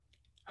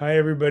Hi,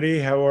 everybody.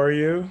 How are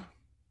you?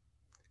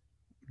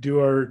 Do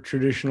our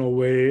traditional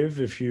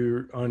wave if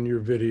you're on your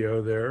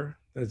video there.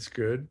 That's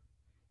good.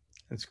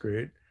 That's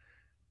great.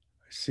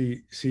 I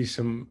see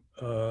some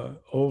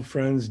old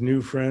friends,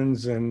 new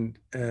friends, and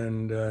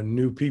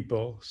new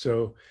people.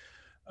 So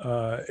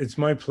it's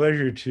my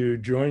pleasure to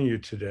join you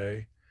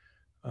today.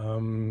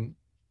 Um,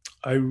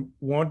 I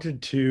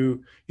wanted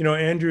to,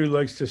 Andrew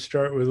likes to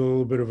start with a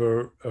little bit of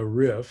a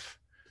riff,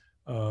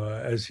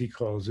 as he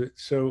calls it.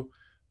 So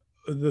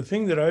the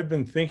thing that I've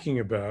been thinking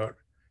about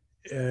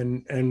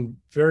and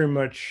very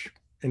much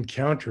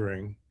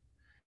encountering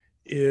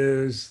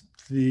is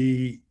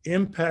the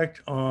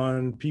impact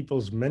on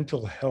people's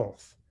mental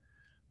health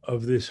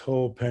of this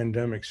whole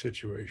pandemic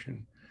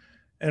situation.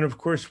 And of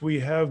course,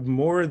 we have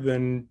more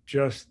than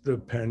just the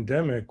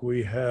pandemic.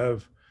 We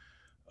have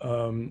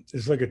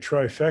it's like a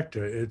trifecta.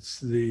 It's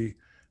the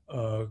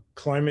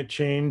climate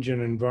change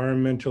and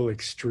environmental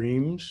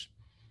extremes.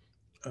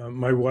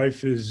 My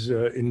wife is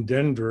in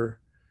Denver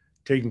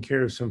taking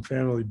care of some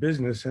family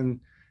business, and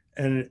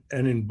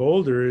in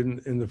Boulder,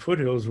 in the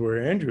foothills where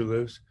Andrew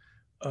lives,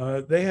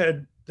 they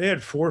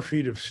had 4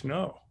 feet of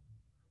snow.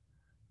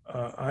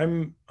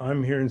 I'm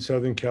here in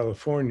Southern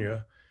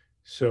California,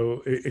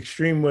 so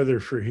extreme weather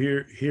for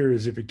here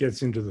is if it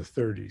gets into the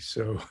 30s.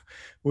 So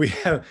we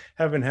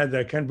haven't had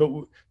that kind,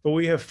 but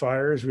we have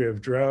fires, we have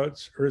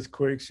droughts,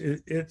 earthquakes.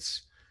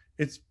 It's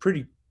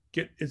pretty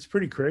it's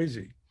pretty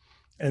crazy.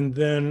 And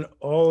then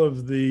all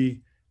of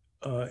the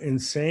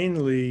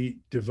insanely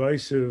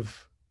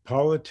divisive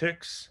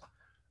politics,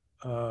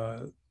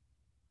 uh,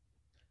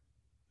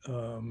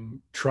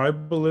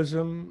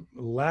 tribalism,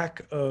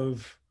 lack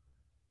of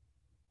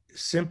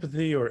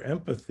sympathy or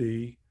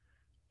empathy,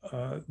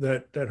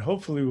 that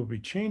hopefully will be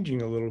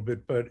changing a little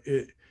bit. But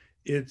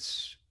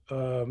it's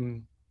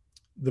the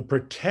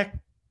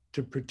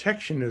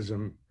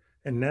protectionism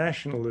and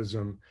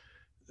nationalism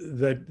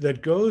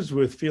that goes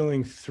with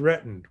feeling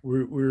threatened.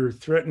 We're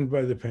threatened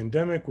by the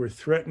pandemic. We're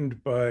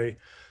threatened by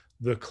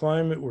the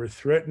climate. We're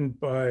threatened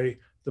by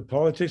the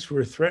politics.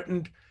 We're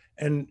threatened,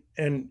 and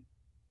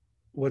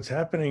what's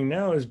happening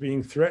now is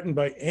being threatened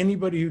by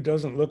anybody who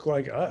doesn't look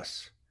like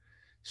us.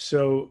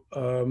 So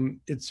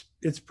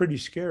it's pretty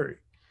scary.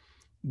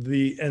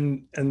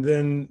 And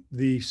then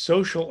the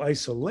social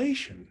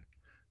isolation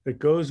that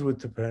goes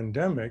with the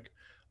pandemic.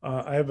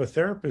 I have a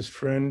therapist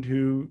friend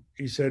who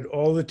he said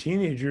all the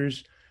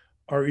teenagers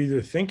are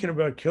either thinking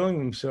about killing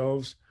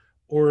themselves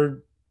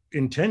or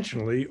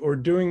intentionally or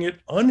doing it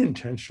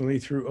unintentionally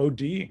through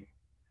ODing,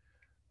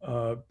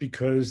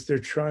 because they're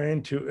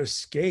trying to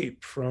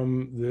escape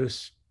from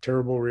this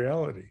terrible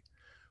reality,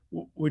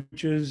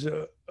 which is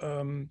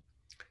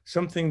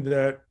something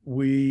that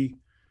we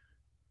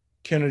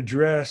can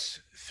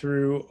address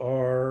through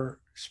our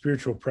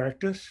spiritual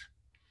practice.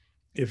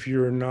 If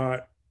you're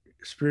not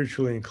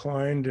spiritually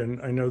inclined,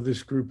 and I know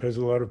this group has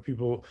a lot of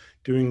people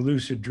doing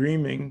lucid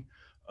dreaming,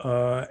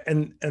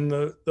 and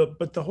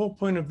but the whole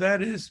point of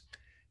that is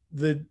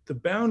the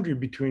boundary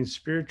between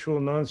spiritual,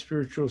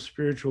 non-spiritual,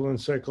 spiritual,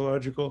 and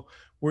psychological.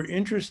 We're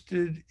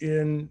interested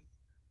in,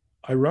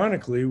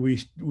 ironically,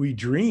 we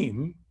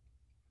dream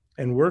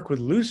and work with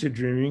lucid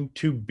dreaming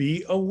to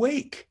be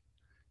awake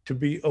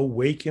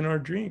in our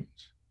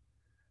dreams.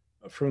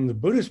 From the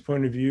Buddhist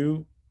point of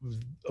view,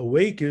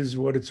 awake is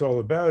what it's all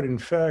about. In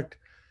fact,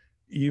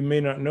 you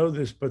may not know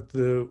this, but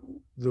the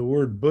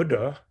word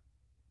Buddha,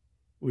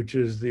 which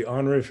is the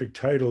honorific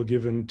title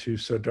given to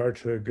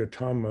Siddhartha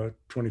Gautama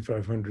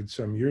 2,500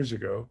 some years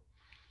ago,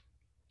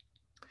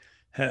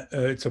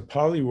 it's a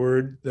Pali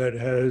word that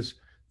has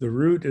the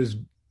root is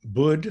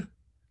bud,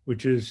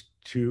 which is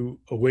to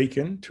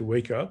awaken, to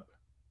wake up,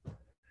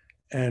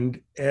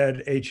 and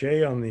add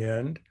HA on the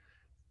end,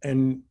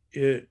 and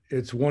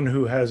it's one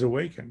who has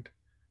awakened.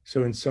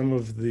 So in some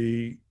of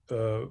the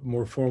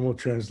more formal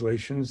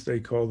translations, they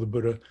call the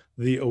Buddha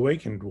the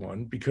awakened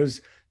one,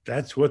 because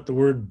that's what the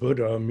word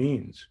Buddha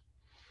means,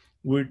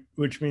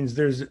 which means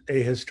there's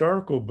a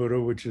historical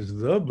Buddha, which is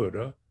the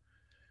Buddha,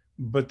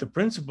 but the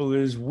principle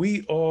is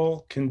we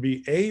all can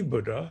be a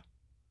Buddha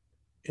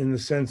in the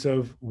sense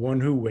of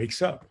one who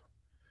wakes up.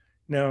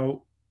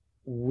 Now,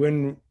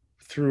 when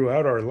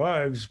throughout our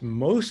lives,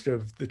 most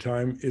of the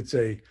time, it's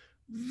a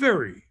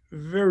very,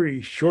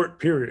 very short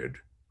period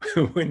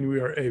when we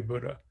are a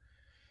Buddha.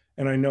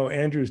 And I know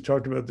Andrew's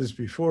talked about this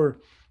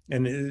before,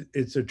 and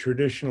it's a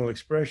traditional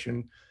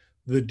expression.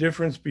 The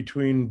difference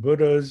between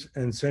Buddhas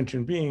and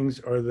sentient beings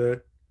are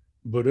that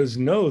Buddhas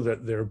know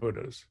that they're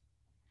Buddhas.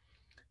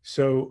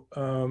 So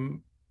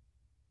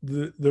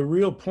the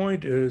real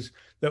point is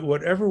that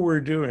whatever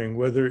we're doing,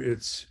 whether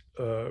it's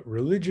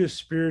religious,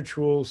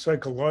 spiritual,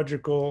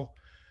 psychological,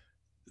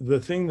 the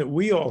thing that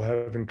we all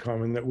have in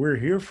common that we're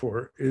here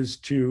for is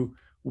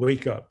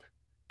wake up,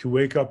 to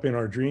wake up in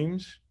our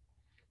dreams,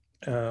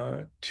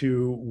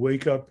 to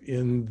wake up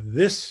in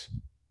this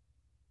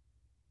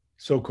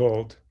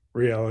so-called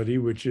reality,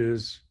 which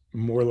is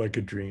more like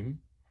a dream,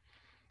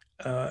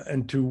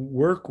 and to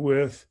work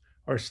with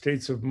our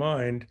states of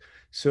mind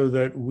so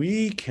that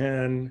we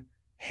can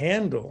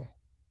handle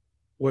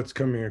what's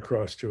coming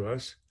across to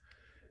us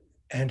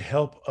and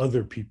help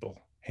other people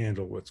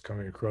handle what's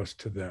coming across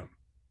to them.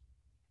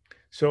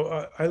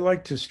 So I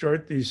like to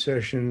start these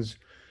sessions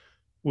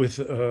with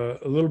a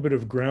little bit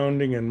of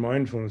grounding and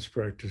mindfulness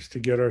practice to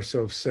get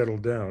ourselves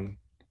settled down.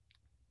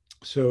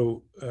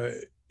 So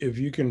if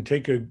you can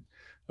take a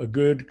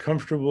good,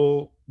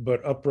 comfortable,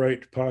 but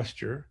upright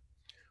posture,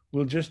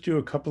 we'll just do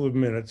a couple of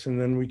minutes and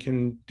then we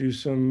can do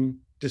some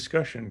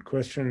discussion,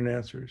 question and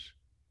answers.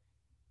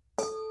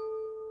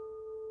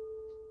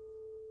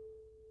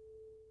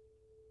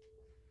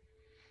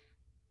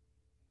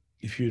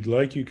 If you'd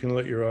like, you can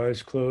let your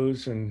eyes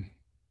close and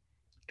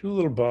do a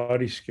little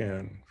body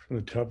scan from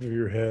the top of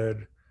your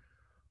head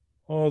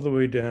all the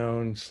way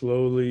down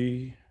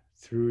slowly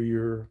through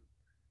your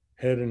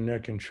head and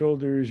neck and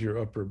shoulders, your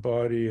upper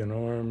body and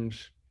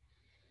arms,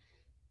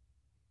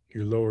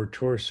 your lower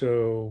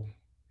torso,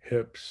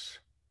 hips,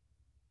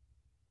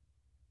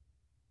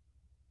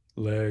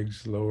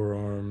 legs, lower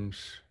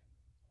arms,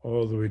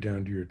 all the way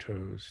down to your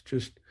toes.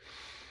 Just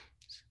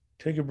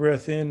take a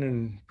breath in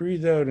and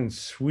breathe out and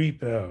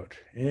sweep out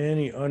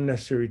any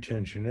unnecessary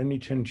tension, any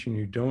tension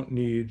you don't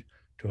need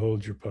to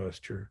hold your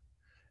posture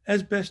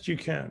as best you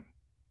can.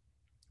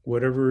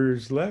 Whatever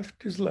is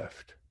left is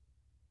left.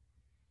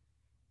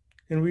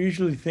 And we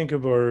usually think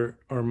of our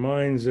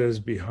minds as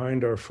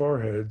behind our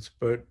foreheads,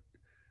 but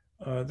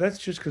that's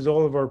just because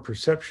all of our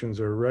perceptions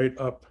are right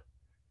up.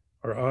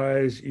 Our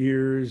eyes,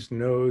 ears,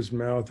 nose,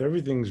 mouth,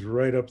 everything's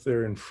right up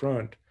there in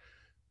front.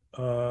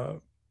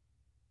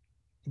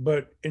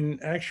 But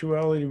in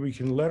actuality, we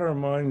can let our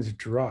minds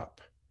drop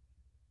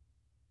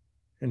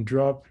and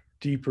drop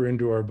deeper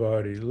into our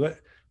body.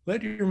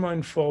 Let your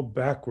mind fall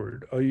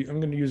backward. I'm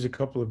going to use a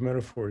couple of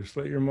metaphors.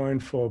 Let your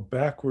mind fall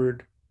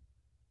backward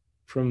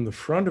from the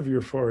front of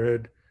your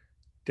forehead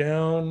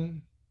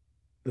down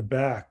the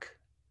back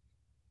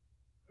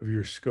of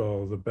your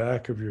skull, the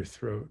back of your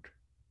throat.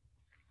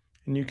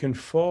 And you can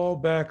fall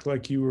back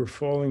like you were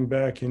falling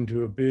back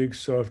into a big,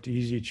 soft,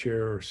 easy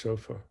chair or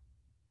sofa.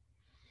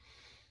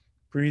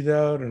 Breathe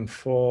out and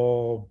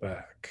fall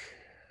back.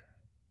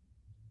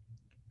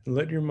 And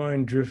let your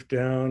mind drift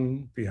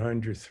down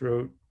behind your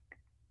throat,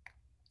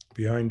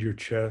 behind your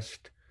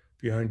chest,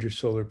 behind your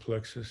solar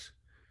plexus.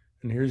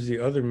 And here's the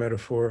other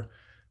metaphor,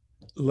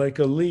 like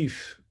a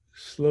leaf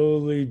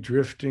slowly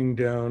drifting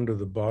down to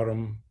the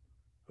bottom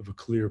of a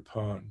clear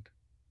pond.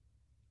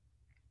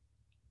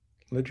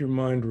 Let your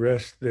mind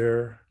rest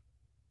there,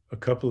 a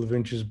couple of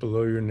inches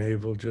below your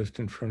navel, just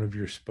in front of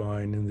your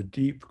spine, in the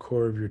deep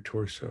core of your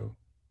torso.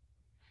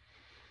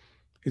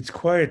 It's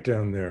quiet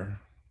down there,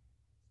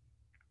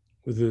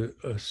 with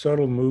a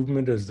subtle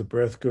movement as the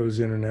breath goes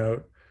in and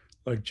out,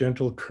 like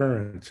gentle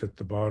currents at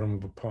the bottom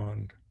of a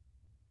pond.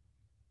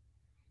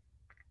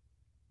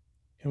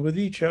 And with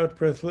each out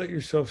breath, let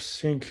yourself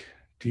sink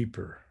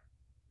deeper.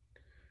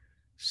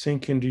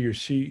 Sink into your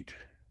seat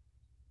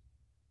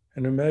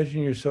and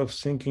imagine yourself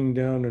sinking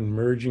down and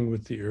merging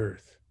with the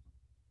earth.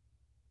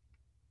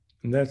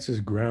 And that's as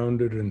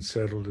grounded and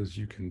settled as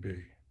you can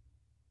be.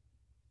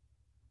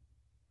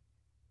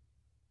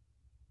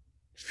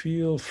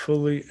 Feel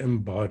fully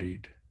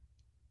embodied.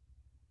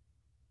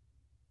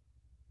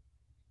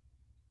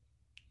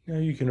 Now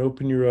you can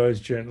open your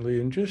eyes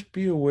gently and just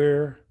be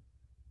aware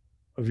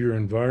of your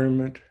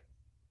environment,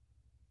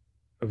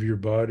 of your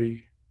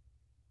body,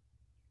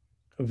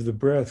 of the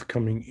breath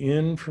coming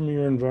in from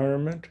your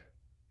environment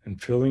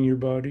and filling your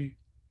body,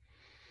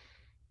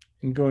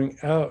 and going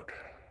out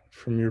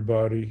from your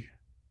body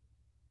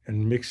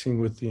and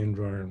mixing with the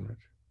environment.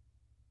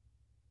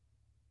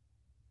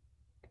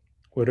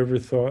 Whatever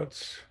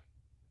thoughts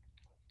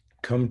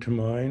come to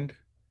mind,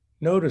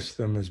 notice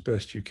them as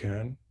best you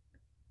can.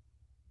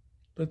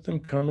 Let them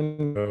come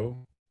and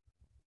go.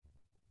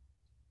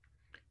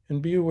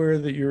 And be aware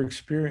that your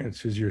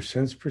experience is your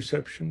sense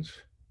perceptions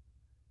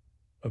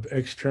of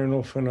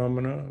external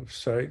phenomena, of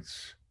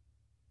sights,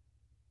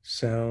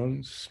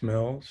 sounds,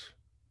 smells,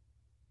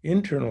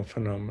 internal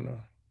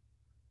phenomena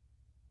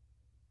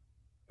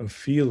of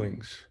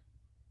feelings.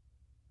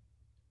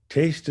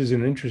 Taste is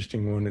an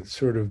interesting one. It's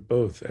sort of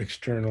both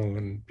external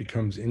and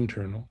becomes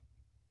internal.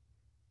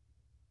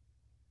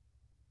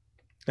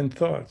 And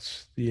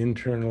thoughts, the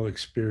internal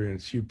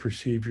experience. You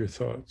perceive your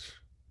thoughts.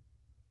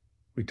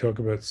 We talk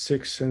about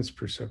 6 sense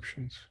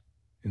perceptions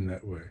in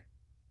that way.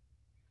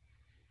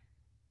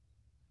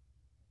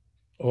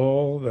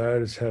 All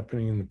that is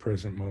happening in the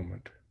present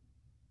moment.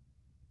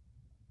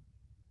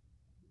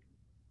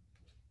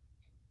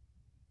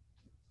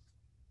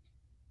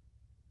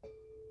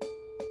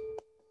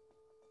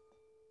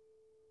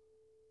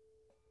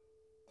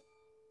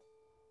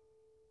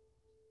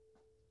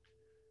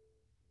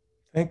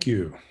 Thank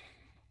you.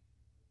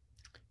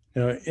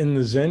 Now, in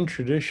the Zen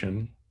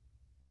tradition,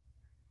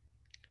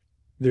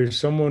 there's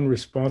someone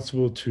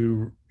responsible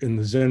to, in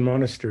the Zen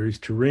monasteries,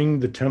 to ring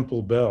the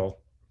temple bell.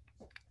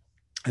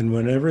 And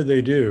whenever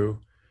they do,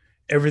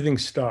 everything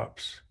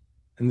stops.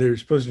 And they're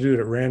supposed to do it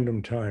at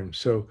random times.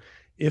 So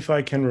if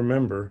I can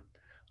remember,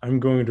 I'm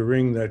going to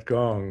ring that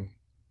gong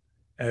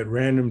at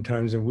random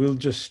times and we'll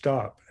just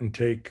stop and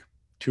take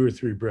 2 or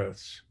 3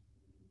 breaths,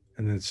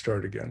 and then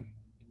start again.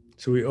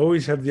 So we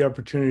always have the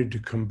opportunity to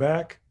come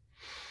back,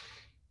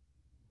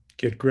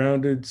 get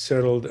grounded,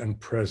 settled, and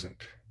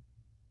present.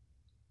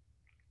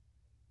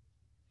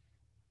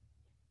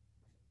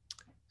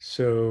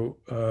 So,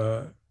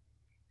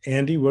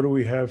 Andy, what do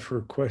we have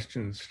for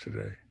questions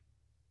today?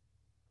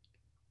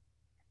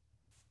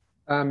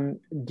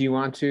 Do you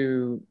want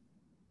to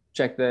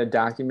check the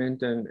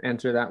document and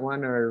answer that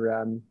one,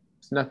 or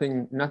it's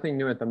nothing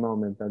new at the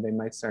moment, though they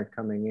might start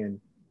coming in.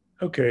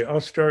 Okay,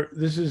 I'll start.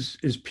 This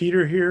is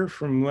Peter here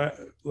from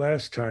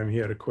last time he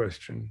had a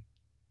question?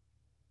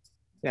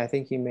 Yeah, I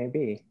think he may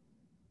be.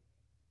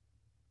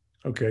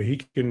 Okay, he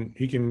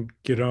can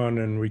get on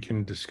and we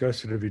can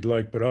discuss it if he'd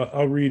like, but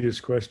I'll read his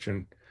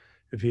question.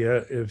 If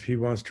he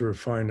wants to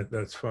refine it,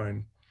 that's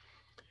fine.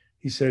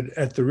 He said,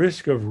 at the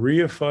risk of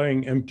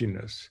reifying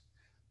emptiness,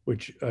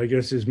 which I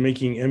guess is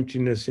making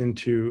emptiness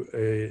into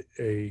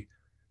a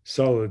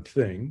solid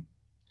thing,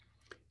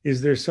 is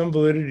there some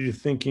validity to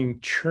thinking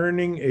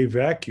churning a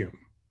vacuum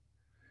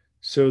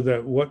so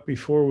that what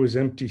before was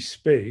empty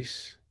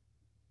space,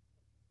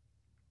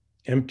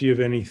 empty of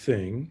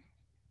anything,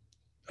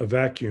 a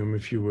vacuum,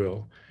 if you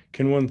will,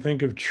 can one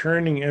think of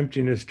churning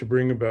emptiness to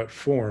bring about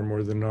form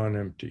or the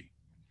non-empty?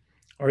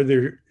 Are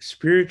there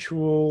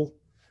spiritual,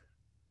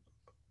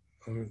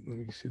 let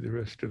me see the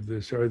rest of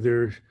this, are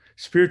there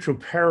spiritual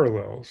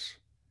parallels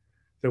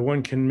that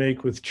one can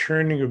make with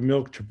churning of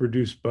milk to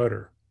produce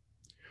butter?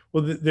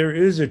 Well, there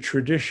is a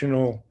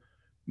traditional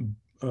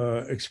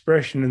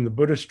expression in the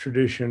Buddhist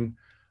tradition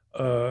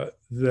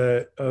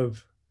that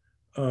of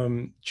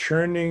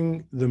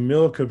churning the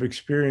milk of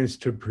experience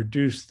to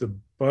produce the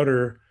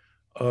butter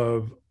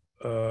of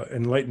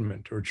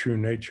enlightenment or true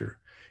nature.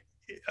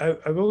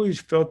 I've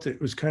always felt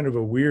it was kind of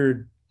a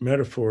weird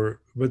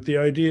metaphor, but the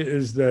idea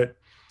is that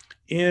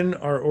in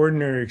our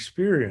ordinary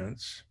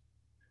experience,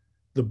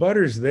 the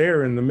butter's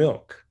there in the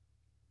milk,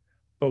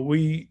 but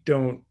we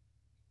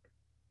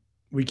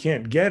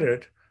can't get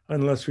it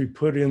unless we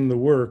put in the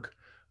work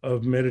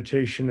of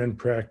meditation and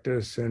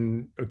practice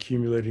and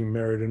accumulating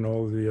merit and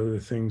all of the other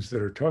things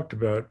that are talked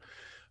about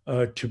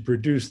to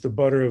produce the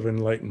butter of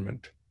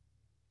enlightenment.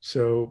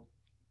 So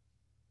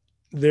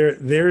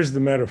there's the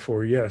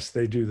metaphor. Yes,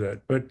 they do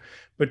that.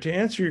 But to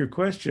answer your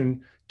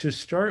question, to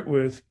start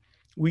with,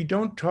 we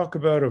don't talk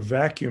about a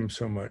vacuum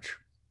so much.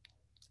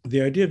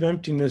 The idea of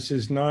emptiness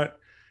is not,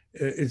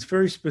 it's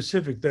very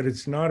specific that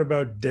it's not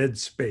about dead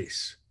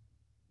space,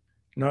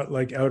 not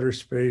like outer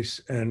space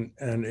and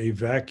a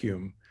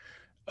vacuum.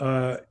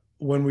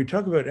 When we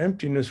talk about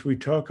emptiness, we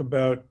talk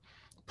about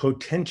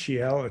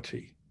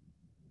potentiality,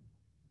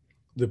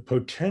 the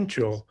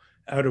potential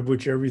out of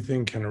which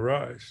everything can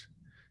arise.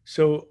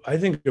 So I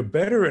think a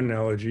better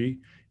analogy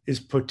is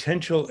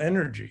potential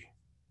energy.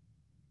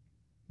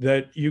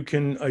 That you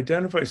can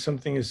identify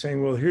something as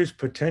saying, well, here's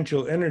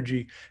potential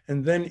energy,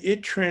 and then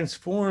it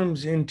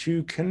transforms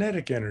into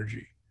kinetic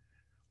energy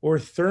or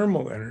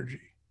thermal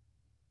energy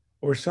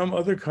or some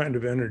other kind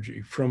of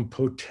energy from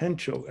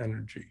potential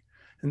energy.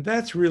 And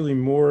that's really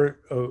more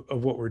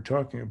of what we're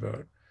talking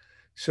about.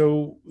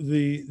 So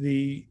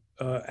the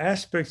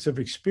aspects of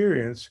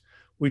experience,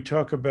 we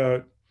talk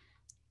about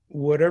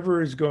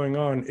whatever is going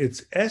on,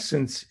 its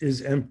essence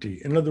is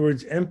empty. In other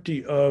words,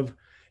 empty of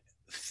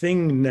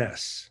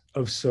thingness,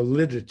 of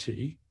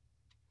solidity.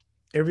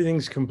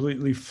 Everything's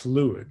completely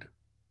fluid.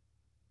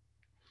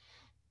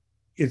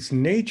 Its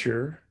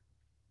nature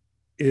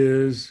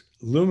is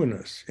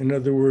luminous. In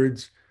other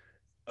words,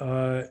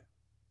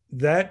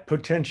 that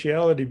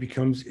potentiality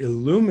becomes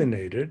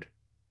illuminated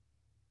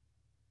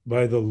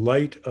by the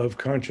light of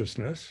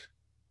consciousness,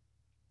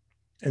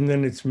 and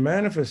then its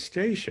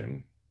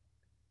manifestation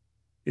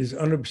is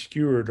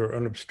unobscured or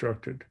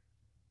unobstructed.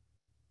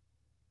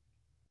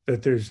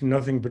 That there's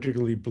nothing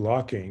particularly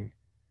blocking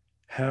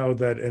how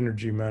that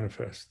energy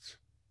manifests.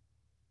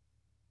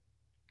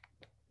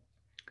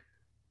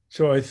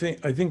 So I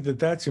think that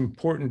that's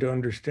important to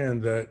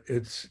understand, that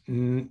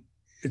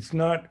it's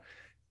not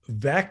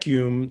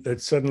vacuum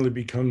that suddenly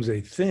becomes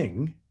a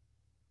thing.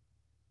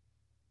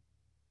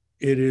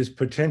 It is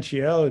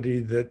potentiality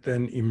that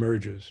then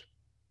emerges.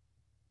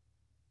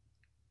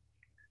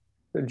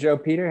 So Joe,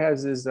 Peter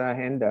has his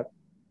hand up.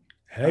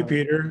 Hey,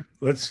 Peter,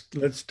 let's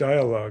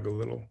dialogue a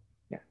little.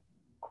 Yeah.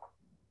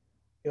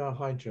 Yeah.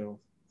 Hi, Joe.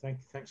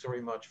 Thanks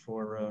very much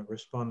for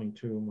responding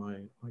to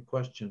my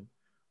question.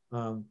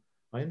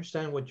 I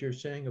understand what you're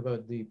saying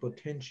about the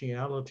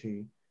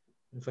potentiality.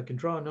 If I can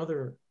draw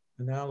another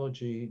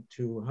analogy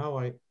to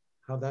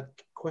how that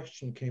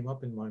question came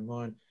up in my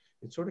mind,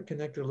 it's sort of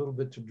connected a little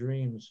bit to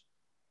dreams.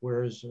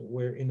 Where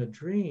in a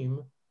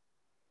dream,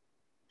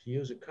 to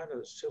use a kind of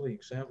a silly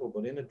example,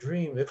 but in a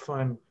dream, if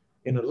I'm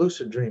in a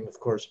lucid dream, of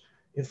course,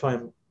 if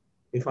I'm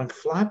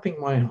flapping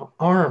my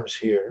arms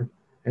here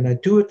and I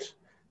do it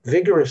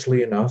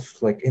vigorously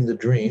enough, like in the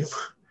dream,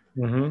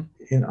 Mm-hmm.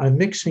 and I'm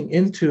mixing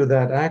into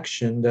that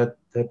action, that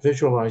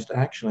visualized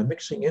action, I'm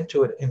mixing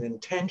into it an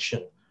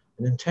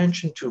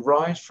intention to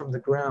rise from the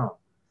ground.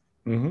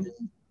 Mm-hmm.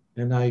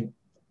 And I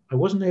I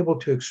wasn't able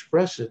to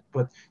express it,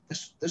 but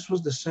this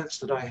was the sense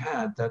that I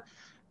had, that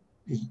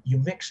you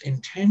mix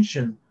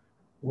intention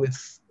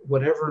with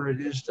whatever it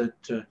is that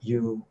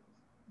you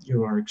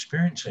are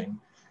experiencing,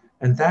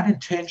 and that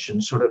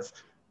intention sort of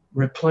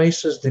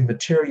replaces the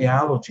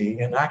materiality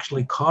and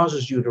actually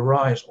causes you to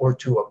rise or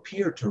to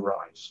appear to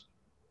rise,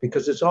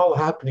 because it's all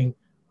happening,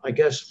 I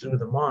guess, through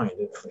the mind.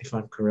 If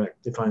I'm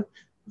correct, if I'm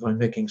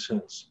making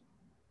sense.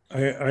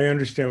 I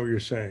understand what you're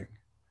saying.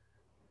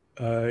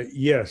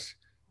 Yes,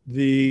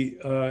 the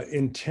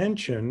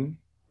intention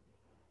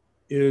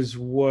is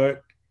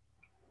what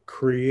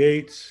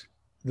creates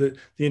the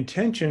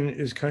intention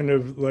is kind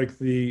of like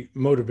the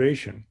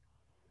motivation.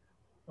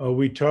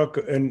 We talk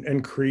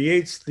and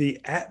creates the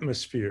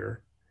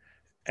atmosphere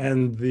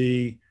and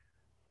the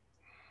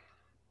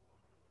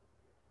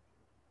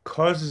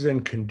causes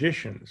and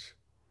conditions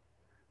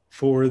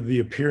for the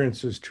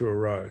appearances to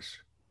arise.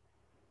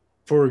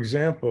 For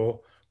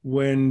example,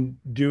 when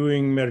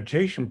doing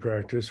meditation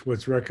practice,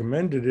 what's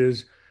recommended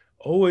is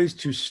always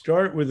to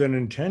start with an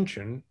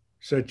intention,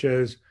 such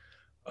as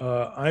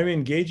I'm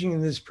engaging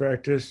in this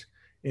practice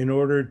in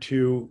order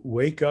to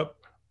wake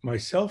up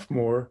myself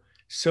more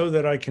so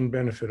that I can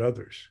benefit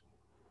others.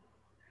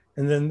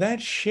 And then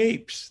that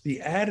shapes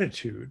the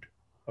attitude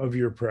of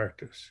your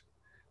practice,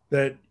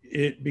 that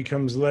it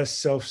becomes less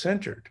self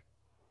centered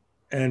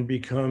and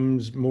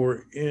becomes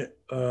more,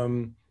 as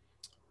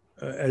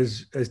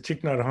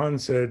Thich Nhat Hanh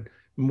said,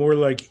 more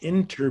like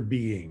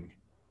interbeing,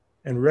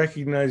 and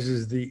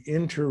recognizes the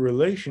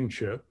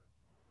interrelationship,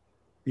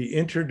 the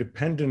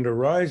interdependent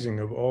arising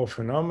of all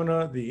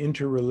phenomena, the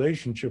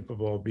interrelationship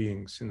of all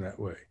beings in that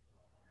way.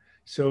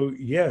 So,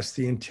 yes,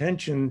 the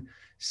intention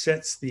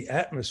sets the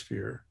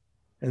atmosphere.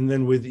 And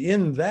then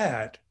within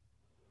that,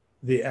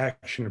 the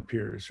action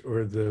appears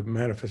or the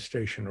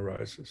manifestation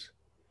arises.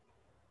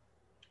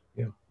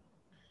 Yeah,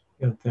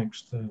 yeah.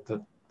 Thanks.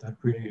 That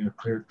really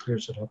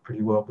clears it up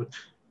pretty well. But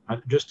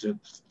just to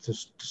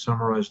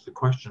summarize the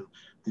question,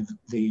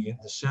 the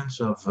sense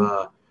of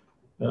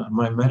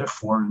my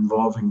metaphor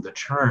involving the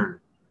churn,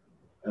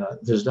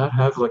 does that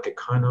have like a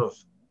kind of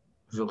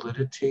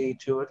validity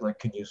to it? Like,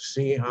 can you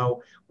see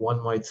how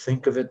one might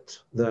think of it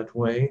that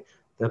way?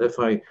 That if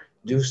I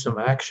do some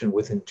action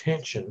with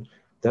intention,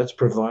 that's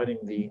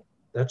providing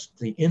that's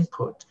the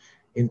input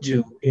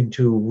into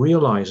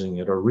realizing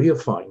it or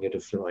reifying it,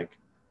 if you like.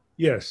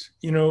 Yes,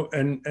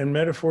 and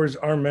metaphors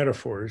are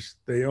metaphors.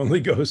 They only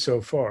go so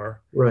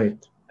far. Right.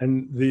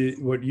 And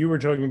what you were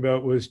talking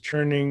about was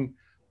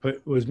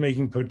was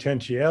making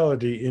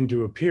potentiality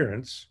into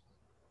appearance.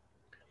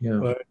 Yeah.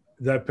 But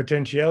that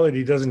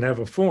potentiality doesn't have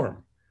a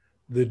form.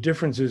 The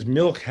difference is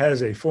milk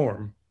has a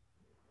form,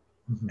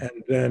 Mm-hmm.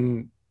 and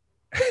then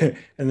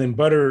and then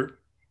butter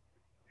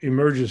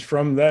emerges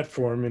from that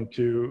form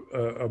into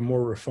a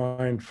more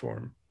refined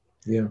form.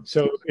 Yeah.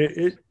 So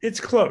it's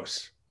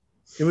close.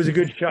 It was a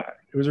good shot.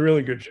 It was a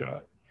really good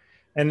shot,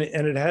 and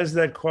it has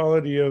that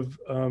quality of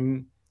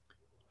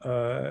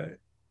uh,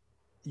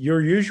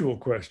 your usual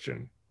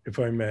question, if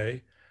I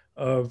may,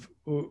 of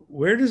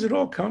where does it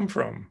all come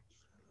from?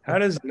 How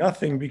does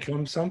nothing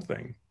become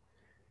something?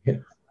 Yeah.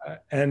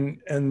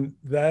 And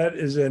that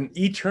is an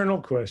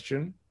eternal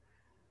question,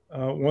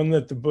 one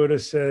that the Buddha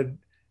said,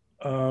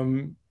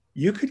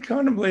 you could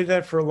contemplate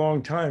that for a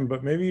long time,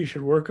 but maybe you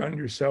should work on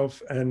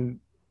yourself and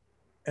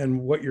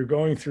what you're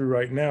going through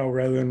right now,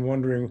 rather than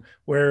wondering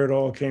where it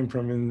all came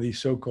from in the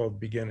so-called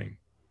beginning.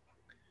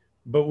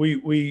 But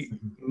we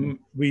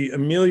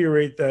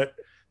ameliorate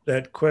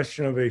that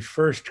question of a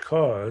first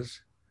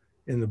cause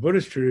in the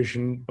Buddhist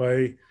tradition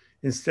by,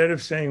 instead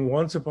of saying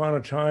once upon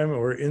a time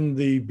or in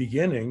the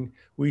beginning,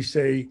 we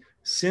say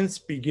since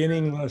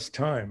beginningless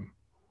time,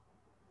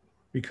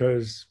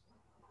 because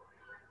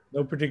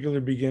no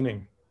particular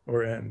beginning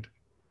or end.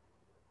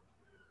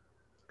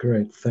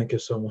 Great. Thank you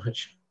so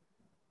much.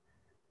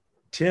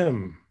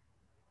 Tim,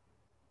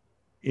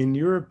 in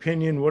your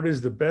opinion, what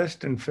is the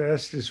best and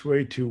fastest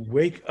way to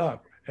wake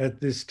up at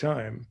this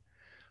time?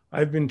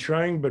 I've been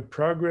trying, but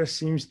progress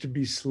seems to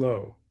be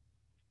slow.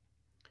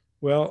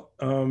 Well,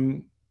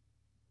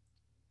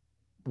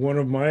 one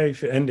of my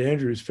and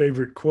Andrew's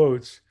favorite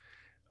quotes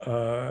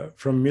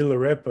from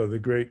Milarepa, the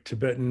great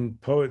Tibetan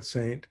poet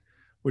saint,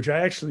 which I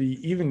actually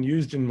even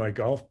used in my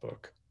golf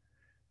book,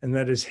 and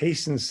that is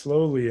hasten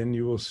slowly and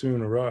you will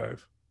soon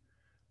arrive.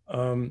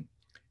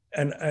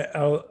 And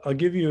I'll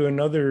give you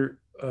another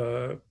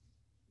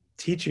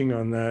teaching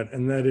on that,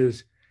 and that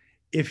is,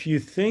 if you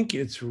think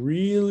it's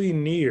really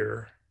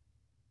near,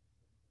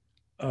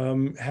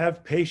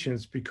 have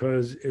patience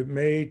because it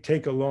may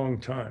take a long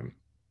time.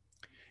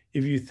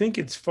 If you think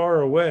it's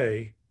far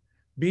away,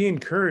 be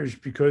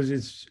encouraged because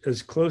it's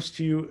as close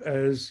to you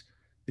as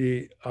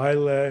an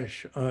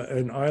eyelash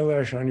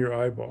on your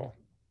eyeball.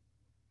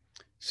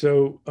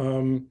 So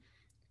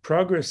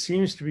progress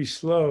seems to be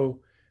slow.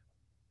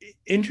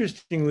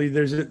 Interestingly,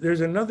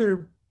 there's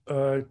another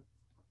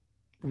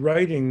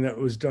writing that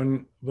was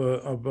done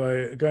by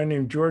a guy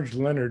named George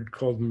Leonard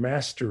called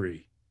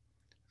Mastery,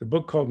 the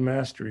book called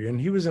Mastery,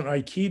 and he was an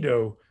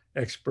Aikido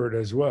expert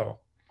as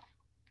well.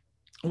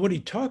 what he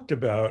talked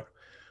about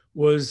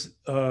was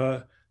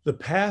the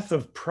path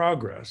of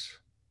progress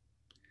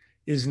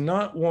is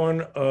not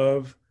one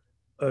of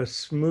a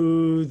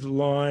smooth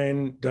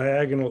line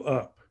diagonal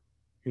up,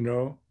 you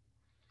know?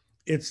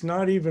 It's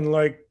not even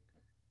like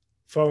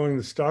following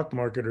the stock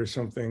market or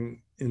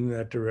something in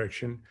that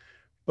direction,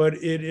 but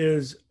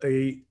it's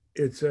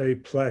a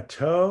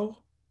plateau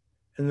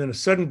and then a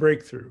sudden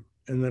breakthrough,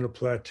 and then a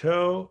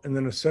plateau and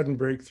then a sudden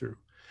breakthrough.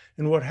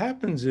 And what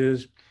happens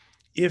is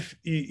if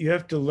you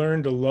have to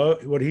learn to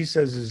love, what he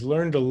says is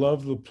learn to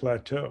love the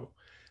plateau,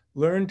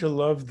 learn to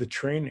love the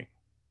training.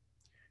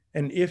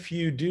 And if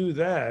you do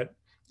that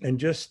and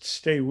just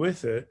stay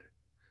with it,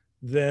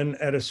 then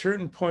at a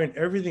certain point,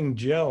 everything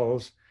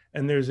gels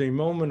and there's a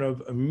moment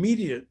of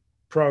immediate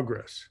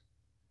progress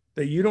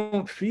that you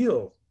don't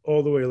feel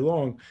all the way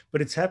along,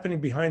 but it's happening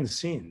behind the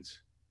scenes.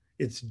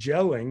 It's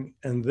gelling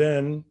and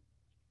then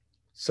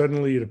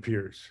suddenly it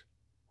appears.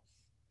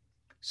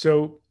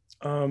 So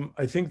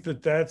I think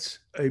that that's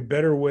a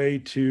better way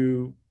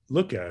to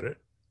look at it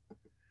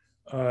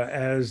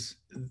as,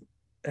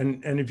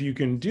 and if you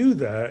can do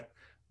that,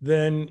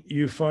 then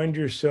you find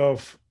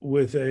yourself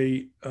with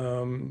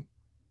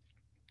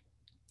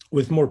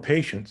with more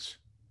patience.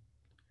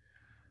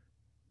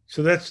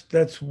 So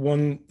that's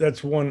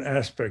one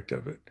aspect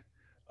of it.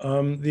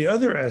 The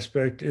other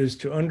aspect is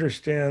to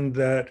understand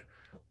that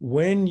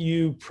when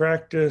you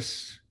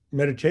practice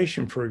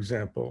meditation, for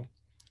example,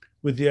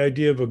 with the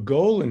idea of a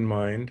goal in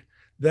mind,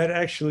 that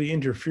actually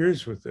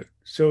interferes with it.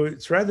 So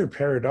it's rather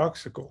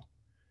paradoxical.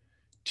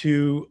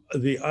 To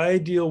the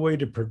ideal way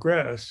to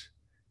progress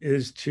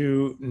is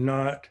to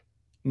not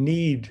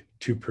need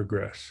to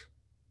progress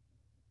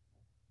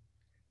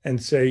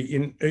and say,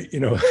 you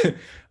know,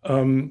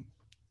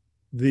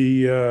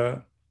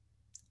 the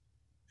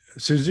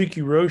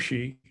Suzuki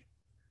Roshi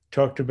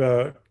talked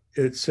about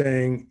it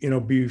saying, you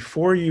know,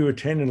 before you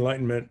attain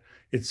enlightenment,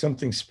 it's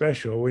something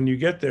special. When you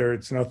get there,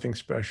 it's nothing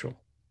special.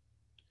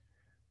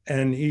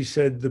 And he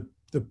said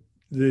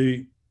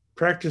the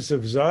practice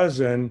of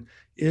zazen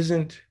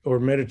isn't, or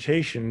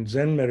meditation,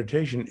 Zen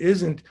meditation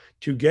isn't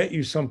to get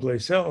you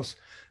someplace else.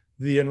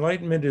 The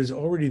enlightenment is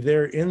already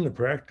there in the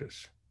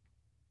practice.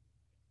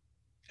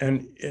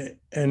 And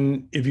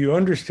if you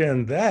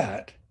understand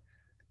that,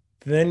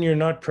 then you're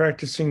not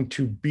practicing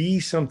to be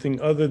something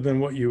other than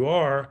what you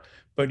are,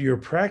 but you're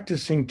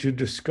practicing to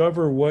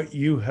discover what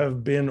you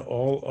have been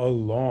all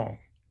along.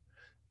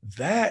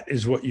 That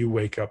is what you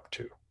wake up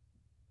to.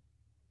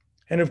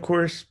 And of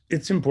course,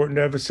 it's important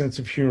to have a sense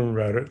of humor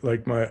about it.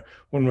 Like one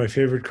of my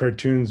favorite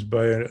cartoons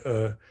by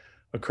a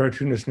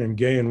cartoonist named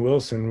Gahan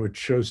Wilson, which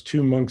shows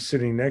two monks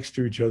sitting next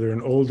to each other,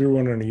 an older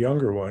one and a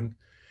younger one.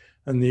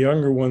 And the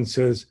younger one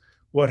says,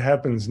 "What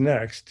happens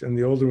next?" And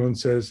the older one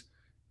says,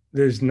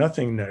 "There's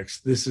nothing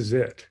next. This is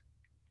it."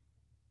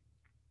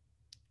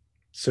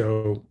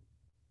 So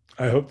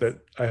I hope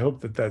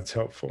that that's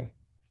helpful.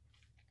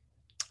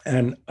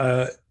 And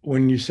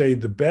when you say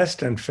the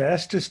best and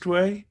fastest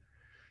way,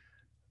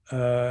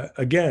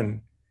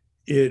 again,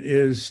 it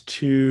is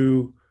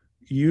to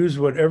use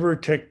whatever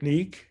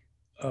technique.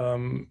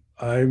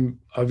 I'm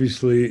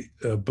obviously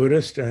a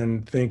Buddhist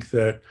and think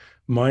that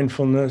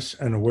mindfulness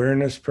and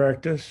awareness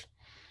practice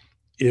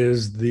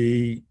is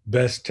the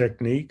best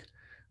technique.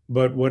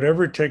 But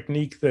whatever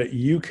technique that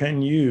you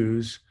can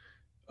use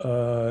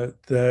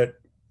that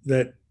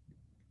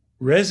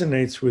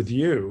resonates with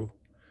you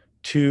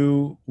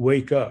to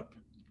wake up.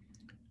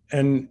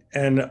 And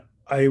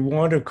I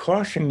want to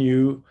caution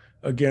you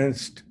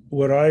against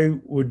what I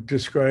would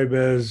describe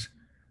as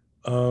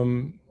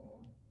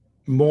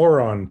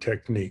moron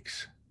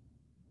techniques.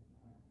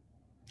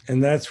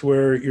 And that's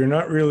where you're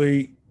not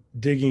really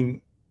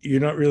digging,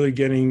 you're not really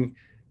getting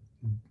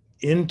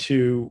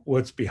into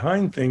what's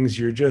behind things.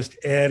 You're just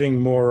adding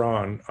more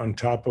on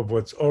top of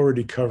what's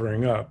already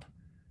covering up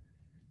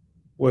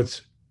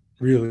what's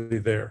really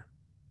there.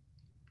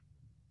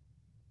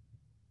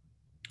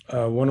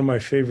 One of my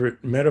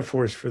favorite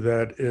metaphors for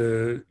that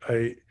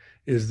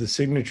is the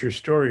signature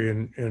story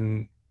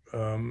in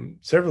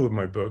several of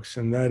my books,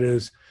 and that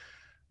is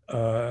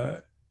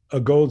a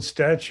gold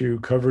statue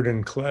covered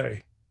in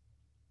clay.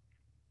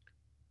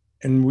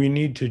 And we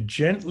need to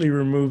gently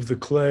remove the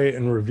clay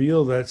and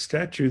reveal that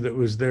statue that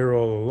was there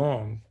all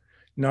along,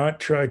 not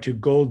try to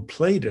gold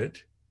plate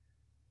it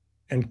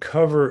and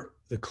cover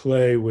the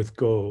clay with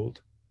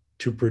gold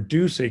to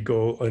produce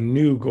a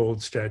new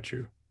gold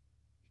statue.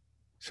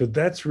 So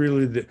that's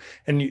really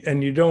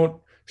and you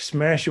don't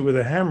smash it with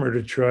a hammer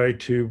to try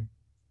to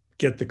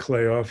get the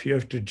clay off. You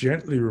have to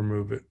gently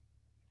remove it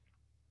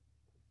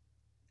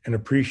and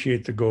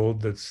appreciate the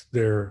gold that's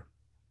there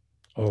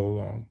all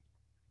along.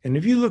 And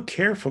if you look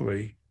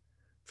carefully,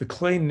 the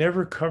clay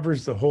never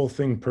covers the whole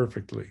thing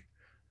perfectly.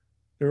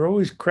 There are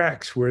always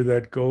cracks where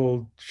that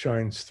gold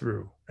shines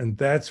through. And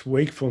that's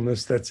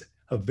wakefulness that's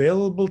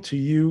available to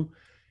you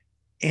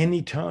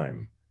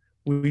anytime.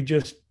 We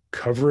just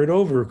cover it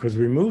over because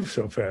we move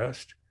so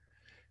fast.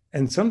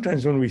 And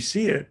sometimes when we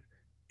see it,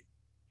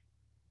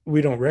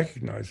 we don't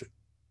recognize it.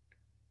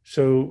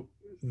 So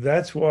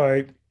that's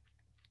why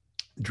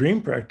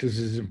dream practice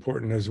is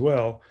important as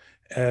well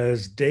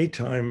as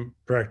daytime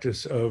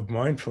practice of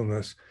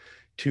mindfulness,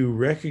 to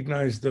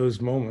recognize those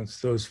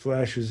moments, those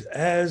flashes,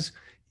 as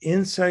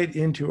insight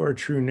into our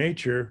true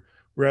nature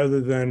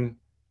rather than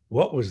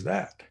what was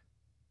that?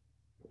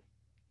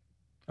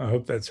 I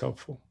hope that's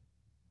helpful.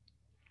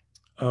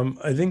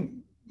 I think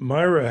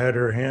Myra had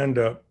her hand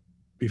up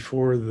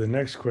before the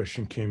next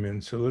question came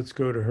in. So let's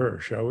go to her,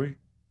 shall we?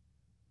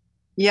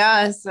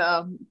 Yes,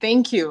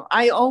 thank you.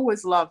 I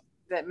always love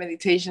that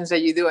meditations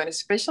that you do, and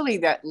especially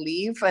that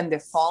leaf and the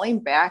falling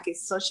back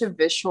is such a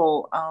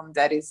visual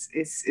that is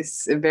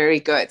very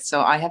good.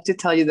 So I have to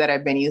tell you that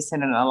I've been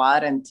using it a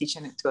lot and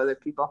teaching it to other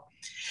people.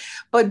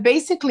 But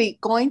basically,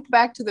 going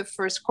back to the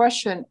first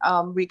question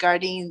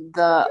regarding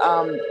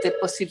the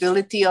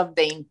possibility of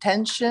the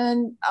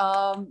intention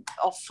of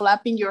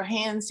flapping your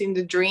hands in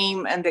the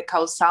dream and the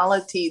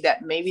causality,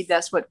 that maybe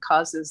that's what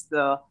causes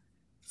the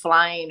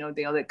flying or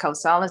the other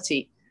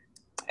causality.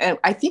 And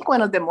I think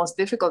one of the most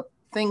difficult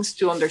things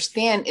to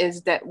understand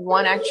is that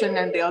one action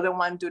and the other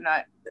one do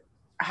not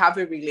have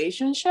a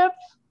relationship,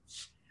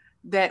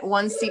 that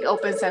one seat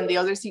opens and the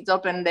other seats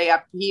open. They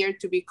appear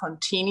to be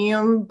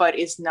continuum, but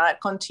it's not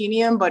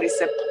continuum, but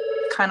it's a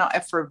kind of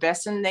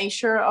effervescent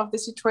nature of the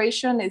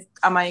situation.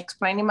 Am I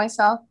explaining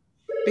myself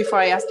before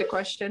I ask the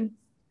question?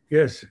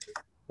 Yes.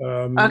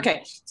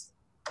 Okay,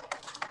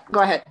 go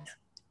ahead.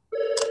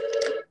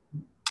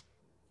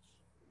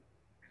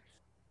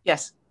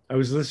 Yes. I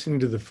was listening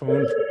to the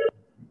phone.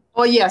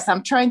 Oh, yes,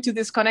 I'm trying to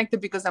disconnect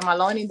it because I'm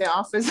alone in the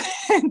office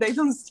and they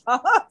don't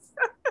stop.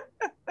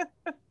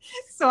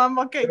 So I'm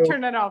okay,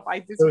 turn it off. I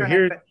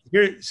disconnect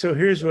it. So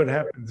here's what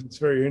happens. It's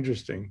very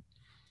interesting.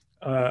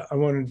 I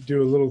want to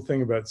do a little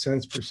thing about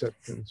sense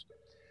perceptions.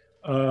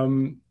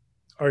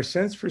 Our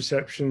sense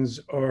perceptions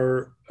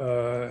are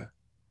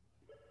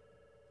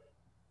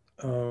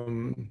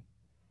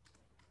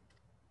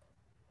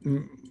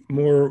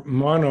more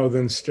mono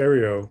than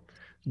stereo,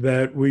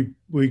 that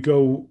we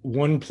go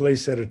one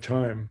place at a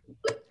time.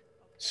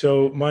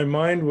 So my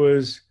mind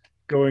was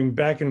going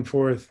back and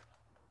forth,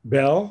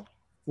 bell,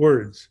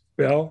 words,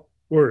 bell,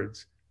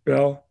 words,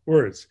 bell,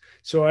 words.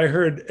 So I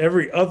heard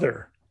every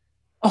other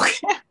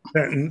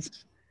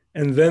sentence,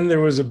 and then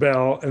there was a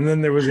bell, and then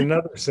there was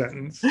another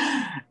sentence.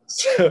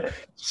 So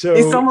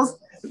it's almost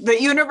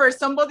the universe.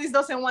 Somebody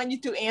doesn't want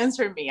you to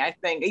answer me. I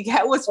think it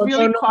was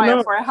really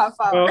quiet for a half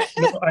hour.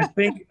 No, I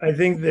think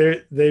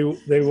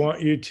they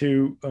want you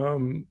to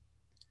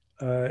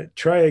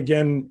try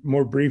again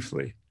more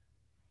briefly.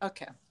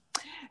 Okay,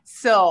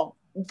 so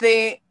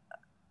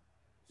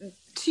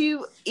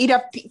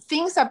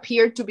things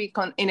appear to be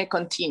in a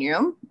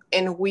continuum,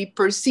 and we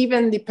perceive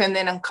them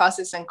dependent on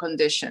causes and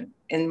condition,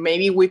 and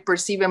maybe we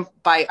perceive them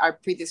by our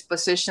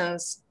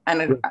predispositions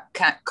and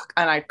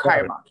our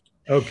karma.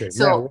 Okay,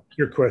 so now what's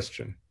your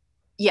question?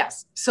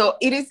 Yes, so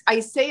it is, I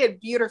say it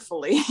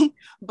beautifully,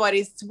 but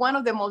it's one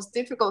of the most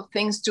difficult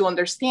things to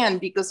understand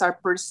because our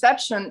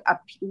perception of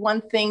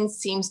one thing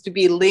seems to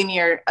be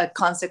linear, a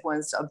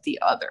consequence of the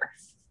other.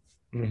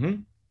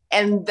 Mm-hmm.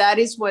 And that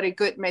is what a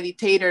good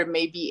meditator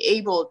may be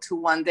able to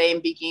one day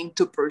begin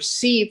to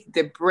perceive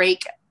the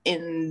break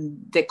in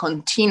the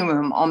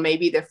continuum, or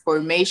maybe the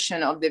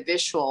formation of the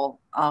visual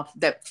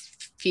that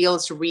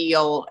feels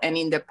real and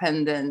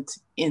independent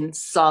in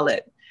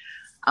solid.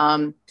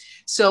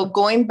 So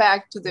going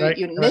back to the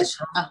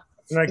initial...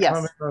 Can I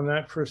comment on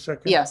that for a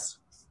second? Yes.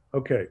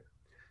 Okay.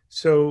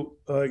 So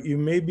you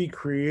may be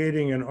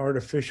creating an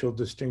artificial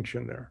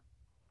distinction there.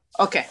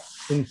 Okay.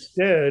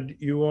 Instead,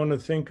 you want to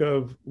think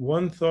of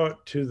one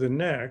thought to the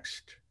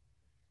next.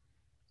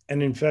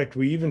 And in fact,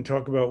 we even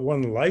talk about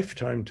one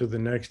lifetime to the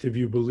next, if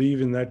you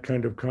believe in that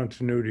kind of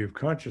continuity of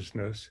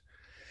consciousness,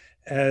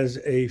 as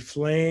a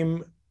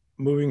flame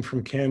moving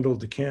from candle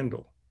to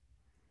candle.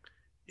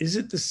 Is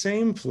it the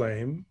same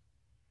flame,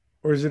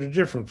 or is it a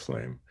different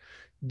flame?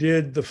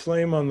 Did the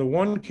flame on the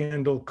one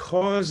candle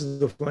cause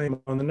the flame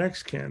on the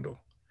next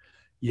candle?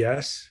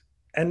 Yes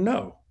and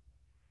no.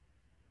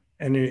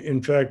 And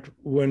in fact,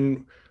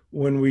 when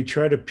we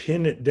try to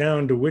pin it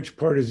down to which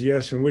part is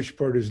yes and which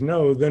part is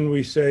no, then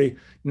we say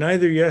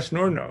neither yes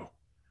nor no.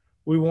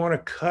 We want to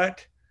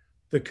cut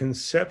the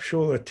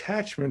conceptual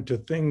attachment to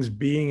things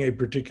being a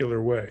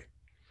particular way.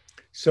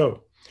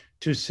 So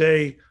to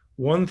say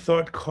one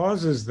thought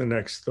causes the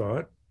next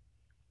thought,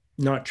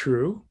 not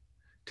true.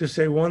 To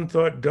say one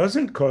thought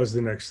doesn't cause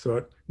the next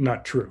thought,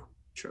 not true.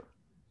 True.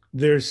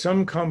 There's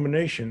some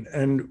combination.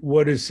 And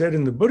what is said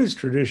in the Buddhist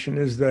tradition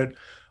is that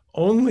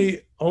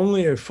only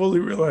a fully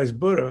realized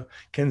Buddha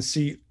can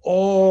see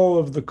all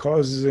of the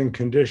causes and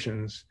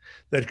conditions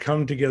that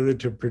come together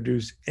to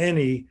produce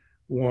any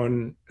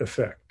one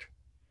effect.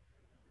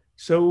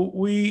 So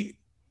we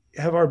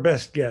have our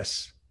best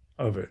guess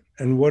of it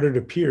and what it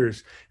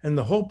appears. And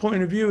the whole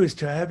point of view is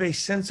to have a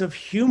sense of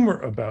humor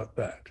about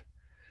that,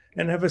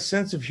 and have a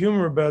sense of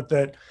humor about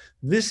that.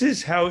 This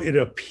is how it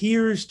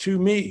appears to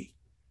me.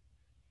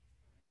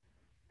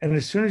 And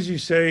as soon as you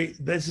say,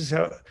 this is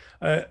how,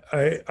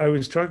 I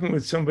was talking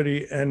with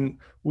somebody, and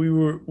we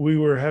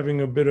were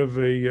having a bit of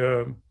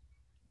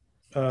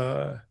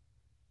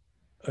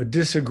a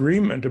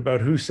disagreement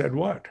about who said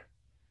what.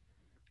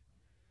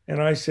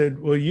 And I said,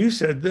 well, you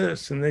said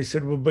this. And they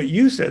said, well, but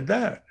you said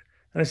that.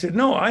 And I said,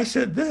 no, I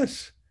said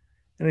this.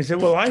 And he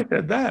said, well, I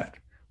said that.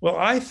 Well,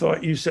 I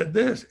thought you said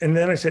this. And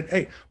then I said,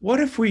 hey, what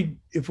if we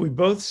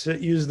both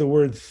use the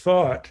word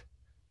thought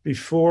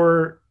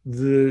before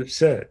the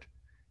said?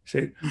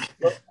 Say,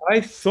 well,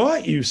 I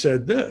thought you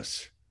said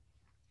this.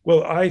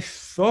 Well, I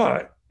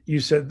thought you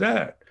said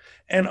that.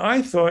 And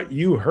I thought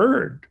you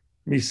heard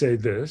me say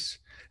this.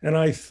 And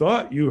I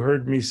thought you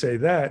heard me say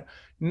that.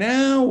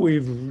 Now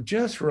we've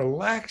just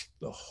relaxed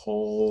the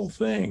whole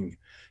thing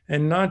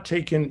and not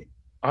taken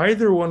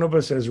either one of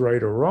us as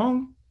right or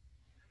wrong,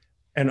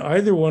 and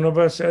either one of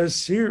us as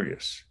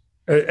serious,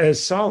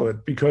 as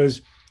solid,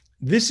 because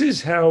this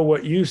is how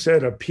what you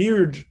said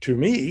appeared to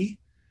me,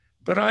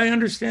 but I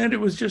understand it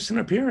was just an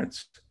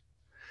appearance.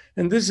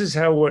 And this is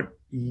how what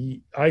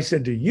I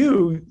said to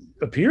you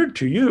appeared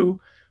to you,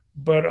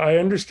 but I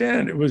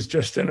understand it was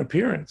just an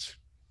appearance.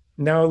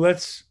 Now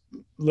let's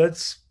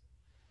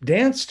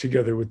dance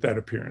together with that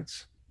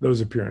appearance, those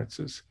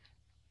appearances.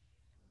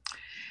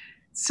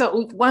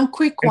 So one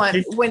quick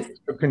one.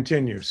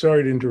 Continue.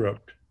 Sorry to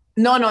interrupt.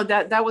 No,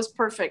 that was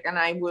perfect. And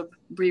I will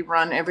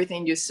rerun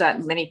everything you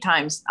said many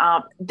times.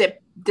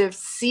 The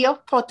sea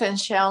of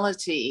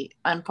potentiality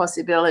and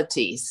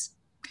possibilities,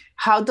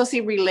 how does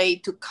it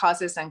relate to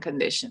causes and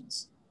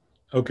conditions?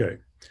 Okay.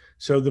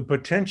 So the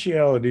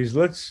potentialities,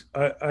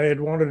 I had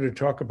wanted to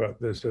talk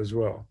about this as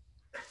well.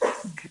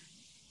 Okay.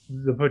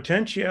 The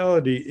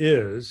potentiality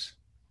is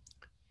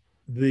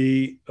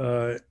the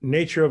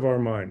nature of our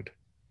mind.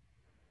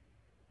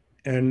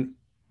 And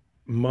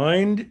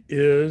mind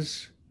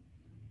is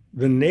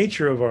the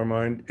nature of our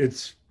mind.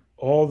 It's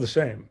all the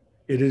same.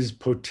 It is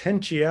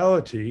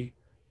potentiality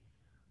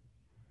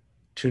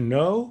to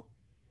know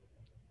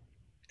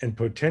and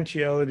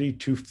potentiality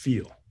to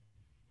feel.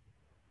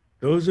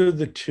 Those are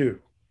the two.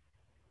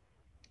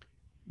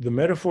 The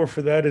metaphor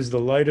for that is the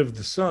light of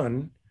the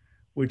sun,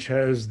 which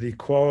has the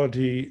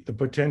quality, the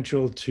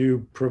potential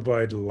to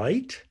provide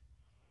light.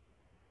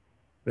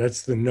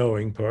 That's the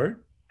knowing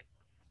part.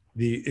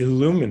 The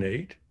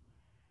illuminate,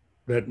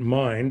 that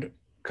mind,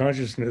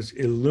 consciousness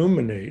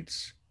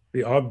illuminates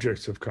the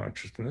objects of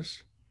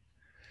consciousness.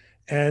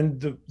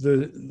 And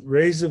the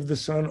rays of the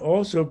sun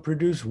also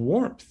produce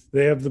warmth.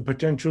 They have the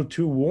potential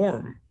to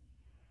warm.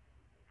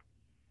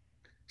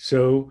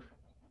 So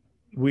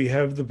we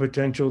have the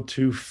potential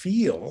to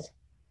feel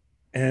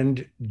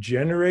and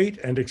generate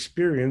and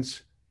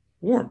experience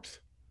warmth.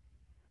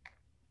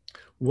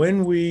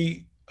 When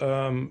we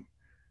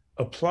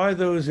apply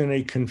those in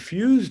a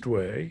confused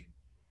way,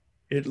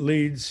 it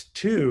leads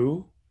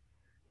to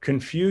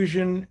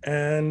confusion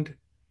and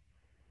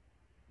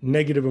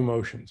negative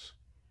emotions.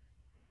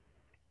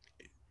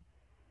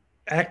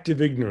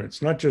 Active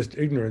ignorance, not just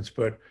ignorance,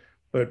 but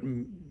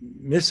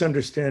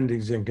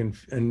misunderstandings and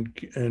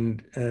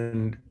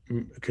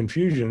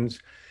confusions,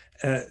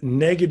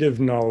 negative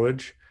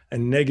knowledge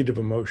and negative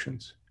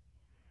emotions.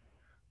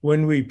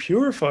 When we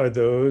purify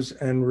those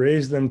and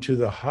raise them to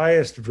the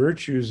highest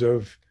virtues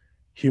of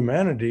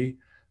humanity,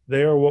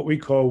 they are what we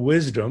call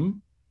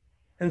wisdom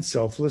and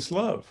selfless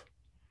love.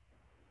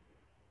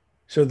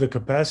 So the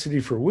capacity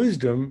for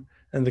wisdom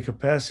and the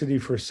capacity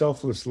for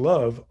selfless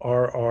love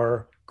are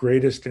our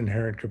greatest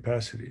inherent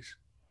capacities.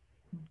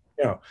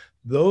 Now,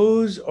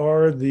 those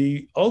are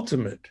the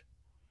ultimate,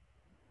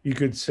 you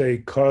could say,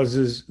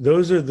 causes.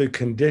 Those are the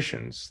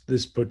conditions,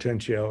 this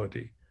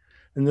potentiality.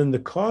 And then the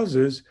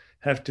causes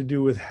have to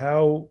do with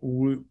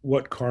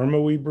what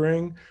karma we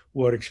bring,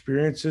 what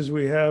experiences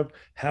we have,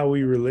 how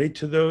we relate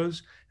to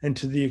those, and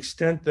to the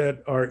extent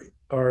that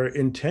our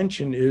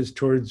intention is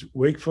towards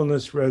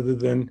wakefulness rather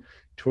than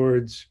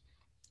towards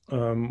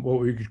what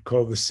we could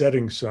call the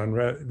setting sun,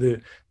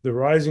 the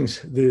rising,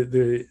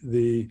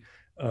 the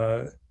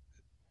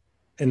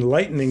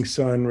enlightening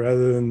sun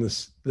rather than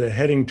the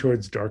heading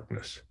towards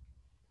darkness.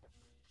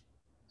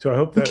 So I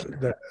hope that's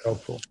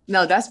helpful.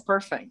 No, that's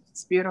perfect.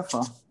 It's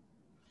beautiful.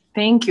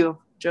 Thank you,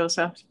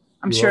 Joseph.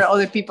 I'm sure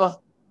other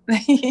people.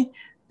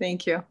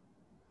 Thank you.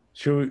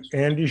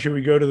 Andy, should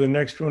we go to the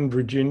next one,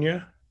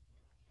 Virginia?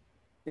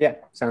 Yeah,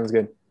 sounds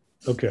good.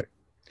 Okay.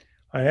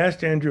 I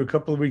asked Andrew a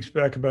couple of weeks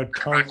back about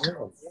Tong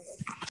Len.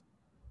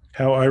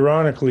 How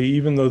ironically,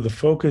 even though the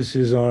focus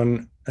is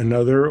on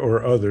another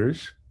or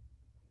others,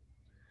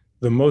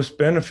 the most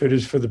benefit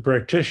is for the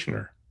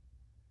practitioner.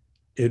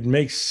 It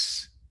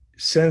makes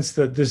sense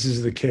that this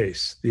is the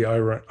case, the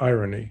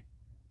irony.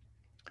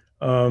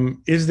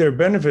 Is there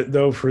benefit,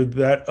 though, for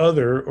that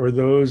other or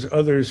those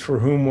others for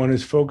whom one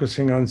is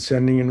focusing on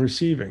sending and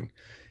receiving?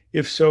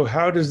 If so,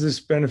 how does this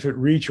benefit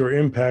reach or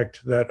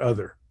impact that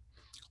other?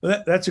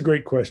 Well, that's a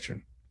great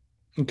question.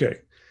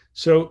 Okay,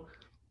 so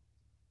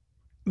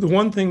the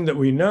one thing that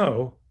we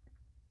know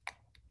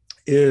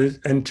is,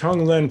 and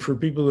Tong Len, for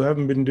people who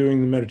haven't been doing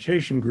the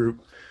meditation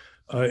group,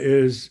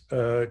 is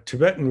a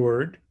Tibetan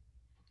word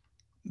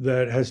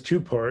that has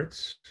two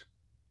parts.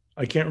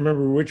 I can't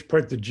remember which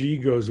part the G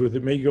goes with.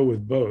 It may go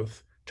with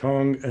both.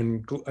 Tong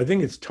and I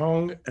think it's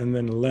Tong and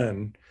then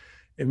Len.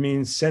 It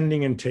means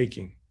sending and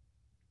taking.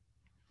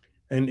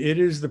 And it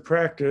is the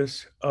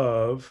practice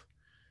of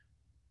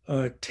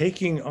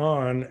taking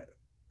on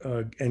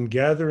and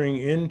gathering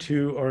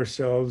into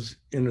ourselves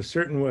in a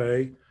certain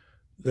way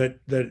that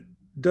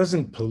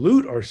doesn't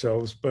pollute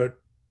ourselves, but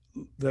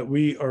that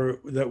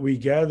we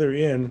gather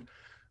in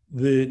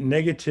the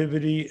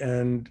negativity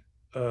and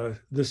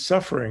the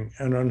suffering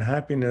and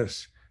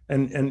unhappiness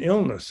and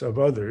illness of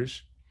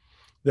others,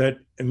 that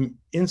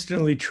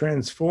instantly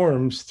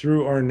transforms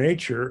through our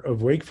nature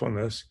of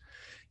wakefulness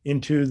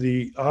into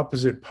the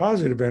opposite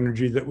positive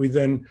energy that we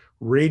then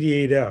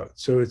radiate out.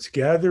 So it's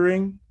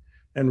gathering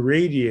and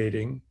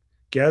radiating,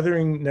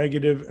 gathering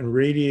negative and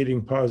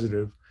radiating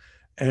positive.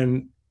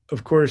 And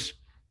of course,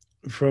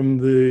 from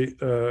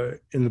the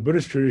in the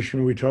Buddhist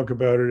tradition, we talk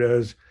about it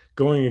as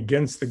going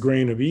against the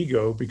grain of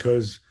ego,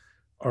 because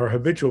our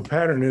habitual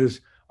pattern is,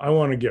 I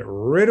want to get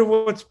rid of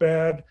what's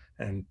bad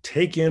and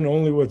take in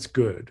only what's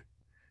good.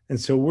 And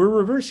so we're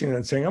reversing that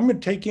and saying, I'm going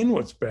to take in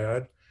what's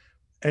bad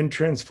and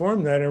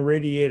transform that and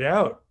radiate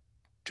out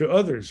to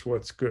others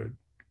what's good.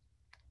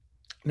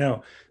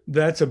 Now,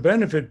 that's a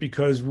benefit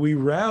because we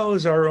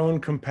rouse our own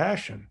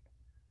compassion,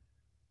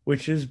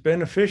 which is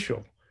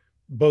beneficial.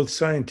 Both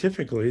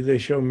scientifically, they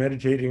show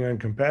meditating on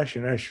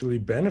compassion actually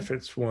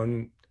benefits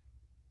one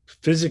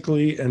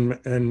physically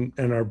and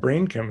our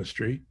brain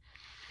chemistry,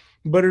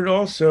 but it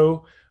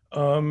also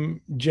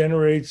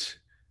generates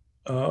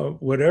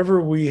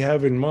whatever we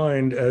have in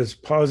mind as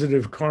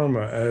positive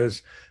karma,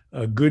 as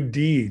good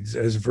deeds,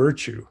 as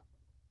virtue.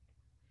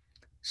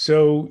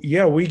 So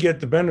yeah, we get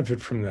the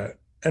benefit from that.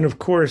 And of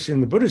course,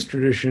 in the Buddhist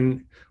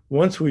tradition,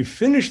 once we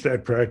finish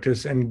that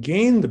practice and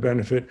gain the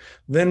benefit,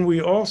 then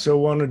we also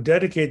want to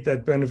dedicate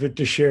that benefit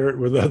to share it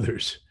with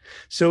others.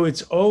 So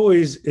it's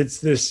always, it's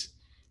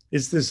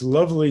this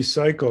lovely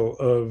cycle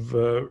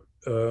of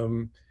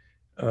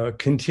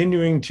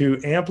continuing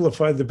to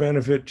amplify the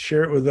benefit,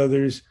 share it with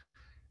others,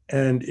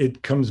 and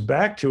it comes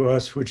back to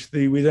us, which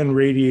we then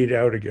radiate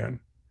out again,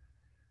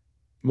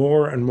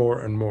 more and more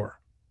and more.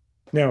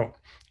 Now,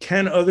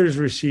 can others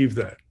receive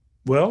that?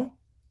 Well,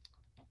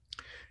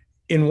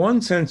 in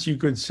one sense, you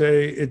could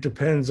say it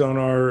depends on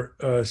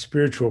our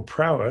spiritual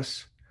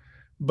prowess,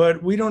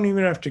 but we don't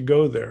even have to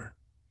go there.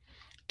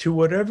 To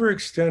whatever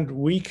extent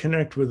we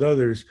connect with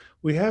others,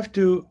 we have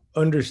to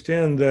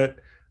understand that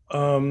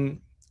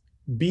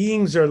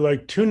beings are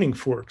like tuning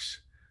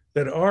forks,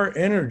 that our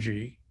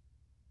energy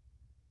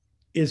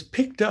is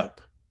picked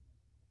up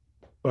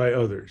by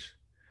others.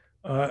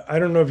 I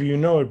don't know if you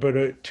know it, but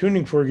a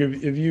tuning fork,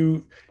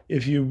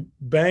 if you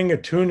bang a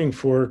tuning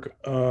fork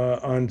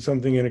on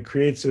something and it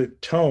creates a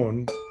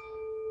tone,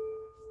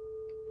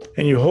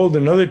 and you hold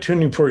another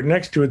tuning fork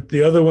next to it,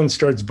 the other one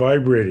starts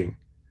vibrating.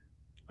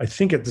 I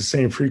think at the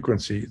same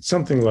frequency. It's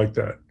something like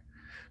that.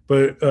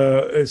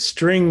 But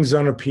strings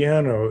on a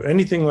piano,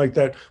 anything like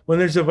that, when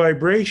there's a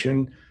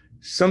vibration,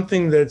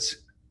 something that's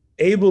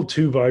able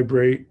to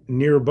vibrate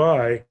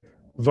nearby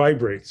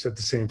vibrates at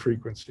the same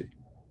frequency.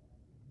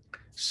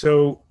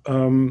 So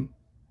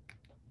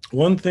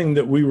one thing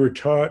that we were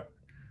taught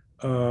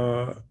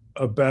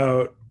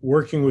about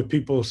working with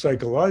people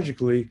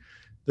psychologically,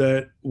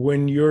 that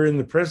when you're in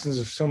the presence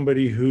of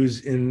somebody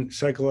who's in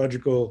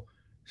psychological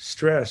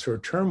stress or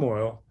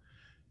turmoil,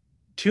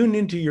 tune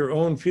into your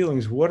own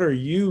feelings. What are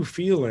you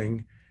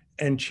feeling?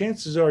 And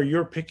chances are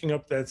you're picking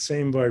up that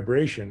same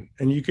vibration.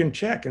 And you can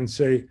check and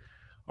say,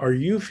 are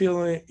you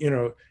feeling,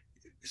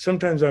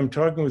 sometimes I'm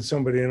talking with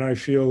somebody and I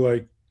feel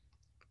like,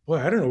 well,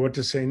 I don't know what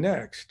to say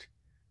next.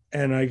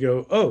 And I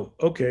go, oh,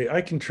 okay,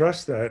 I can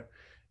trust that.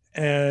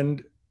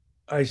 And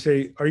I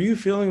say, are you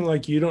feeling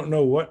like you don't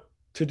know what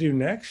to do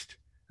next?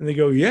 And they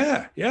go,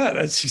 yeah,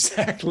 that's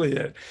exactly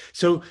it.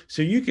 So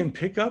you can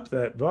pick up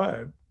that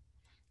vibe.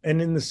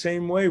 And in the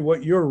same way,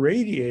 what you're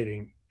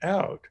radiating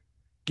out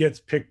gets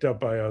picked up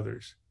by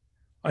others.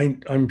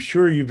 I'm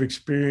sure you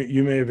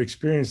may have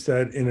experienced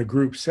that in a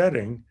group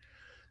setting,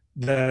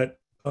 that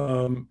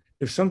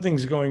if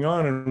something's going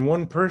on and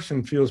one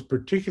person feels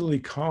particularly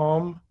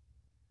calm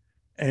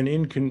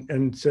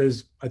and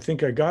says, I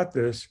think I got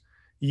this,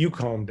 you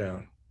calm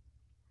down.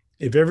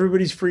 If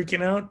everybody's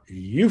freaking out,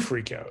 you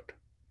freak out.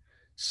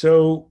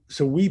 So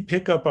we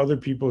pick up other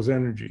people's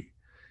energy.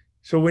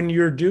 So when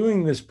you're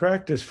doing this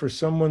practice for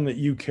someone that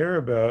you care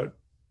about,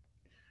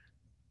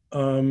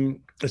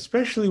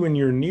 especially when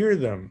you're near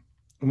them,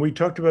 and we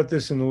talked about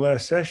this in the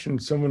last session,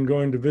 someone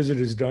going to visit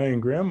his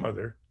dying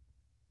grandmother,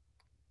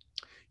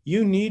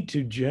 you need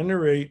to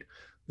generate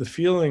the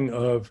feeling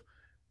of,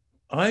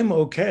 I'm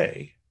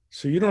okay,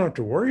 so you don't have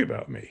to worry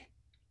about me.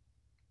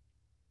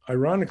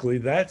 Ironically,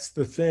 that's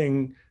the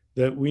thing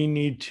that we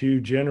need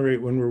to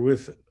generate when we're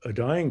with a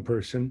dying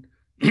person.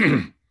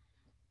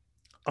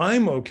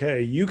 I'm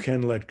okay, you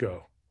can let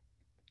go.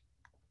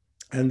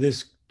 And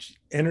this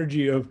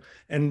energy of,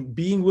 and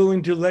being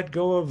willing to let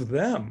go of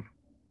them.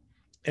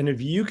 And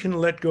if you can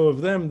let go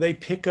of them, they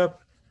pick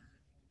up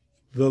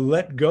the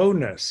let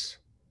go-ness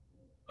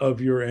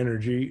of your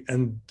energy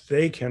and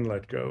they can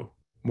let go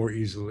more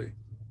easily.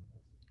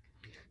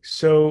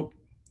 So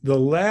the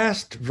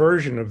last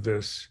version of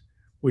this,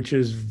 which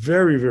is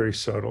very, very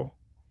subtle.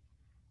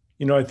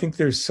 I think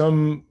there's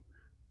some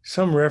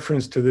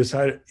reference to this.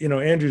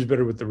 Andrew's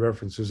better with the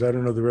references. I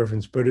don't know the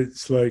reference, but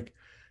it's like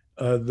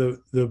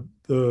the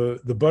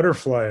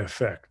butterfly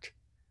effect,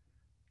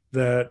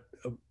 that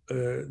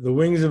the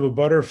wings of a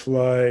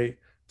butterfly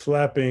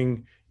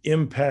flapping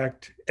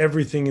impact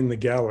everything in the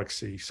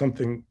galaxy,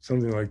 something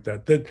like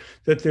that. That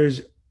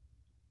there's,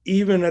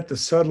 even at the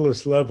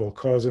subtlest level,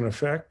 cause and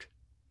effect.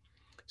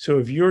 So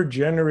if you're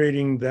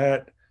generating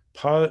that,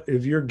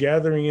 if you're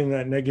gathering in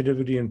that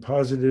negativity and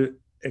positive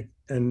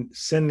and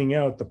sending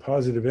out the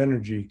positive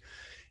energy,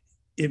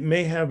 it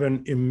may have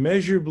an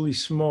immeasurably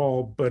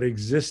small but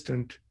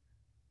existent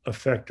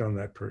effect on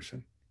that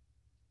person.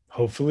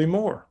 Hopefully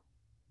more.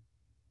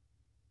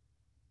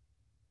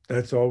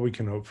 That's all we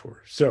can hope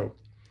for. So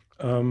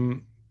I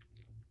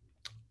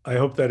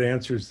hope that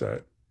answers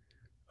that.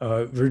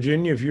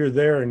 Virginia, if you're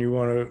there and you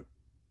want to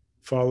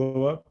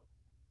follow up.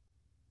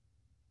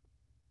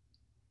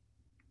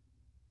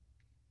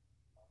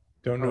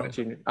 Don't know.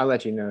 I'll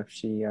let you know if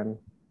she.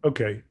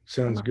 Okay,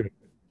 sounds good.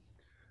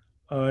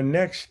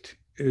 Next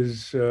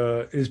is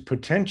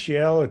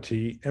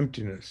potentiality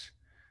emptiness.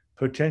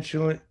 Once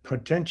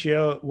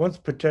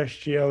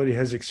potentiality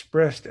has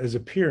expressed as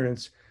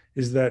appearance,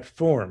 is that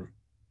form.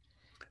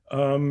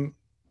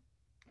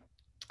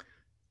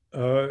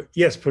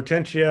 Yes,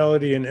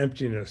 potentiality and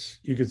emptiness,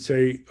 you could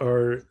say,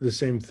 are the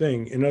same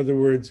thing. In other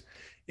words,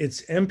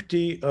 it's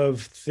empty of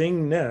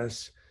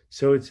thingness,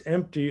 so it's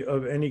empty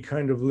of any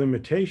kind of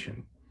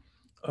limitation.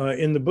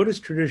 In the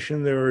Buddhist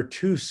tradition, there are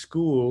two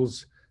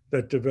schools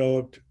that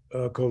developed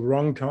called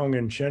Rongtong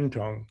and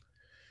Shentong.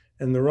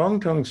 And the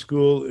Rongtong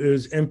school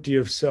is empty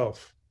of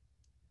self.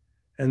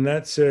 And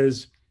that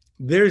says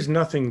there's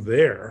nothing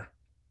there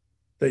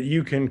that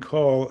you can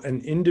call an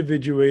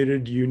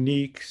individuated,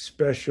 unique,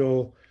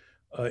 special,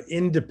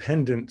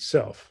 independent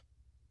self.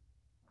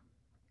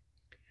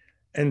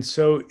 And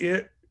so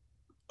it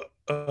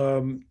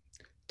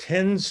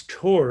tends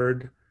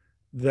toward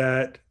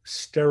that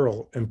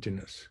sterile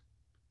emptiness.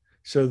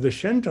 So the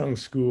Shentong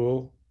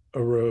school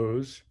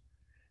arose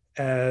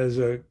as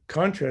a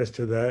contrast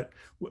to that,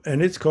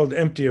 and it's called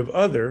empty of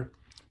other,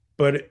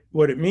 but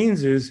what it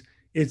means is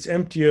it's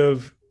empty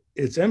of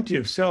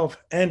self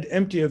and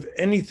empty of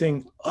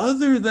anything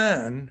other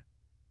than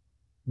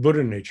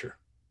Buddha nature,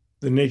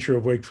 the nature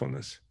of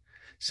wakefulness.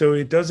 So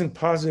it doesn't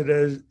posit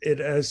it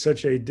as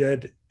such a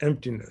dead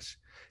emptiness.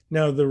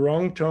 Now, the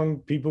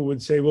Rongtong people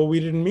would say, well, we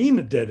didn't mean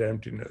a dead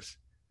emptiness,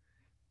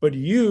 but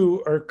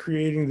you are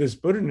creating this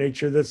Buddha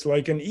nature that's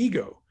like an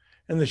ego.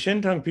 And the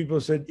Shentong people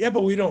said, yeah,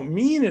 but we don't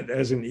mean it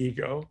as an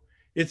ego.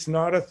 It's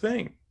not a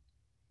thing.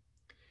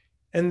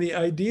 And the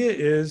idea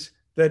is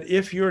that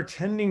if you're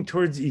tending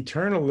towards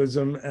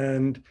eternalism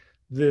and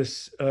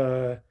this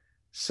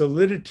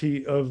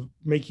solidity of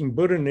making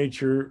Buddha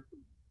nature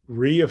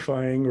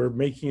reifying or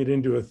making it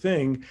into a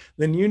thing,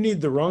 then you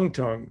need the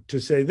Rongtong to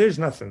say there's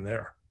nothing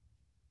there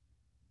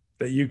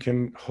that you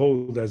can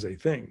hold as a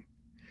thing.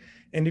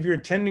 And if you're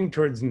tending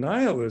towards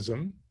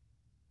nihilism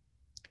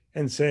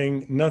and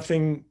saying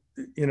nothing,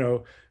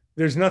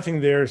 there's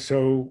nothing there,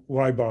 so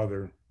why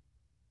bother?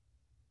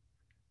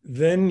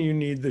 Then you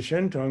need the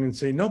Shentong and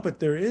say, no, but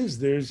there's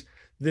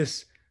this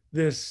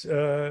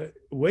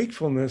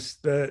wakefulness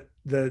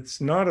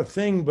that's not a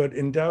thing, but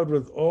endowed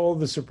with all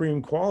the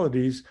supreme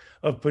qualities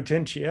of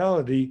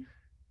potentiality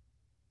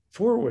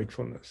for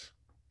wakefulness.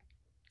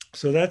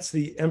 So that's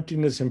the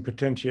emptiness and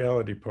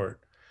potentiality part.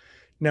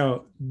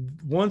 Now,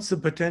 once the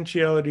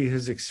potentiality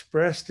has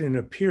expressed in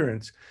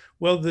appearance,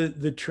 well,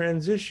 the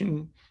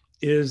transition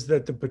is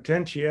that the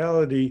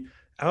potentiality,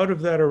 out of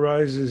that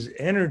arises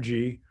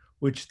energy,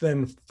 which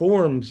then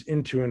forms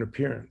into an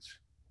appearance.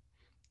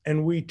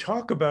 And we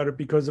talk about it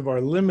because of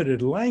our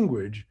limited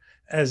language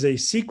as a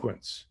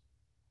sequence.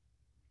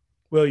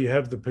 Well, you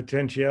have the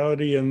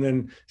potentiality, and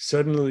then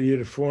suddenly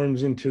it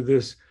forms into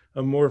this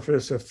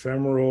amorphous,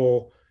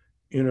 ephemeral,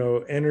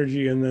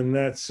 energy, and then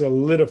that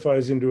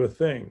solidifies into a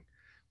thing.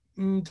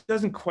 It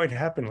doesn't quite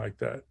happen like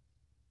that.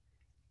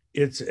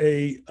 It's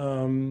a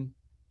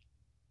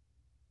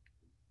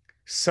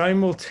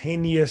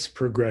simultaneous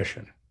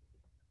progression.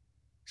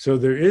 So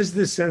there is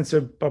this sense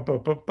of pop,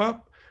 pop, pop,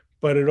 pop,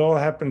 but it all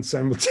happens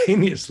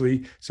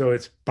simultaneously. So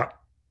it's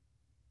pop.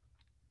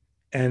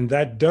 And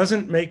that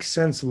doesn't make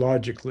sense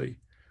logically,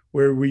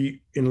 where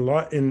we,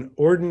 in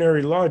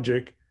ordinary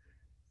logic,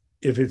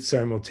 if it's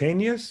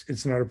simultaneous,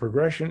 it's not a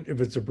progression. If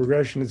it's a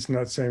progression, it's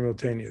not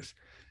simultaneous.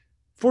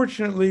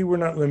 Fortunately, we're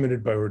not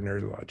limited by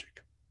ordinary logic.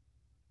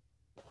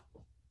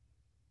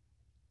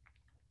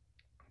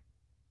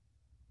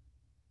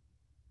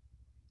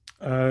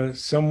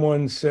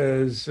 Someone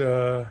says,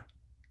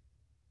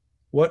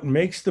 what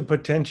makes the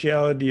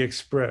potentiality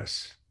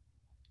express?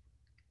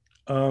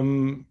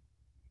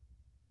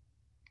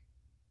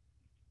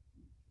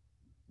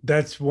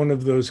 That's one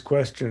of those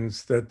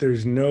questions that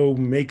there's no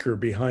maker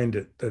behind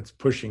it that's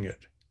pushing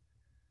it.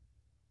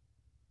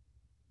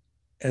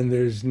 And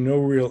there's no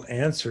real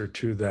answer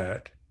to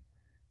that.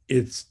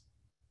 It's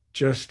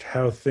just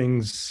how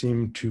things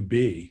seem to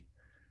be.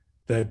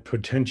 that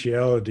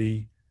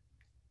potentiality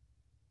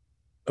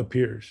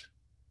appears.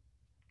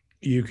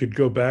 You could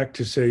go back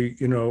to say,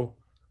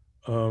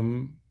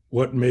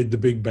 what made the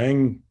Big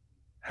Bang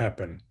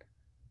happen?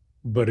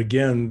 But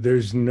again,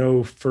 there's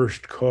no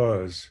first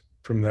cause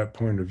from that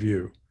point of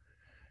view.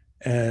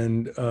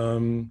 And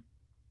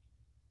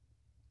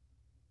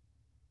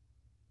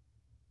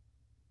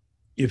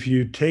if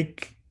you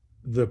take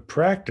the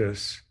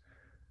practice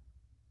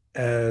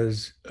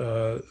as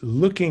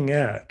looking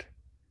at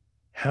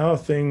how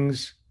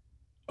things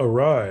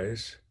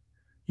arise,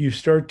 you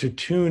start to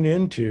tune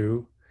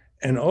into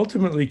and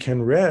ultimately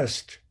can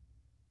rest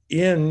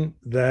in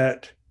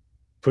that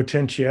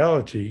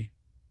potentiality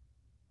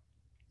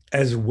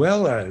as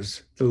well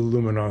as the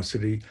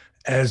luminosity,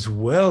 as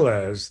well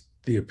as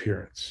the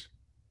appearance,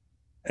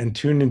 and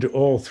tune into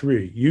all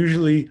three.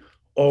 Usually,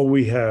 all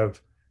we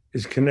have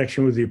is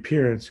connection with the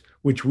appearance,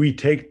 which we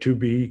take to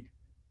be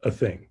a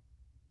thing.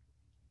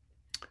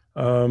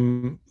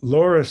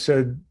 Laura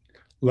said,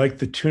 like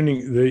the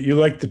tuning, you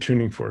like the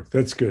tuning fork.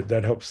 That's good.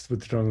 That helps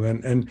with the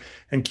tongue.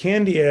 And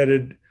Candy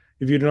added,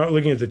 if you're not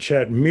looking at the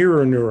chat,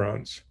 mirror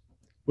neurons,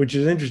 which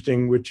is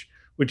interesting, which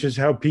is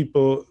how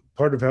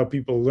part of how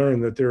people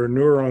learn, that there are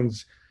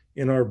neurons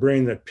in our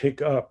brain that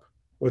pick up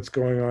what's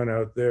going on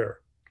out there.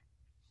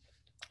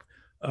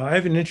 I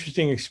have an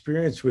interesting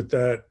experience with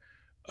that.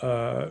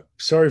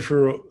 Sorry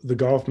for the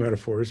golf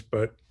metaphors,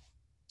 but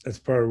that's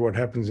part of what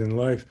happens in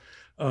life.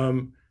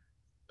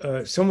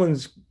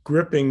 Someone's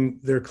gripping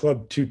their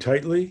club too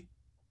tightly,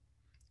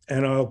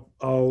 and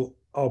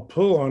I'll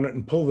pull on it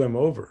and pull them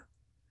over.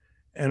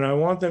 And I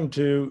want them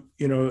to,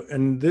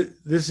 and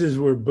this is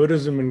where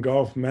Buddhism and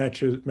golf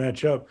match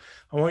up.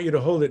 I want you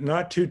to hold it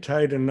not too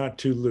tight and not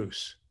too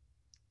loose.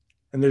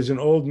 And there's an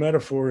old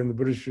metaphor in the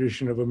Buddhist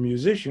tradition of a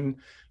musician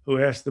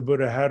who asked the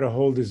Buddha how to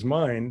hold his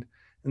mind.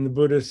 And the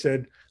Buddha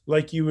said,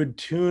 like you would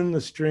tune the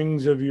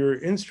strings of your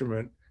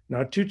instrument,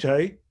 not too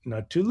tight,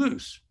 not too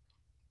loose.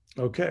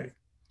 Okay,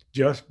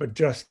 just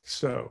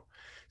so.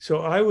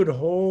 So I would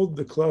hold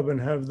the club and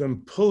have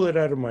them pull it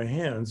out of my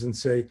hands and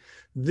say,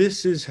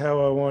 this is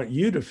how I want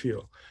you to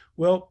feel.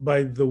 Well,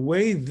 by the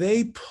way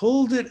they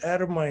pulled it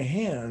out of my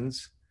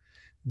hands,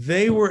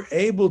 they were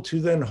able to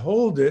then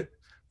hold it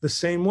the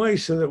same way,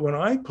 so that when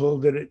I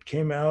pulled it, it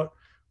came out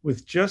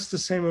with just the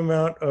same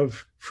amount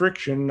of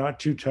friction, not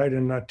too tight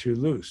and not too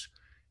loose.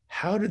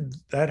 How did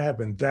that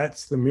happen?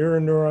 That's the mirror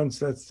neurons,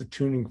 that's the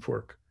tuning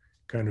fork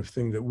kind of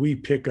thing that we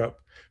pick up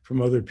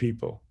from other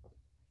people.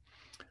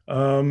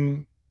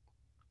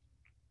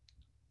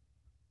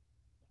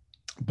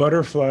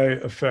 Butterfly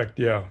effect,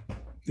 yeah.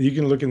 You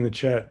can look in the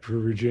chat for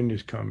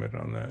Virginia's comment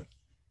on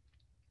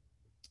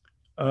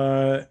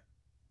that.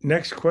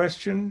 Next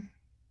question.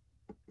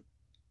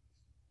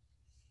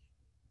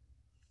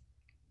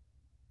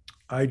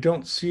 I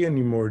don't see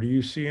any more. Do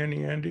you see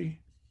any, Andy?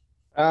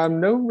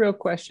 No real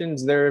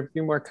questions. There are a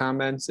few more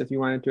comments if you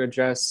wanted to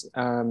address.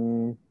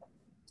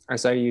 I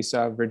saw you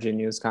saw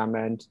Virginia's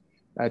comment.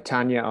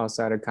 Tanya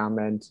also had a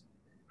comment.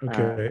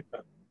 Okay.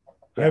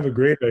 I have a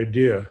great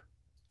idea.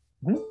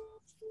 Mm-hmm.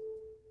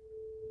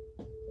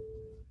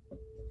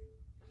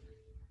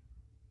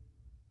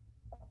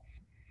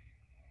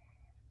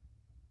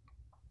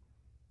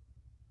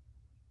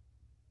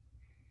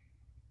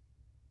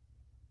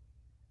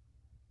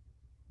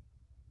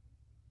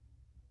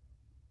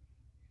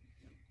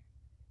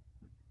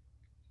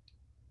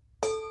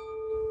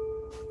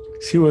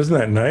 See, wasn't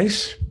that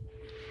nice?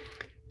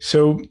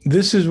 So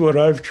this is what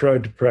I've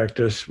tried to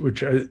practice,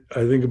 which I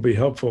think will be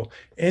helpful.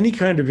 Any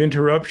kind of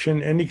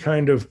interruption, any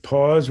kind of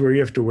pause where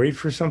you have to wait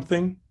for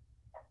something,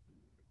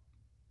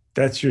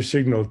 that's your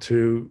signal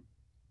to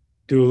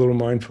do a little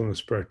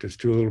mindfulness practice,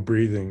 do a little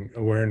breathing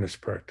awareness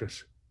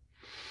practice.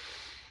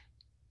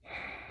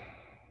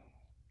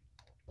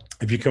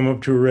 If you come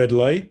up to a red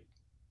light,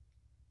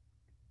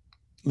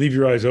 leave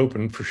your eyes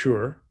open for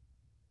sure.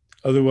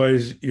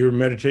 Otherwise, your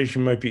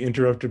meditation might be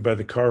interrupted by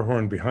the car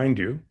horn behind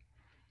you.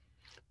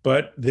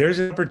 But there's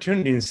an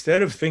opportunity,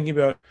 instead of thinking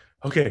about,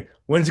 okay,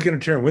 when's it going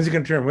to turn? When's it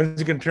going to turn?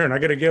 When's it going to turn? I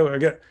got to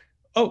go.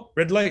 Oh,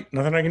 red light.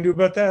 Nothing I can do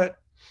about that.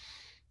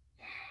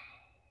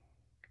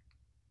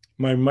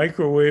 My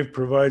microwave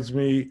provides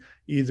me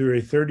either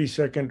a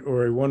 30-second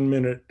or a 1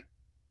 minute,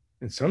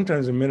 and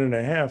sometimes a minute and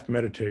a half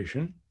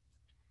meditation.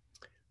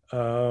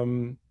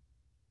 And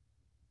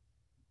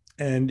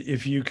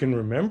if you can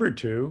remember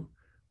to,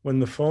 when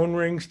the phone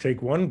rings,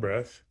 take one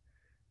breath.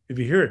 If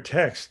you hear a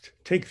text,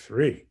 take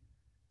 3.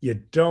 You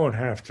don't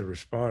have to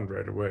respond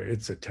right away.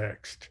 It's a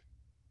text.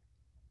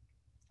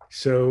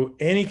 So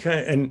any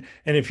kind,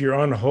 and if you're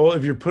on hold,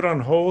 if you're put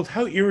on hold,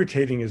 how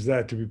irritating is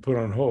that to be put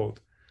on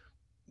hold?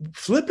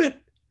 Flip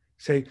it.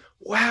 Say,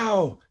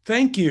 wow,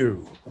 thank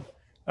you.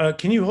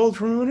 Can you hold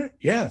for a minute?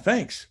 Yeah,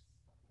 thanks.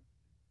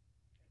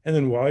 And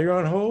then while you're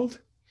on hold,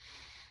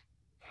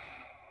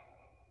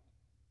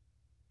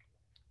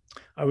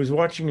 I was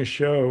watching a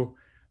show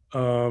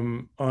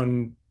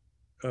on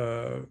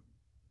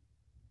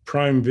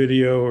Prime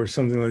Video or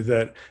something like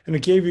that, and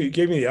it gave me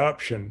the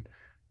option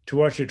to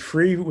watch it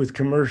free with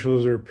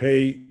commercials or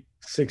pay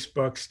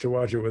 $6 to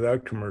watch it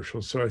without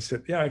commercials. So I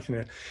said, yeah, I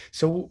can.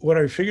 So what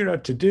I figured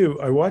out to do,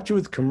 I watch it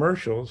with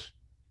commercials,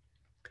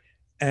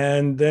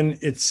 and then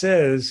it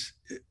says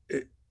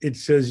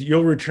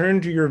you'll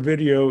return to your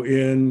video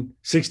in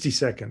 60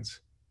 seconds.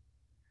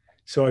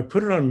 So I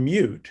put it on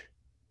mute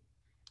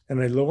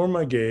and I lower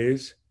my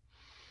gaze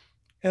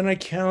and I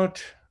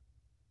count,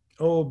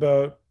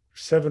 about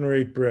 7 or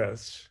 8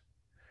 breaths.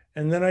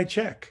 And then I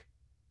check.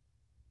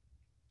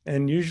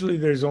 And usually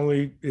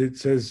it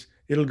says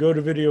it'll go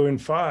to video in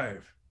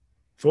 5,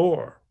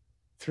 4,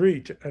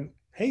 3, and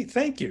hey,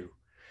 thank you.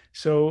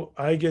 So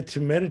I get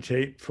to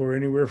meditate for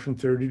anywhere from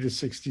 30 to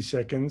 60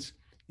 seconds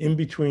in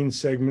between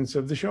segments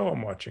of the show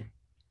I'm watching.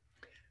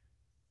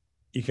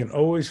 You can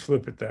always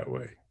flip it that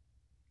way.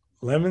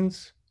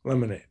 Lemons,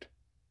 lemonade.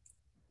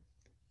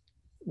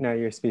 Now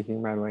you're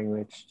speaking my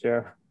language,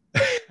 Joe.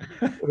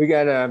 We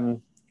got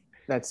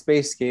that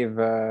space gave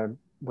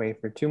way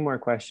for 2 more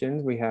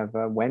questions. We have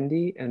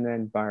Wendy and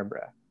then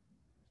Barbara.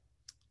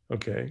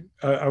 Okay.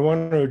 I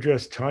want to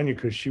address Tanya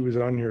because she was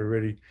on here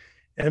already.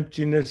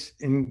 Emptiness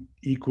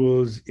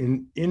equals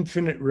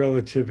infinite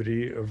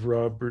relativity of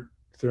Robert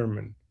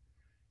Thurman.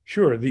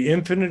 Sure, the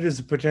infinite is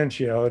the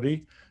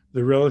potentiality.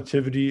 The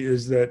relativity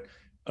is that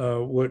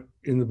what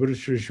in the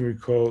Buddhist tradition we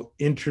call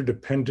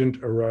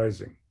interdependent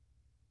arising.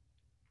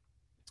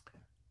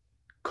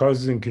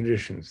 Causes and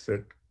conditions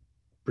that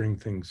bring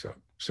things up.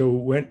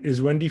 So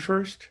is Wendy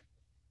first?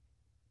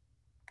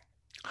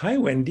 Hi,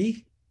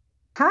 Wendy.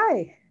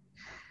 Hi.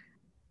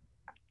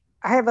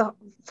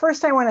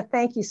 First, I want to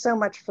thank you so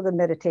much for the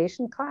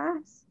meditation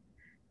class.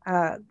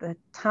 The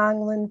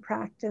Tonglen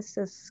practice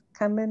has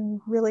come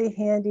in really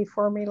handy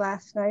for me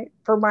last night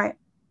for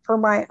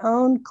my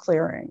own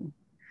clearing.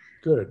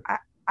 Good.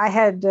 I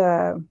had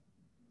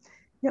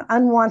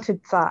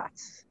unwanted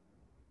thoughts,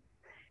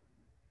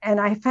 and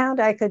I found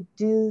I could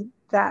do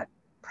that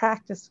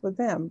practice with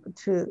them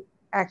to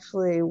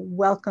actually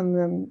welcome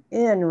them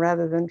in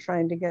rather than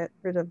trying to get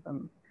rid of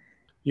them.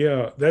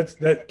 Yeah,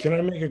 that. Can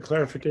I make a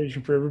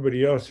clarification for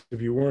everybody else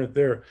if you weren't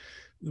there?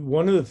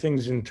 One of the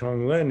things in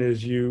Tonglen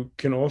is you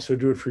can also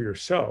do it for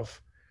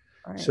yourself,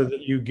 right, so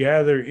that you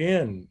gather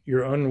in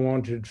your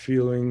unwanted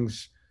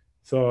feelings,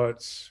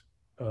 thoughts,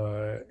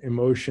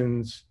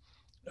 emotions,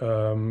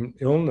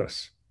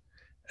 illness,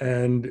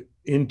 and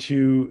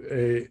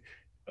into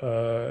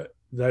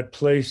that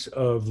place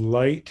of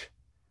light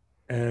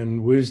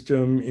and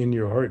wisdom in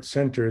your heart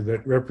center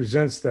that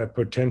represents that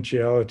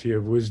potentiality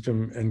of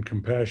wisdom and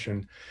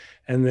compassion.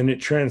 And then it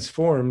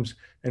transforms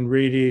and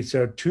radiates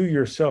out to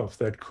yourself,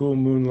 that cool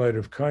moonlight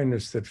of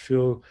kindness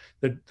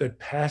that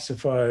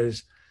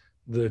pacifies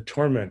the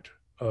torment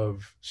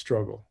of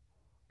struggle.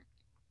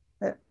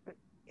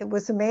 It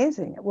was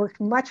amazing. It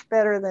worked much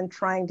better than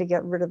trying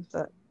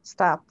to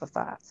stop the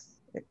thoughts.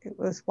 It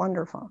was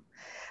wonderful.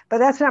 But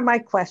that's not my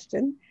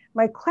question.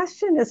 My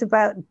question is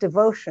about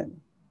devotion.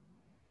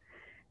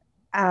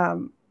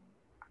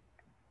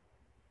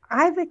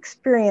 I've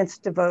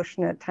experienced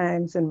devotion at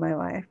times in my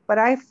life, but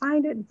I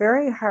find it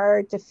very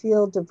hard to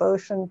feel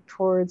devotion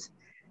towards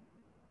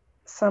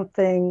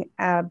something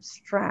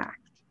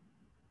abstract.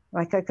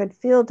 Like I could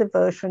feel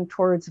devotion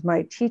towards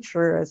my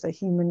teacher as a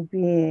human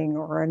being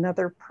or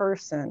another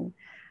person,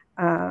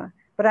 but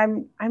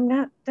don't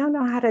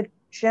know how to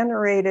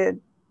generate it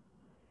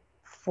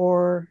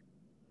for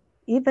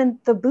even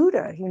the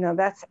Buddha.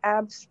 That's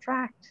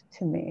abstract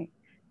to me.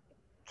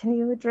 Can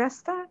you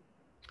address that?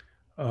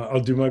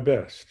 I'll do my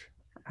best.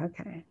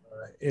 Okay.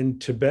 In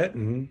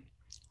Tibetan,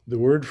 the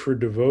word for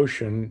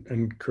devotion,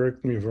 and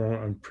correct me if I'm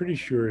wrong, I'm pretty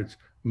sure it's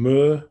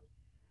me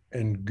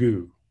and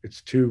gu.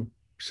 It's 2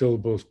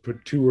 syllables,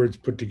 2 words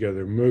put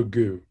together, me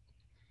gu.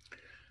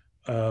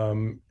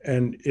 And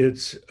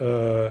it's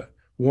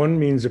one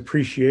means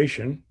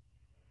appreciation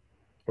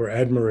or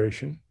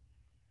admiration,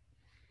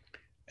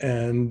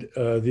 and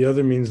the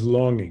other means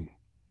longing.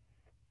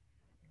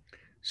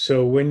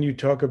 So when you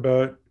talk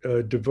about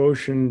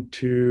devotion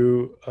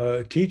to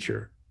a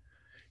teacher,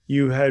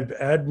 you had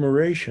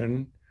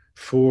admiration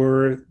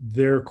for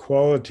their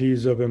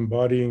qualities of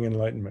embodying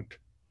enlightenment,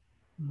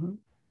 mm-hmm,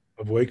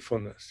 of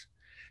wakefulness.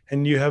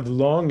 And you have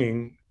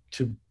longing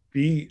to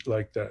be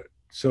like that.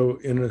 So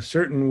in a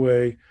certain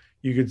way,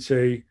 you could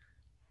say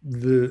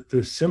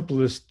the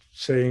simplest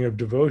saying of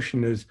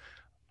devotion is,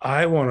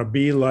 I want to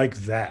be like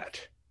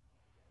that.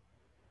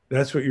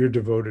 That's what you're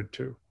devoted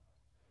to.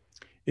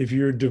 If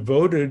you're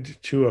devoted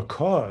to a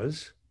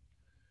cause,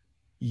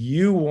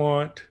 you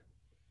want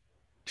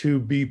to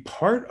be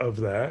part of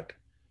that,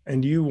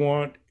 and you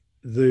want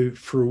the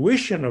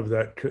fruition of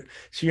that.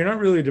 So you're not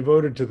really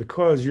devoted to the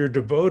cause, you're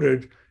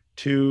devoted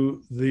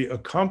to the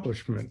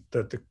accomplishment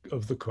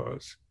of the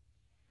cause.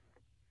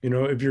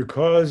 If your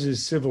cause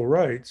is civil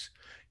rights,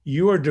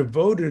 you are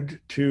devoted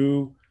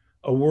to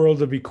a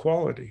world of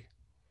equality.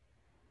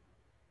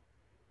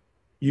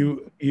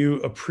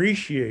 You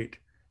appreciate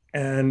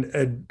and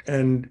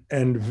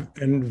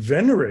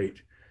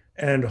venerate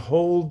and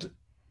hold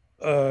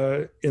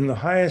in the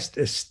highest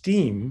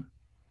esteem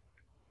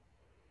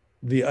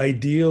the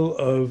ideal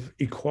of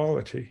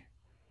equality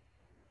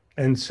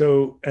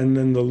And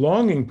then the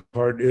longing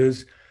part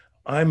is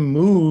I'm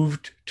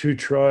moved to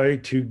try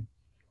to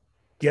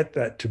get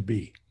that to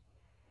be.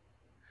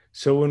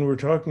 So when we're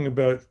talking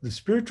about the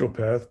spiritual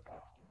path,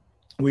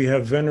 we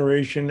have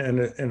veneration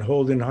and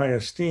hold in high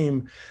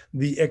esteem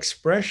the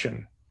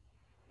expression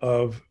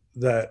of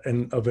that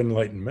and of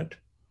enlightenment,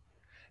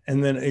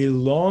 and then a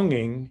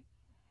longing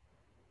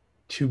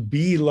to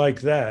be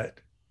like that,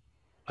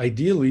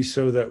 ideally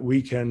so that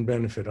we can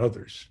benefit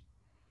others.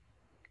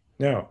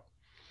 Now,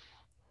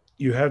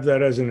 you have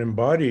that as an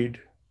embodied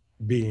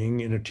being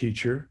in a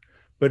teacher,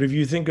 but if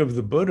you think of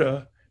the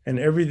Buddha and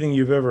everything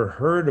you've ever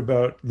heard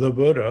about the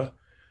Buddha,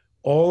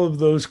 all of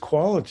those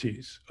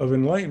qualities of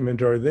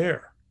enlightenment are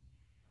there.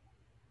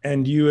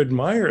 And you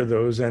admire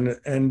those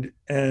and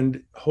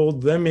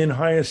hold them in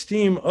high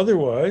esteem.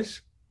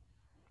 Otherwise,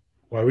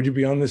 why would you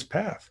be on this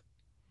path?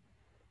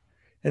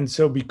 And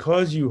so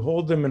because you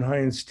hold them in high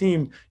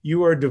esteem,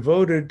 you are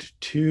devoted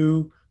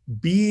to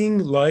being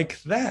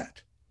like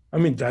that. I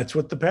mean, that's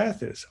what the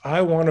path is.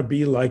 I want to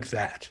be like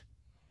that.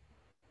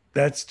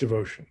 That's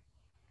devotion.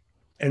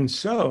 And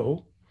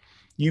so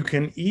you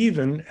can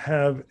even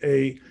have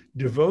a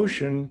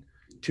devotion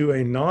to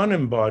a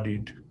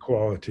non-embodied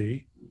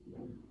quality,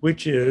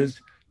 which is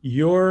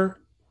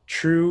your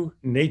true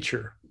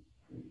nature.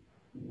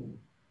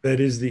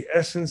 That is the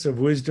essence of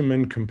wisdom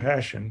and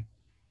compassion.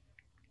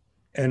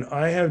 And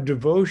I have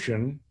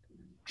devotion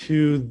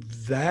to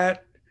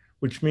that,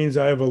 which means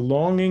I have a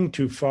longing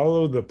to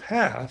follow the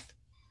path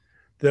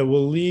that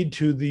will lead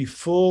to the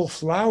full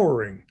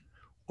flowering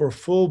or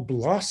full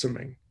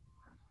blossoming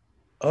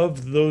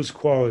of those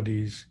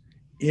qualities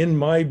in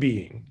my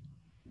being,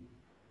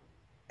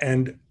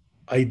 and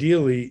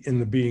ideally in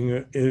the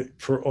being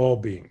for all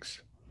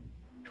beings,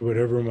 to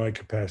whatever my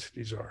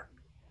capacities are.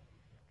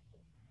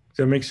 Does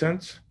that make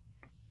sense?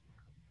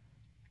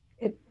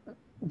 It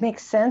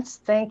makes sense.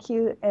 Thank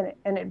you.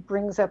 And it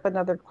brings up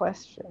another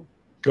question.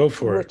 Go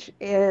for which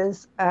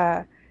is,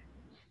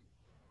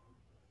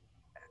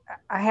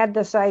 I had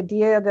this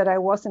idea that I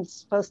wasn't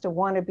supposed to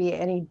want to be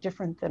any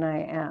different than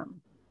I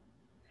am.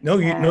 No,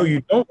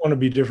 you don't want to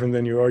be different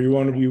than you are. You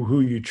want to be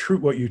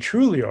what you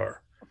truly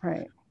are.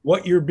 Right.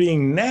 What you're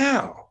being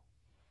now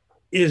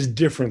is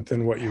different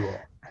than what you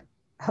are.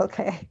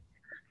 Okay.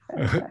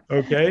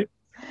 Okay.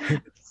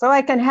 So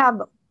I can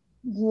have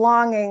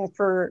longing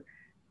for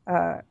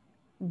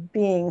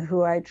being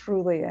who I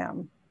truly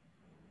am.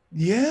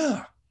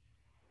 Yeah.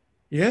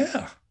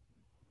 Yeah.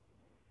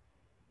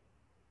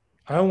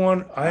 Okay.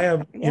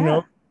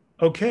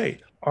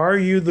 Are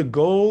you the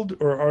gold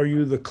or are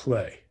you the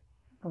clay?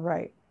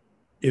 Right.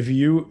 If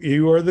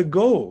you are the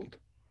gold.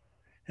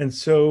 And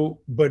so,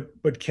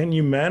 but can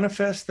you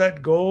manifest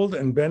that gold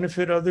and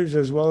benefit others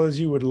as well as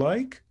you would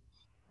like?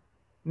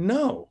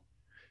 No.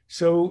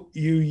 So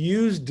you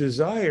use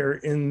desire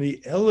in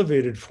the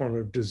elevated form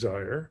of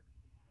desire.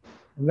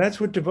 And that's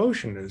what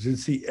devotion is.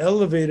 It's the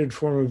elevated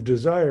form of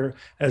desire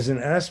as an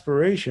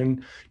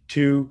aspiration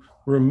to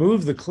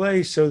remove the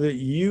clay so that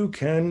you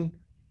can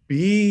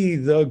be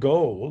the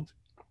gold,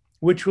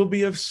 which will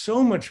be of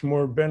so much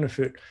more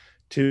benefit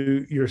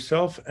to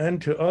yourself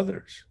and to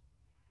others.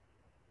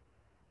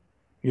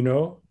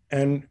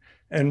 And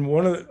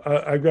one of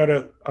I'm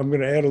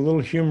going to add a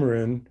little humor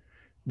in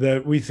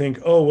that we think,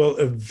 oh, well,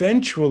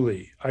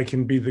 eventually I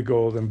can be the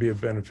gold and be of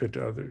benefit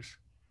to others.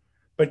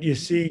 But you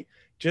see,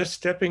 just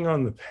stepping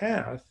on the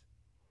path,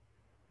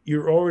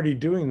 you're already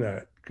doing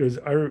that. Because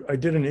I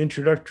did an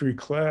introductory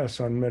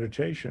class on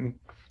meditation,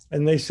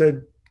 and they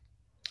said,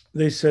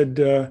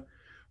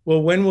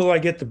 well, when will I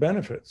get the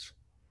benefits?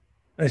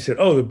 I said,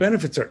 oh, the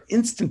benefits are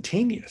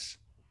instantaneous.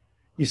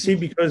 You see,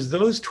 because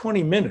those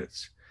 20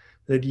 minutes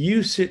that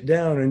you sit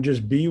down and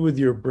just be with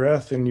your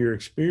breath and your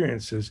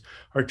experiences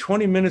are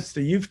 20 minutes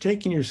that you've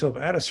taken yourself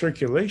out of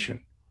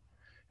circulation,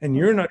 and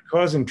you're not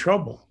causing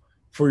trouble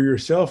for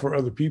yourself or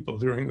other people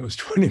during those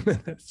 20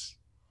 minutes.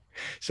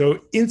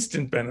 So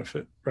instant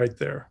benefit right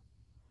there.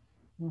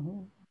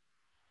 Mm-hmm.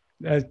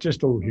 That's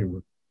just a little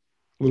humor,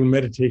 a little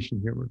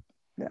meditation humor.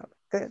 Yeah,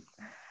 good.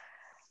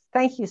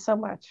 Thank you so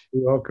much.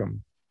 You're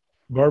welcome.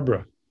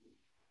 Barbara.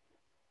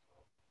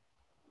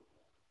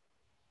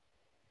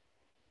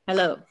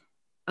 Hello.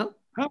 Oh.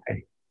 Hi.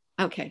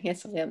 Okay.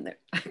 Yes, I am there.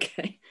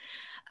 Okay.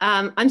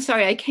 I'm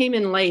sorry, I came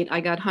in late. I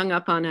got hung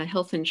up on a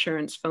health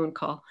insurance phone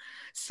call.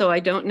 So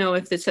I don't know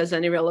if this has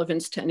any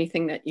relevance to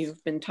anything that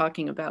you've been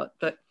talking about,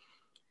 but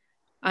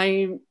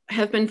I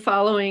have been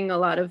following a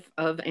lot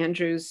of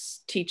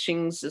Andrew's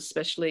teachings,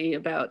 especially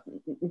about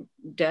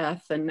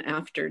death and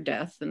after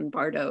death and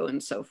Bardo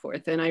and so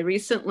forth. And I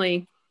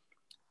recently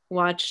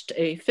watched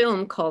a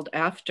film called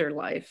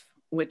Afterlife,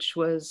 which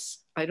was,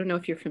 I don't know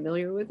if you're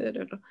familiar with it.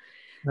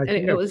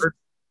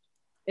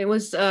 It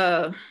was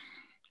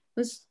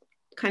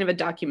kind of a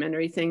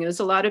documentary thing. There's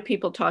a lot of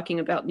people talking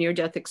about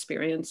near-death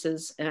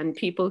experiences and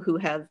people who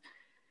have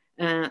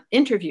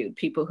interviewed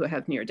people who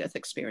have near-death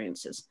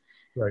experiences.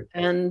 Right.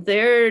 And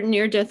their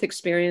near-death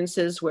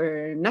experiences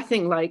were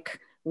nothing like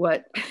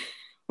what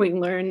we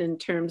learn in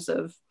terms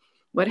of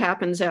what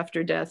happens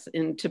after death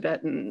in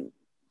Tibetan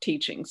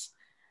teachings.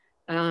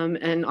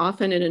 And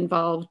often it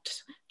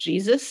involved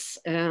Jesus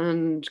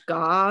and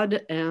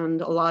God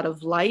and a lot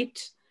of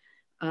light.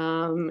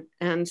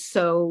 And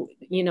so,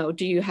 you know,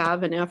 do you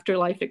have an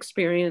afterlife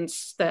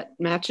experience that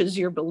matches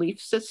your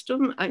belief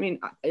system? I mean,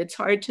 it's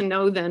hard to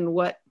know then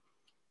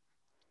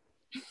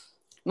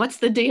what's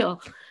the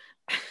deal?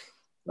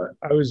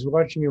 I was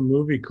watching a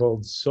movie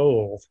called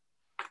Soul.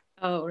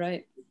 Oh,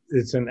 right.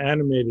 It's an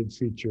animated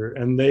feature,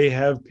 and they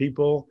have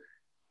people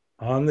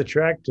on the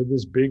track to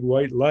this big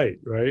white light,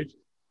 right?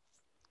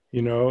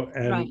 You know,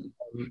 and Right.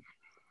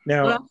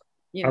 now Well,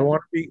 yeah. I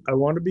want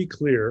to be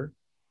clear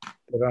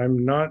that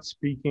I'm not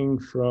speaking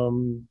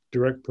from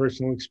direct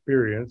personal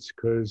experience,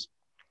 because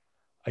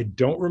I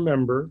don't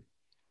remember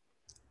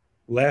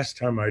last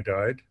time I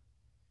died,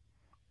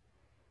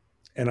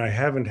 and I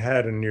haven't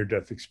had a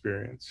near-death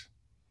experience.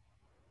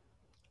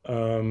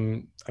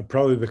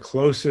 Probably the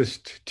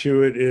closest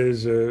to it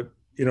is a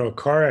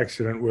car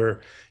accident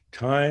where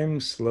time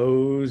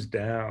slows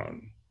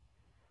down,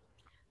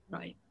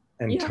 Right.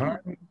 and Yeah.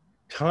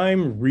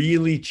 time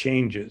really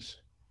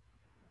changes.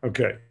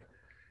 Okay.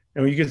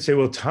 And you could say,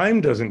 well, time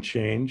doesn't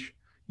change.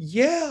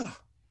 Yeah,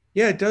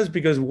 it does,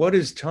 because what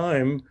is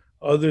time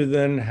other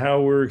than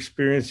how we're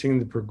experiencing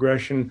the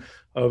progression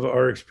of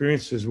our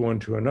experiences one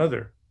to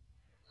another?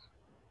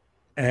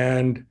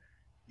 And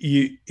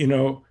you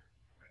know,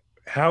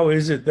 how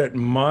is it that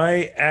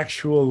my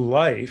actual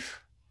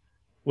life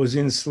was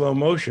in slow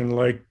motion,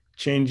 like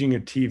changing a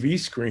TV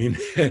screen,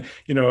 a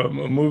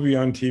movie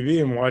on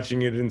TV and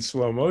watching it in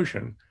slow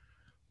motion?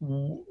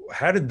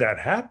 How did that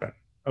happen?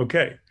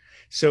 Okay.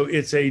 So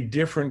it's a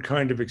different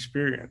kind of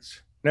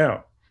experience.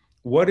 Now,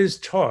 what is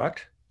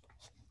taught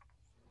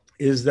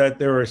is that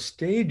there are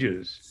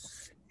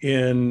stages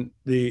in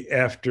the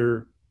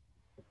afterlife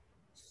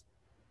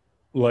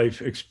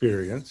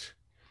experience,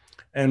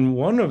 and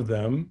one of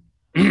them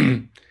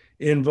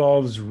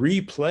involves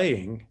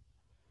replaying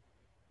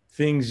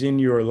things in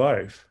your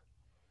life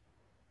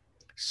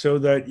so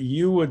that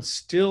you would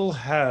still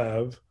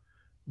have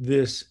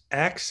this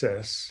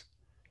access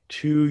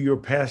to your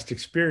past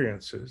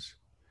experiences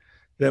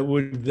that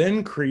would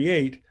then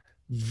create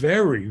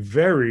very,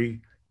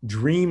 very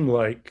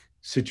dreamlike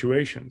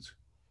situations.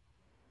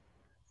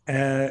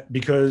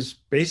 Because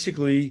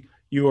basically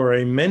you are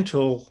a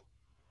mental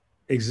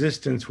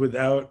existence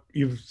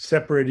you've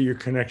separated your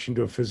connection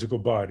to a physical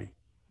body.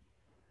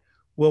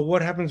 Well,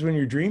 what happens when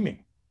you're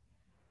dreaming?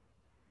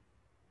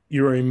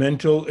 You're a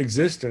mental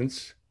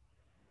existence,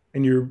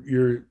 and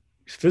your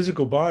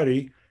physical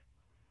body,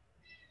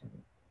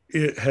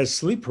 it has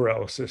sleep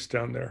paralysis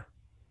down there,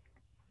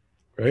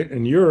 right?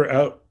 And you're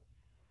out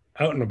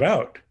and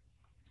about.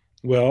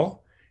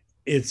 Well,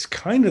 it's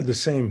kind of the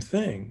same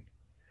thing.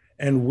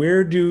 And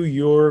where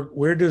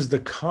does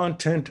the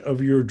content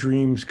of your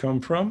dreams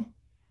come from?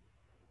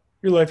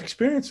 Your life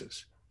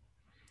experiences.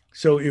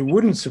 So it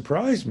wouldn't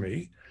surprise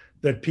me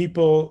that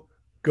people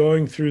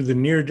going through the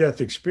near-death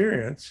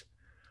experience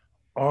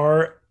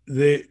I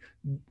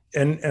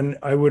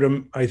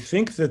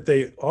think that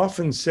they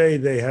often say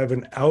they have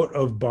an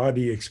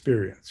out-of-body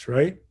experience,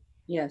 right?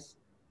 Yes.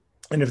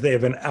 And if they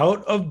have an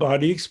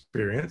out-of-body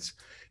experience,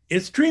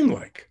 it's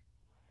dreamlike.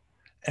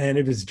 And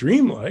if it's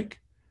dreamlike,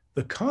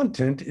 the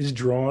content is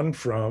drawn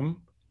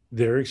from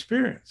their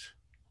experience.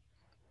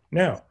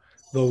 Now,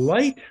 the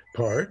light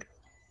part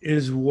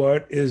is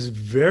what is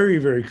very,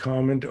 very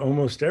common to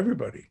almost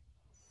everybody.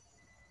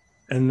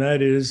 And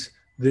that is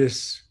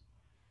this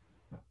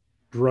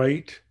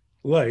bright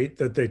light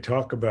that they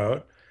talk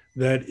about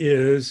that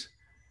is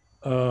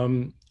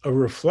a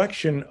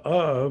reflection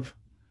of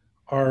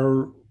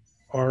our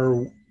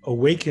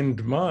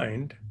awakened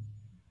mind,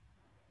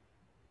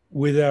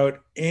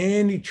 without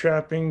any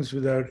trappings,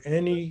 without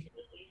any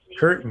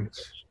curtains.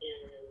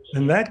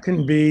 And that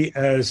can be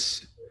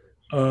as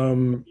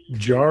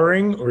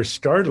jarring or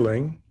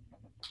startling.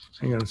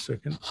 Hang on a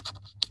second.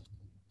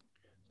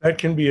 That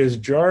can be as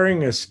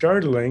jarring, as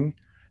startling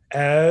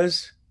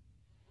as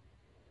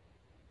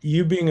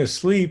you being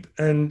asleep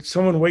and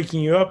someone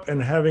waking you up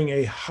and having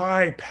a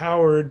high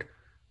powered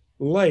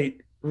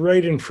light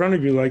right in front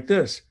of you like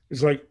this.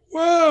 It's like,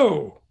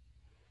 whoa,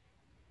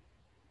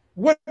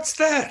 what's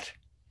that?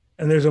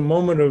 And there's a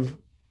moment of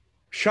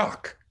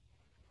shock.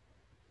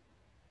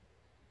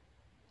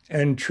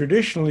 And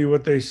traditionally,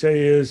 what they say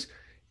is,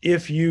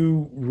 if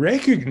you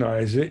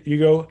recognize it, you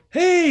go,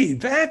 hey,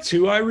 that's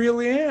who I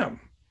really am,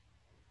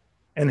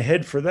 and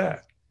head for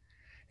that.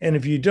 And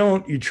if you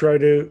don't, you try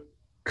to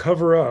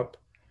cover up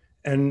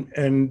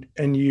and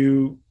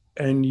you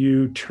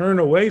turn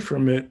away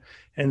from it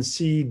and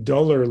see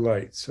duller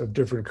lights of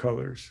different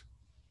colors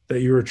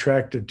that you're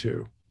attracted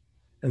to.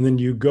 And then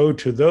you go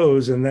to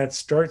those, and that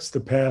starts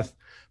the path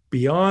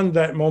beyond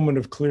that moment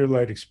of clear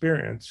light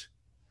experience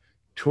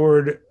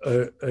toward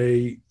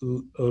a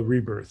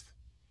rebirth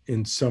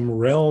in some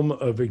realm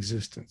of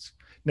existence.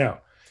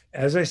 Now,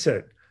 as I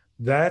said,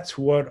 that's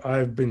what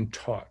I've been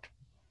taught.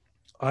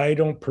 I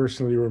don't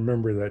personally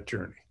remember that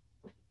journey.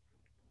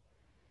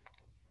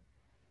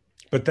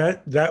 But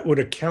that would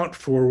account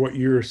for what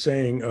you're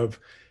saying of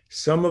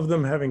some of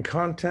them having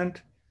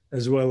content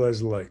as well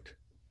as light. Does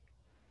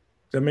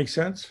that make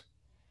sense?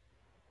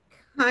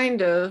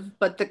 Kind of,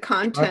 but the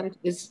content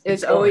is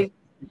Keep always,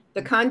 going.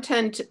 the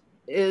content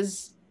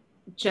is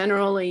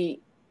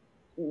generally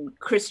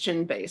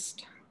Christian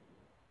based.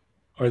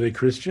 Are they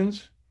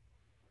Christians?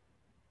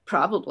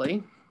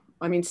 Probably.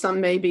 I mean, some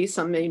may be,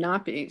 some may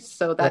not be.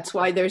 So that's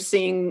why they're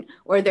seeing,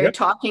 or they're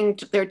talking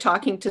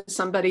to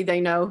somebody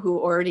they know who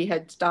already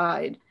had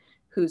died,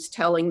 who's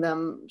telling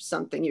them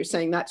something. You're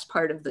saying that's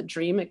part of the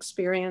dream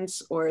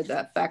experience, or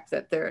the fact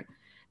that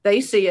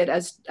they see it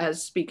as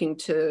speaking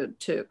to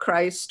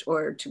Christ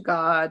or to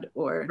God,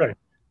 or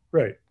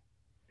Right.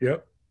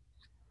 Yep.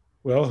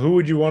 Well, who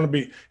would you want to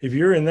be if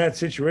you're in that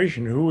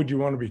situation? Who would you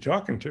want to be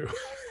talking to?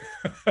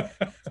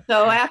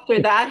 so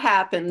after that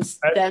happens,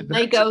 then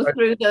they go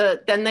through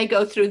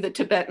the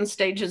Tibetan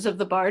stages of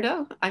the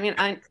Bardo. I mean,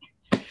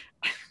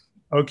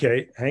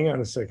 Okay, hang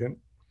on a second.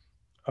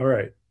 All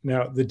right.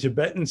 Now, the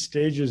Tibetan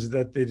stages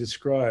that they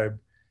describe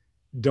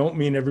don't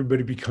mean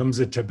everybody becomes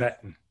a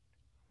Tibetan.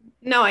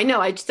 No, I know.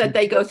 I said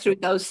they go through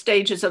those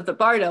stages of the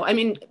Bardo. I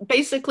mean,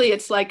 basically,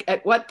 it's like,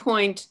 at what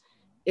point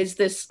is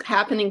this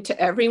happening to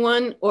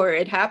everyone, or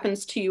it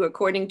happens to you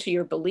according to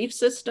your belief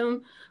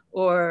system,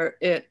 or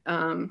it...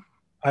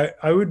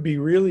 I would be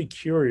really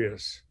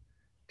curious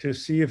to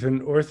see if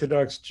an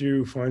Orthodox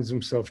Jew finds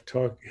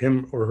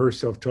him or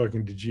herself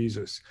talking to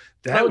Jesus.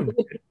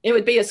 It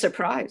would be a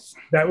surprise.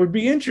 That would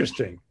be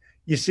interesting.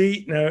 You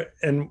see, now,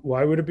 and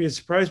why would it be a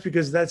surprise?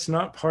 Because that's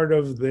not part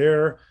of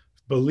their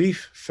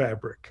belief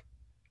fabric.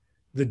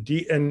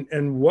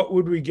 And what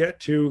would we get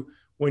to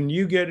when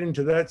you get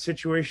into that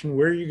situation?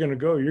 Where are you going to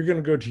go? You're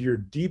going to go to your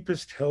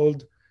deepest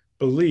held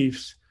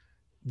beliefs,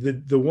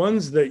 the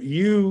ones that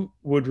you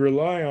would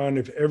rely on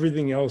if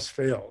everything else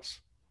fails.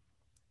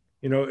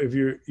 You know, if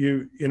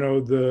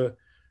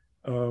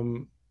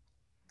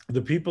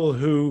the people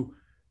who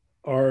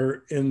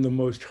are in the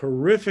most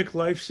horrific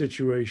life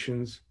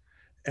situations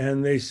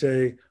and they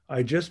say,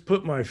 I just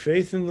put my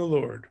faith in the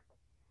Lord.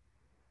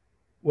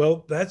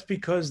 Well, that's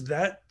because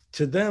that,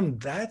 to them,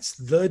 that's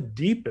the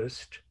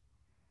deepest,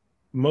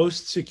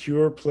 most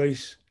secure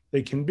place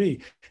they can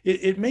be.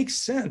 It makes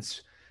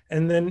sense.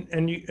 And then,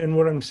 and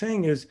what I'm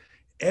saying is,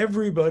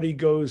 everybody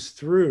goes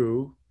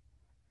through,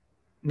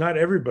 not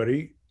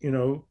everybody,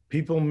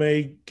 people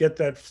may get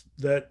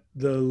that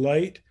the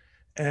light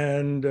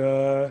and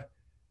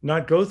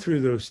not go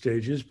through those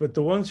stages, but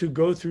the ones who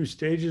go through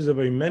stages of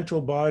a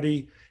mental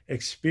body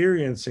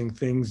experiencing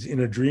things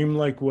in a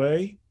dreamlike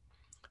way,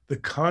 the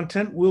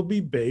content will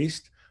be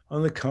based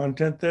on the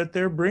content that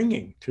they're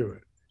bringing to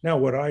it. Now,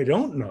 what I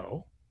don't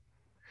know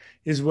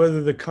is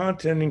whether the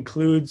content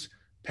includes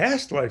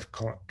past life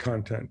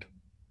content,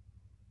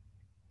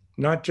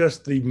 not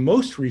just the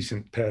most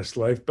recent past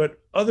life, but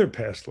other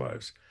past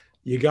lives.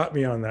 You got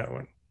me on that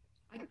one.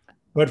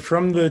 But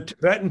from the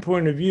Tibetan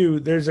point of view,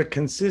 there's a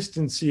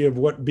consistency of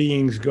what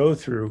beings go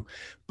through,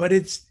 but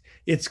it's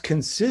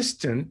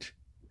consistent,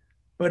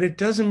 but it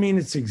doesn't mean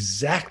it's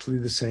exactly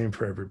the same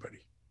for everybody.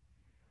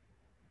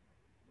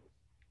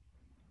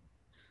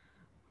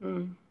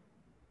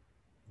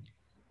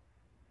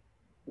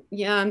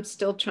 Yeah, I'm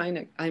still trying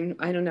to,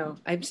 I don't know.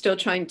 I'm still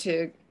trying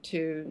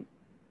to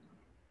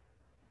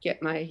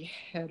get my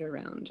head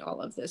around all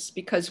of this,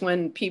 because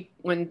when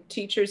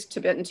teachers,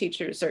 Tibetan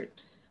teachers or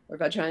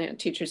Vajrayana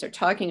teachers are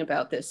talking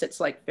about this, it's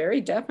like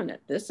very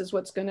definite. This is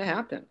what's going to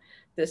happen.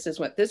 This is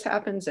what this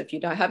happens. If you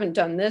haven't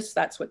done this,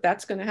 that's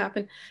going to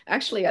happen.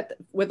 Actually,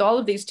 with all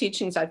of these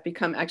teachings, I've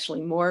become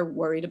actually more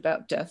worried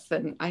about death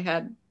than I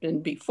had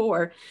been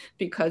before,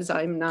 because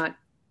I'm not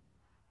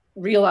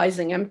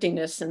realizing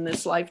emptiness in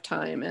this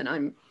lifetime, and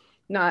I'm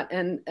not,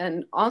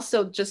 and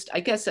also just, I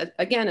guess,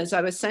 again, as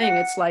I was saying,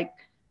 it's like,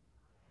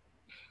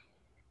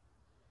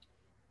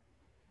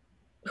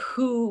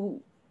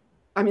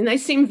 they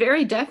seem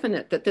very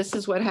definite that this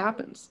is what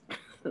happens.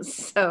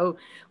 So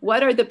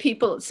what are the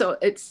people? So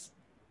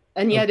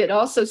and yet it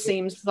also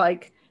seems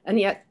like,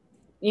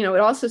 it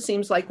also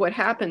seems like what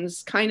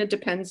happens kind of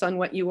depends on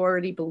what you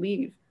already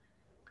believe.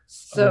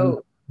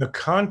 So the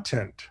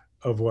content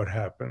of what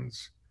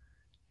happens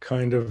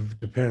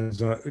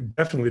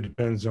definitely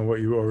depends on what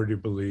you already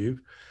believe.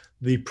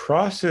 The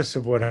process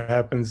of what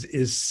happens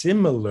is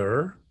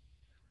similar,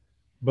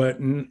 but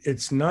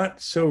it's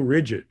not so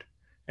rigid.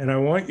 And I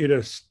want you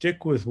to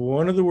stick with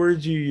one of the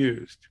words you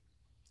used.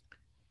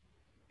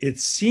 It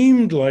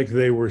seemed like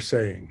they were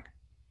saying,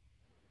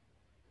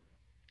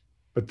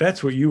 but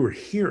that's what you were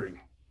hearing.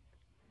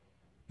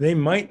 They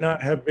might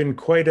not have been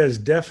quite as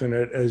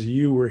definite as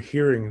you were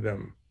hearing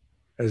them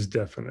as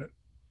definite.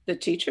 The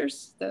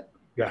teachers?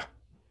 Yeah.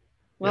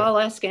 Well, I'll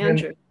ask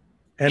Andrew.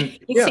 And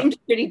he seems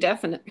pretty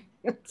definite.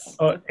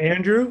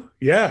 Andrew?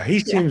 Yeah, he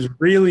seems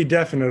really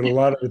definite a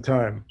lot of the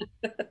time.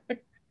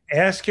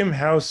 Ask him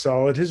how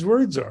solid his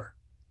words are.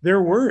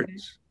 They're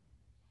words.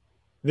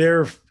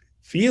 They're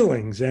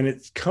feelings, and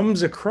it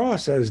comes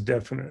across as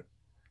definite.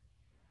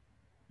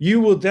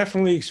 You will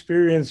definitely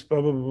experience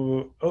blah, blah,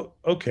 blah, blah. Oh,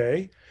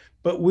 okay.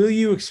 But will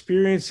you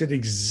experience it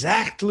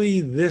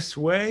exactly this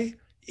way?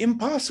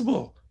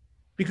 Impossible,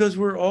 because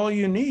we're all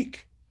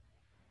unique.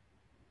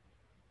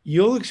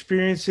 you'll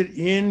experience it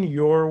in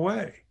your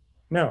way.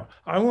 Now,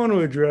 I want to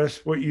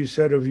address what you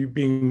said of you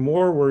being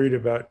more worried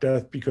about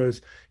death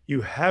because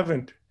you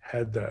haven't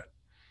had that.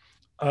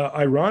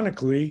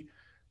 Ironically,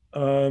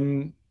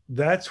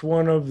 that's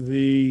one of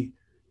the,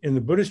 in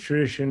the Buddhist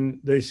tradition,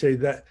 they say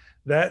that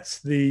that's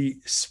the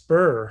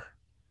spur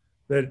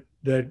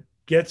that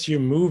gets you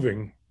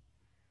moving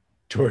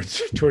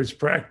towards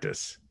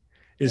practice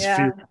is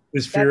Yeah,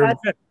 fear of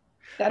death.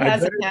 that I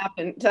hasn't better,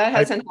 happened. That I,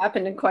 hasn't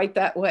happened in quite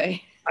that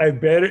way. I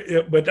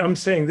better, but I'm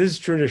saying this is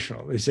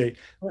traditional. They say,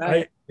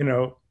 Right.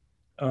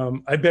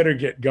 I better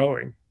get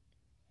going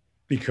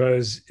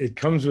because it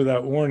comes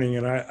without warning,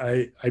 and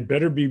I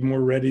better be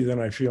more ready than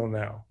I feel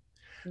now.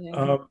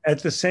 Yeah.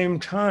 At the same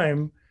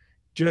time,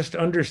 just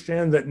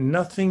understand that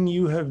nothing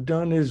you have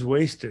done is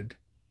wasted,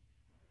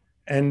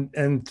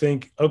 and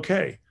think,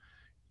 okay,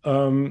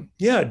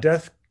 yeah,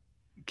 death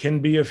can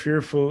be a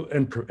fearful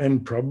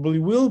and probably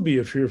will be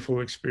a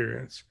fearful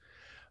experience.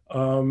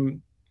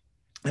 Um,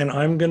 and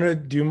I'm going to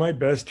do my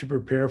best to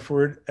prepare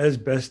for it as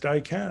best I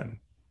can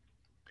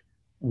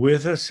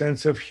with a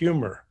sense of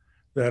humor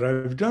that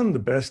I've done the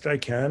best I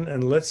can,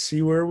 and let's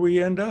see where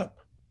we end up.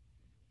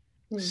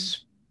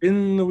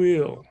 Spin the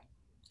wheel.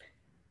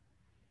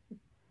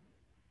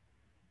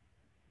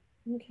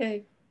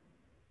 Okay.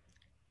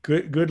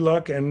 Good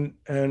luck, and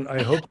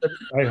I hope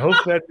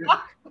that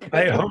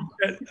I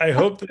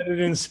hope that it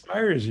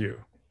inspires you.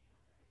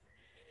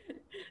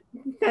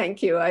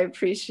 Thank you. I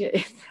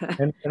appreciate that.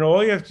 And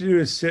all you have to do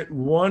is sit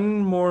 1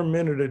 more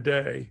minute a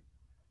day,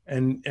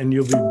 and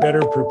you'll be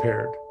better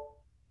prepared.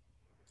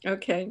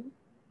 Okay.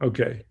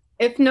 Okay.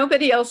 If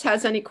nobody else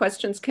has any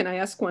questions, can I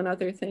ask one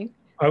other thing?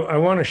 I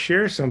want to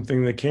share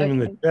something that came in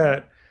the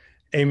chat.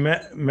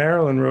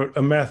 Marilyn wrote,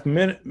 a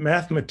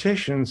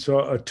mathematician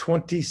saw a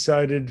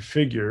 20-sided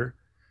figure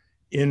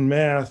in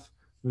math,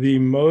 the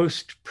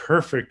most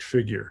perfect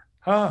figure.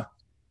 I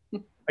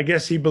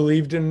guess he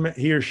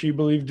or she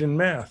believed in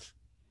math.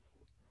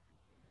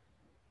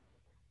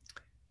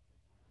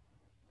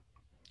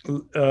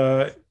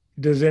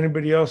 Does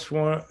anybody else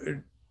want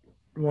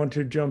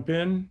to jump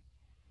in?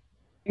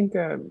 I think,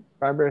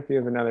 Barbara, if you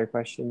have another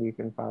question, you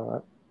can follow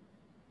up.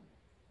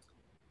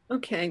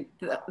 Okay.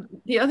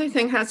 The other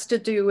thing has to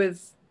do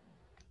with,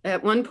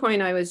 at one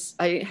point I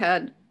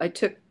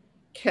took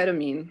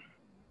ketamine,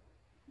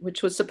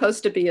 which was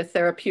supposed to be a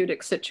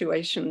therapeutic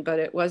situation, but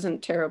it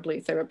wasn't terribly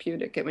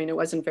therapeutic. I mean, it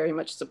wasn't very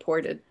much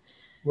supported.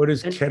 What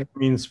is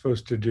ketamine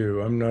supposed to do?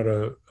 I'm not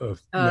a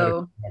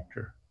medical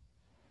doctor.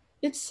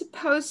 It's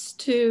supposed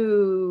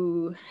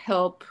to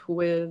help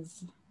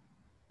with,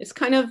 it's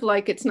kind of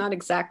like, it's not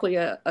exactly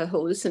a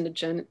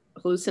hallucinogen,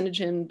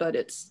 but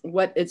it's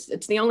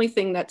the only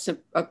thing that's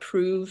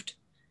approved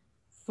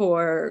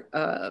for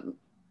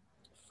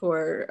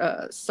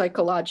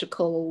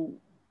psychological,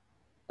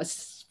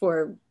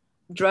 for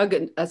drug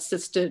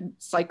assisted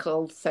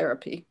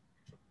psychotherapy.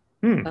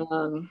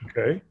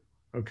 Okay,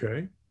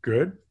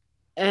 good.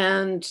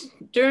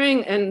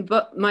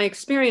 But my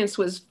experience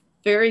was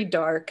very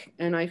dark,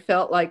 and I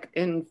felt like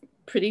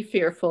pretty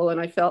fearful, and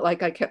I felt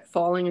like I kept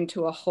falling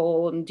into a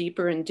hole and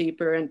deeper.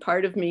 And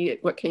part of me,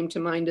 what came to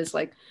mind is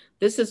like,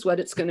 this is what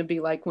it's going to be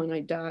like when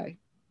I die.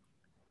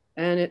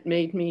 And it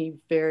made me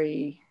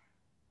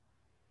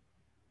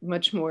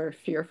much more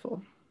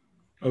fearful.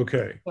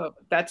 Okay. So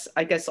that's,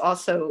 I guess,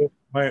 also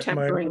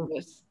tempering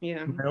this.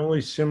 Yeah. My only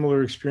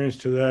similar experience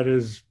to that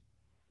is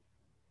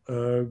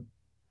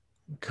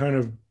kind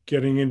of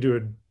getting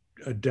into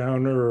a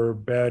downer or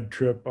bad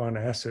trip on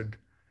acid,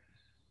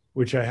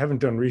 which I haven't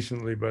done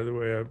recently, by the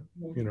way.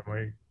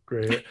 My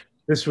gray.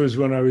 This was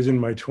when I was in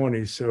my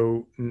 20s,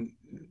 so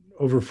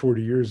over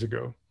 40 years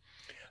ago.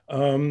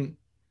 And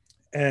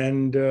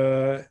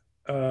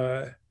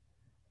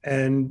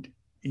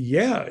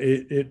yeah,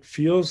 it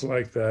feels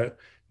like that.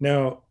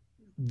 Now,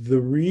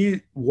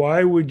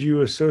 why would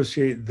you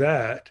associate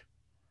that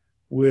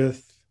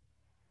with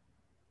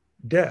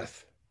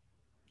death?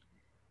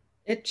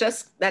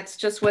 That's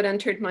just what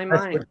entered my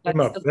mind. That's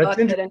the thought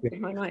that entered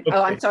my mind. Okay.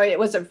 Oh, I'm sorry. It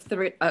was a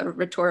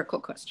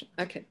rhetorical question.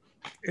 Okay.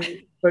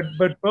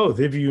 But both,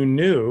 if you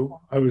knew,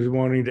 I was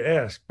wanting to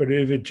ask, but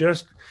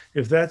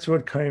if that's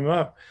what came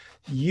up,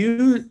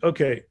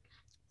 okay.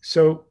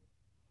 So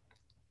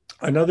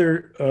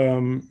another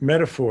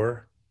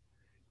metaphor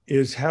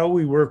is how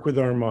we work with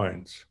our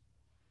minds.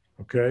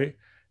 Okay.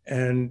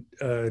 And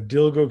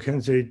Dilgo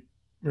Khyentse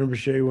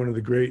Rinpoche, one of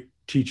the great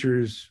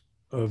teachers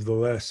of the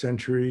last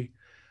century,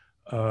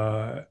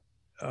 I'm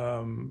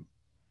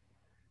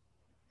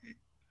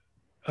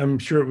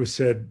sure it was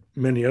said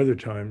many other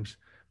times,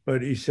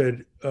 but he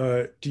said,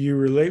 do you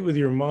relate with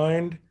your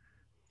mind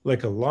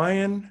like a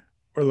lion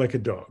or like a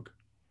dog?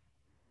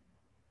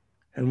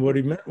 And what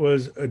he meant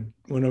was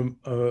when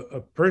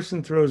a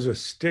person throws a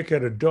stick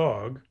at a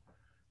dog,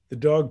 the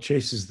dog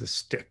chases the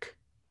stick.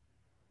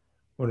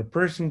 When a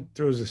person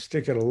throws a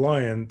stick at a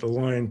lion, the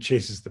lion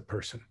chases the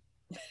person.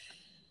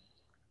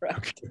 Right.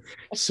 Okay.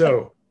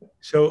 So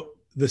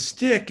the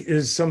stick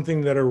is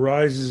something that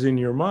arises in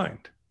your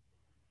mind.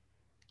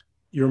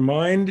 your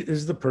mind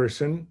is the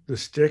person, the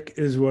stick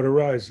is what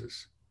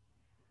arises.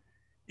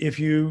 If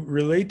you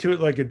relate to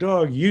it like a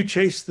dog, you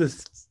chase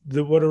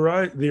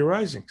the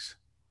arisings.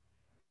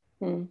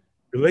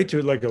 Relate to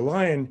it like a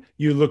lion,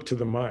 you look to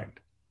the mind.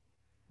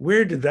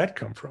 Where did that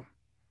come from?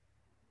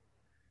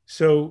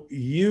 So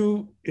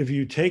if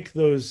you take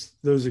those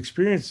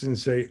experiences and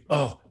say,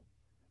 oh,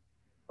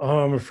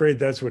 I'm afraid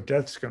that's what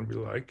death's going to be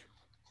like.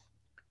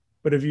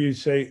 But if you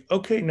say,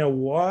 okay, now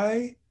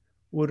why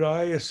would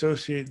I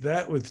associate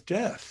that with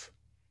death?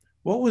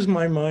 What was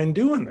my mind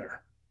doing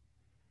there?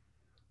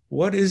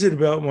 What is it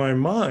about my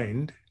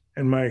mind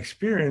and my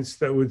experience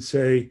that would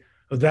say,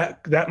 oh,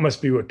 that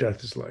must be what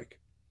death is like?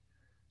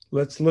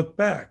 Let's look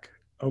back.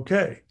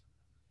 Okay.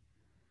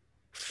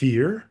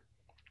 Fear.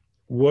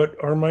 What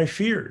are my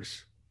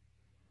fears?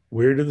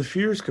 Where do the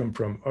fears come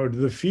from? Are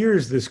the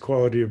fears this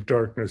quality of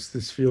darkness,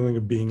 this feeling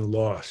of being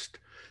lost,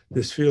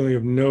 this feeling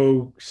of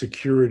no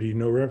security,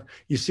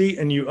 you see,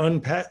 and you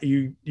unpack,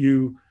 you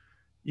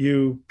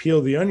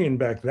peel the onion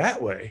back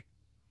that way,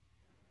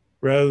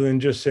 rather than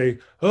just say,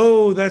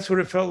 oh, that's what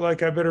it felt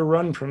like, I better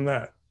run from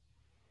that.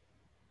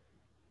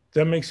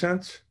 Does that make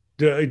sense?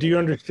 Do you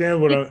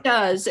understand what it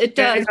does? It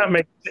does.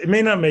 It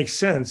may not make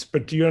sense,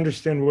 but do you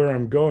understand where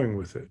I'm going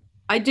with it?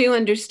 I do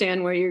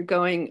understand where you're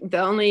going.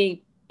 The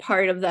only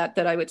part of that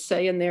I would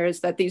say in there is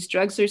that these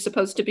drugs are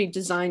supposed to be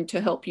designed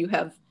to help you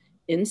have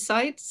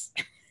insights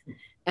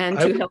and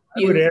to help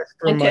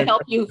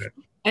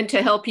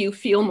you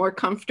feel more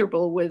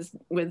comfortable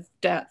with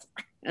death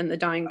and the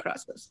dying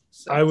process.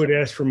 So, I would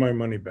ask for my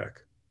money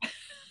back.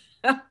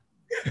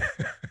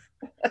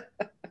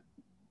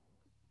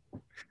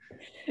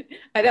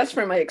 I'd ask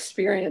for my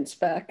experience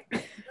back.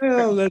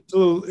 Well,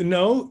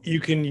 no, you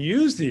can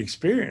use the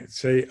experience.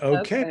 Say,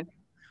 okay.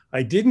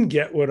 I didn't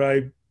get what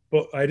I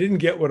didn't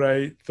get what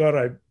I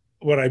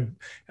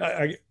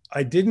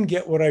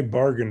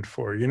bargained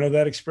for. You know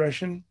that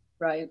expression?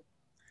 Right.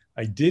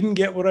 I didn't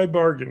get what I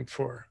bargained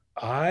for.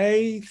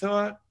 I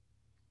thought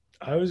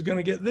I was going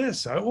to get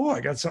this.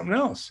 I got something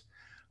else.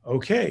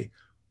 Okay.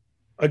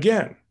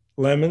 Again,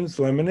 lemons,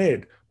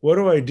 lemonade. What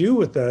do I do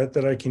with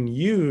that I can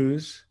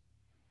use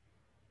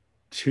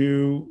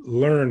to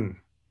learn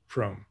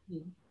from?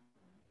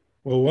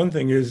 Well, one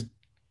thing is,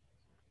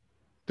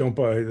 don't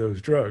buy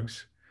those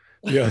drugs.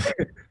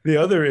 The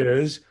other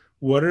is,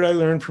 what did I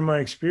learn from my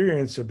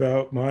experience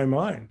about my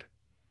mind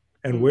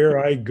and where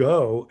I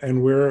go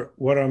and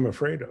what I'm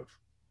afraid of?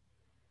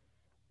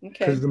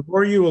 Because the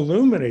more you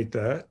illuminate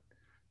that,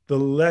 the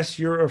less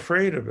you're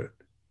afraid of it.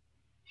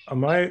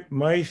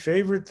 My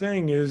favorite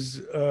thing is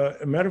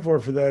a metaphor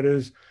for that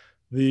is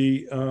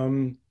the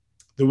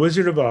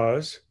Wizard of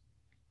Oz.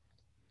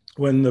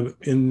 In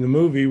the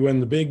movie, when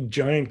the big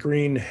giant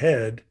green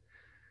head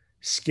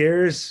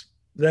scares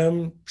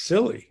them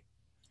silly,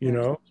 you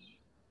know,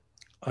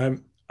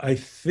 I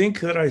think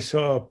that I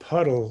saw a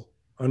puddle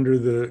under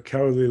the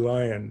Cowardly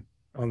Lion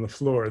on the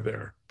floor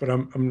there, but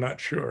I'm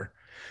not sure.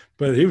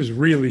 But he was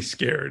really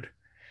scared.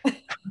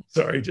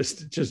 Sorry,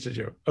 just a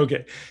joke.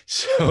 Okay,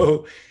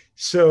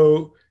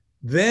 so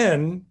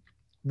then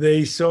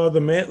they saw the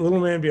little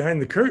man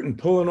behind the curtain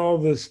pulling all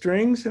the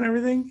strings and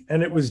everything,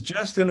 and it was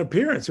just an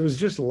appearance. It was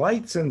just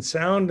lights and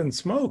sound and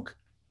smoke.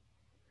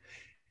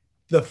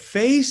 The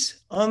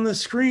face on the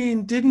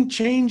screen didn't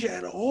change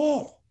at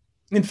all.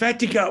 In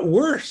fact, it got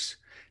worse.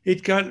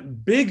 It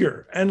got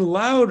bigger and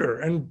louder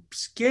and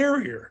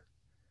scarier.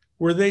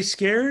 Were they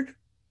scared?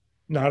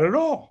 Not at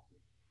all.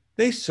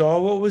 They saw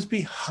what was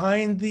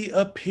behind the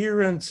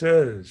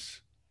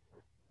appearances.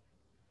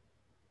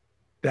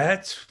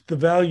 That's the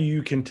value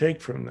you can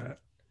take from that.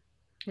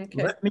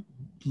 Okay. Let me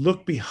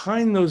look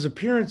behind those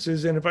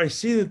appearances, and if I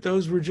see that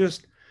those were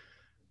just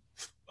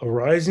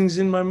arisings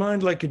in my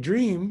mind like a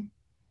dream,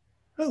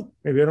 oh,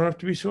 maybe I don't have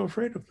to be so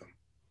afraid of them.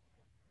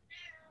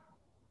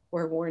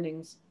 Or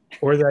warnings.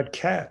 Or that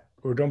cat.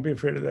 Or don't be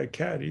afraid of that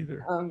cat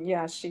either.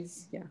 Yeah,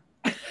 she's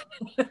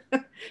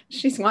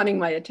wanting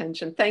my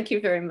attention. Thank you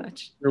very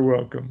much. You're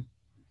welcome.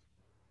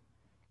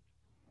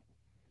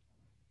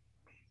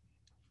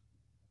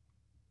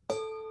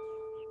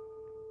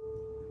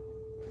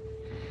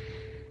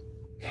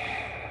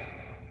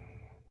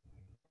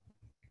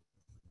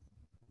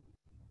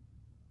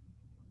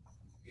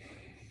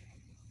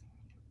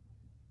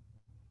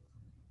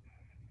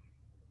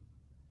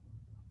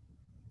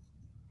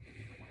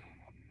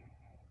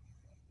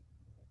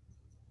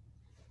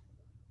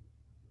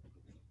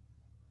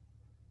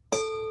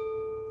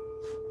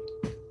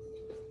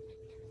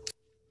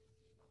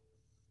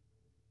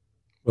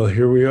 Well,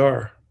 here we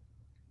are.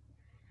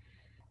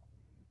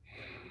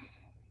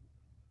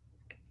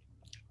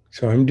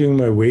 So I'm doing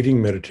my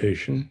waiting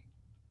meditation.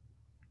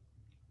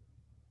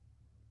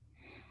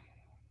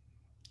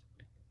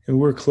 And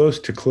we're close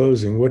to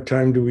closing. What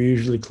time do we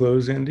usually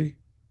close, Andy?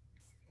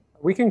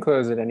 We can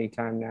close at any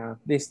time now.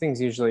 These things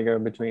usually go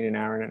between an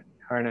hour and an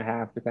hour and a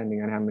half,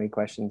 depending on how many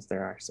questions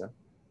there are.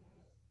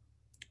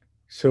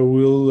 So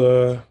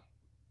we'll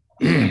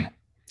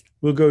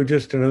we'll go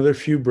just another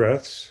few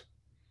breaths.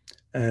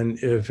 And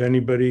if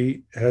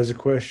anybody has a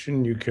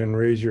question, you can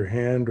raise your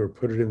hand or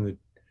put it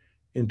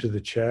into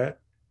the chat.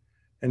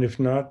 And if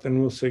not, then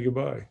we'll say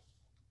goodbye.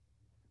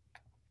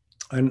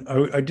 And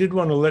I did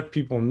want to let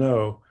people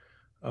know,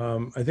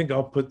 I think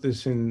I'll put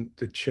this in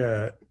the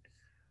chat.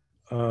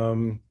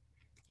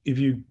 If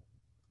you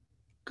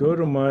go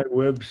to my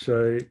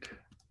website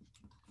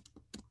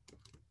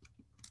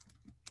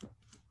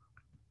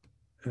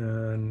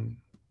and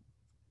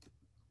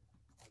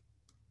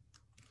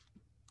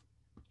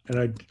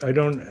I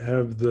don't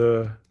have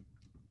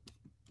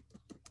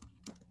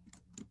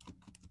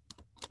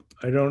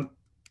I don't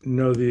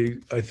know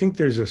I think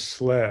there's a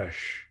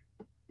slash.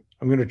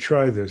 I'm going to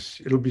try this.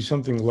 It'll be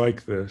something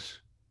like this.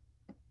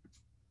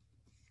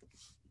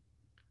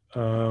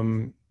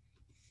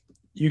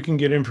 You can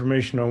get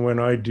information on when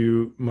I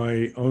do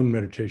my own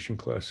meditation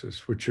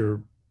classes, which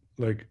are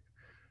like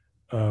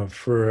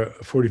for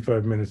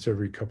 45 minutes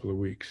every couple of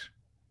weeks.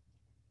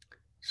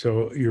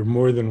 So you're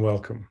more than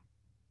welcome.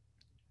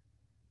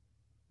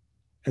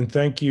 And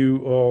thank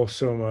you all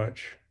so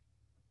much.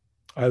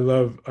 I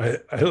love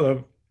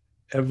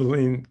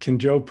Evelyn. Can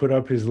Joe put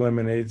up his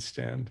lemonade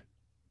stand?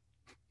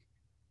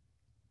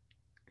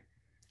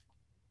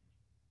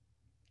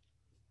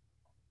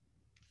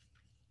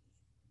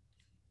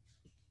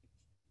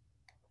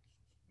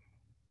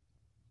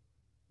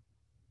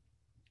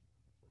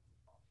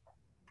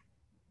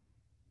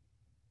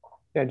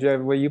 Yeah, Joe,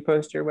 will you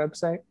post your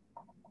website?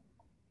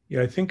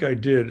 Yeah, I think I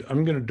did.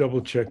 I'm going to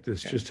double check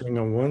this. Just hang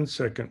on 1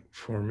 second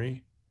for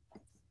me.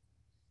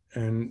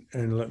 And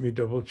let me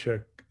double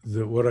check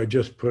what I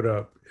just put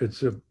up.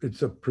 It's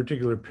a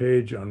particular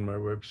page on my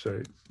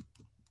website.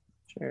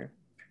 Sure.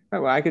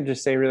 Oh, well, I could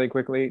just say really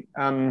quickly,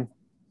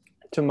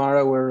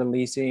 tomorrow we're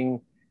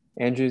releasing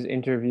Andrew's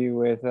interview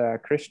with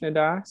Krishna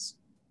Das.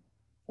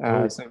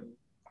 So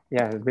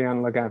yeah, be on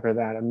the lookout for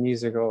that, a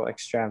musical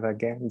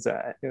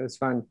extravaganza. It was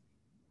fun.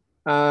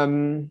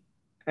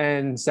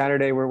 And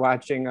Saturday we're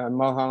watching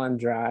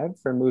Mulholland Drive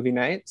for movie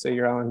night, so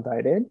you're all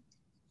invited.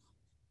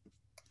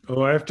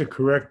 Oh, I have to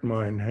correct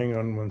mine. Hang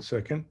on 1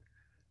 second.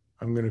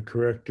 I'm going to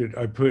correct it.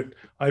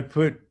 I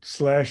put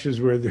slashes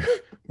where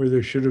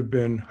there should have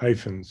been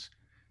hyphens.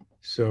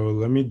 So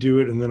let me do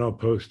it and then I'll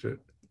post it.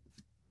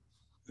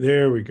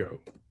 There we go.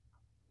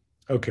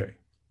 Okay.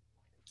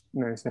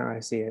 Nice. Now I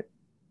see it.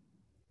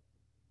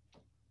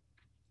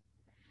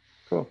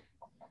 Cool.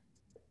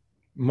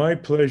 My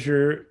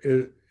pleasure.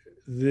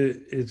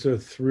 It's a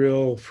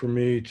thrill for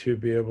me to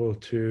be able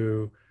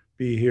to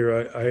be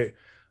here.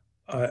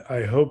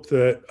 I hope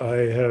that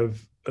I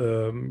have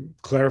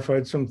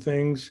clarified some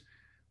things.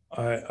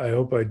 I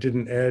hope I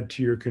didn't add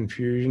to your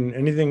confusion.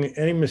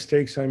 Any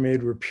mistakes I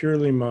made were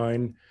purely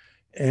mine.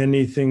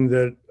 Anything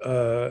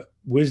that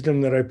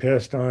wisdom that I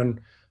passed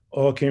on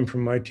all came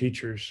from my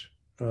teachers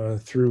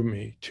through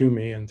me, to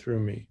me, and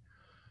through me.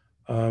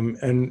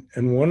 And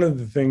one of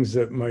the things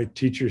that my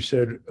teacher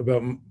said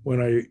about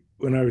when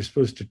I was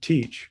supposed to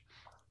teach,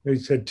 he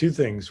said two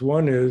things.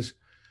 One is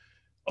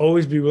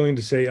always be willing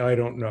to say I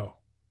don't know.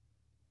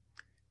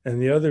 And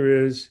the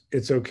other is,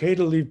 it's okay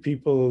to leave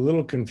people a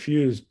little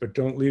confused, but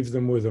don't leave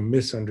them with a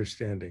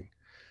misunderstanding.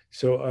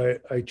 So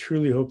I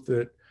truly hope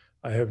that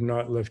I have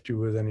not left you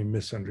with any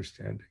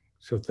misunderstanding.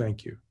 So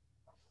thank you.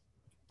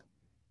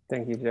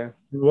 Thank you, Joe.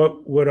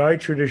 What I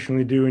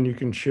traditionally do, and you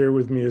can share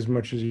with me as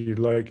much as you'd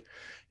like,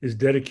 is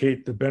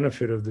dedicate the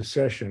benefit of the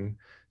session.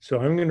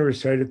 So I'm going to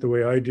recite it the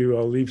way I do.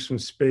 I'll leave some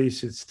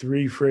space. It's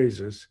 3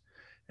 phrases.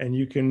 And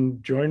you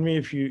can join me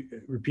if you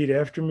repeat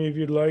after me if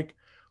you'd like,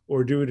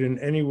 or do it in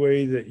any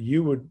way that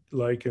you would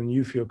like and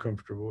you feel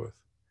comfortable with.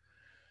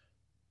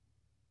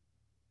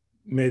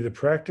 May the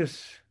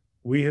practice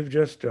we have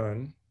just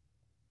done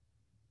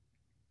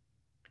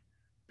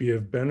be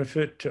of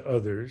benefit to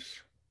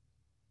others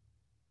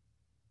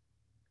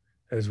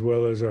as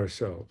well as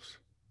ourselves.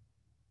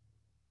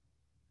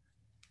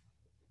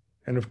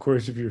 And of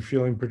course, if you're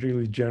feeling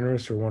particularly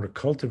generous or want to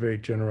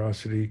cultivate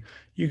generosity,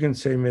 you can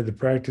say, may the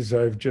practice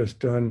I've just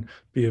done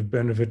be of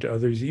benefit to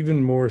others,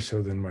 even more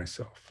so than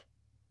myself.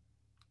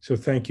 So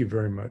thank you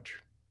very much.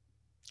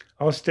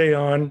 I'll stay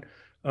on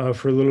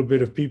for a little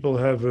bit. If people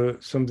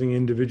have something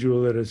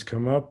individual that has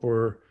come up,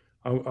 or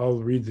I'll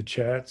read the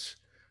chats.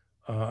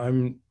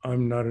 I'm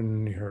not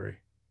in any hurry.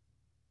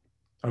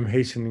 I'm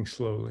hastening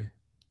slowly.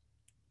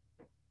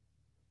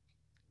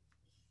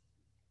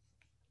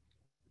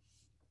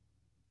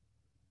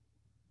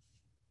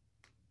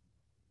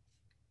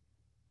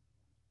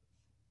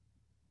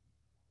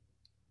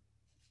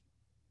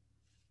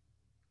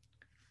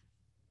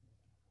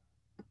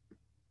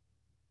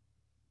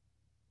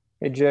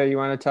 Hey, Joe, you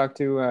want to talk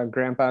to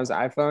Grandpa's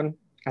iPhone?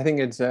 I think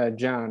it's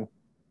John.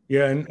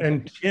 Yeah,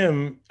 and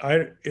Tim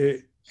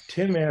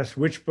asked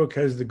which book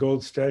has the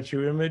gold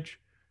statue image.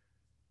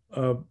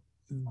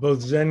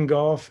 Both Zen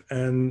Golf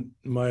and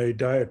my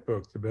diet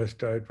book, the best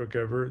diet book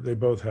ever, they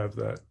both have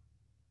that.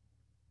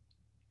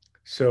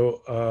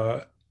 So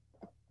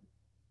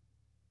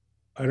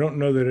I don't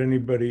know that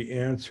anybody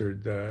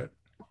answered that.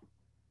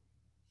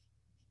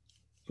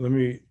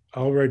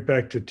 I'll write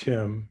back to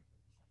Tim.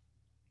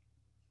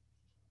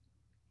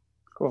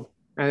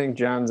 I think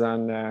John's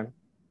on,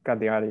 got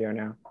the audio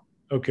now.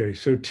 Okay,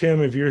 so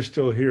Tim, if you're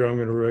still here, I'm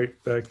going to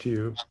write back to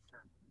you.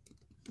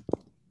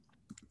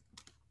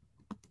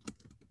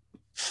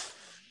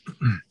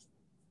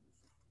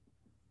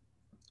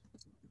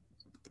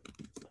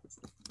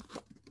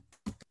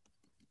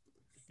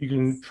 You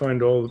can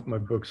find all of my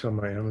books on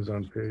my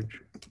Amazon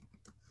page.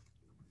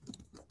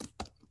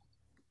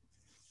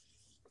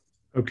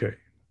 Okay.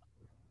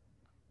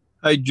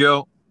 Hi,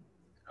 Joe.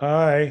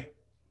 Hi,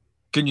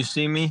 Can you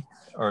see me?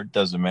 Or it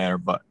doesn't matter,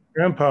 but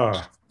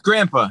Grandpa.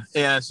 Grandpa.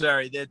 Yeah,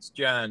 sorry, that's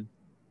John.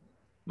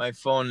 My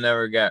phone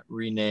never got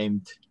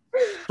renamed.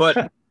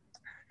 But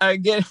I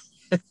get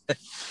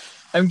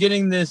I'm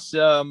getting this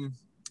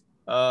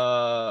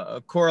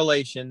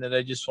correlation that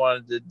I just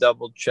wanted to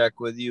double check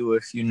with you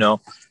if you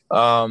know.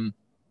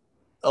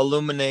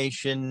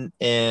 Illumination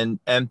and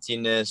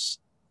emptiness.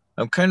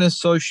 I'm kind of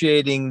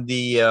associating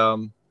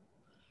the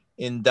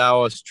in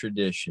Taoist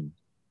tradition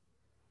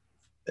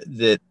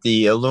that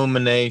the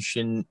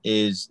illumination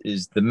is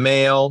the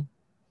male,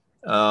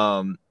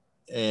 and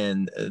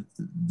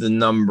the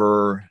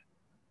number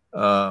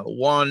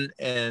one,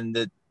 and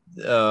that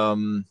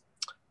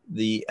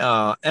the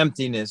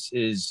emptiness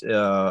is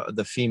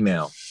the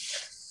female.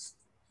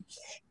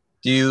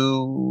 Do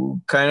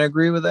you kind of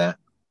agree with that?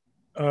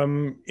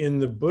 In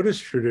the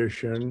Buddhist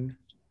tradition,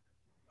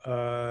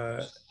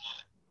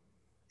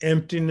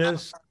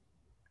 emptiness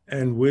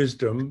and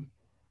wisdom,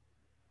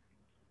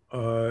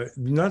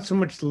 not so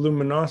much the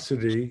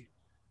luminosity,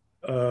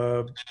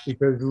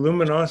 because the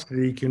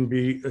luminosity can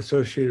be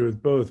associated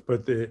with both,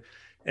 but the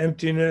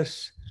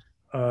emptiness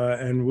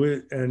and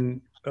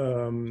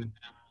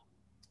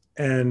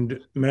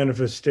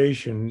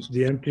manifestation.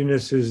 The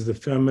emptiness is the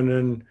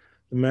feminine,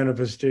 the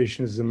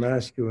manifestation is the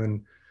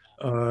masculine.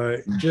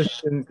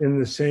 Just in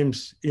the same,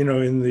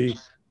 in the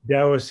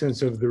Taoist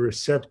sense of the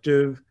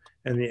receptive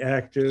and the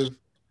active.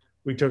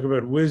 We talk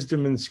about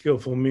wisdom and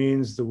skillful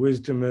means, the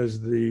wisdom as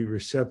the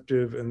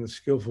receptive and the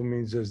skillful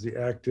means as the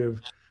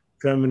active,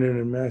 feminine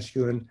and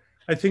masculine.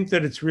 I think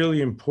that it's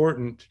really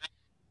important.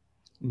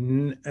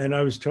 And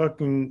I was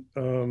talking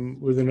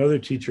with another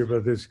teacher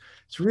about this.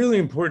 It's really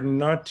important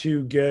not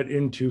to get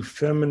into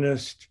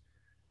feminist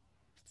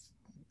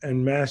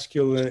and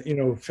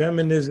masculine,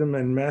 feminism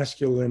and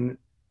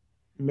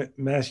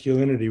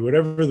masculinity,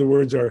 whatever the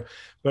words are,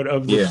 but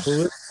of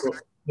the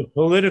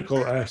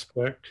political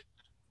aspect,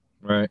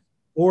 right,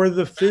 or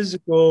the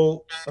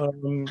physical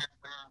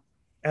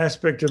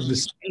aspect of the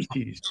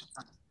species.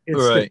 It's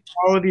right, the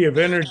quality of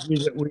energy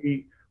that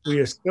we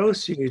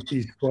associate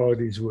these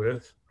qualities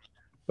with,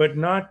 but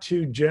not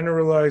to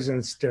generalize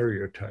and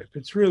stereotype.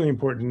 It's really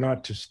important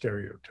not to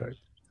stereotype.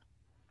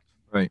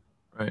 right,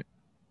 right.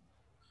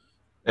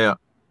 Yeah.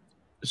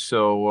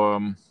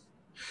 So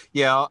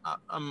yeah,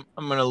 I'm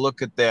gonna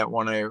look at that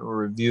when I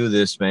review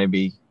this.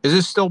 Maybe is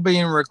this still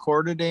being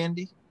recorded,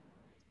 Andy?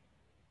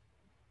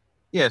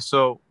 Yeah.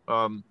 So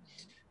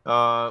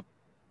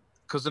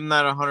because I'm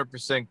not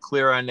 100%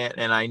 clear on that,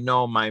 and I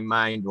know my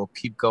mind will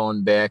keep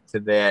going back to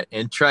that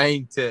and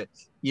trying to,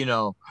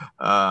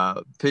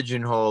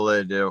 pigeonhole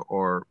it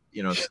or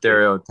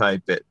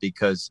stereotype it,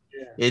 because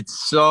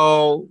it's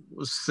so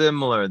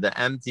similar, the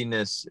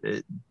emptiness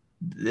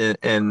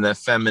and the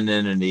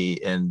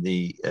femininity and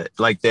the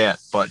like that.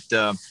 But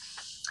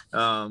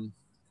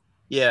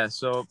yeah,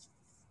 so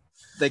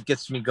that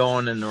gets me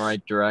going in the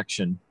right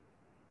direction.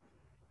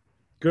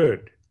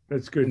 Good.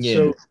 That's good.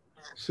 Yeah.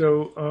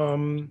 So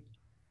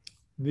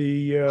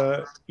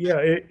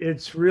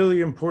it's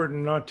really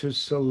important not to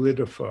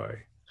solidify.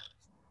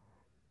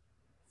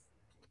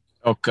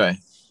 Okay.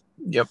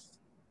 Yep.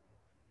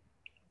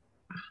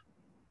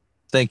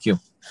 Thank you.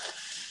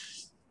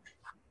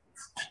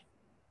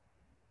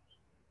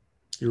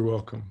 You're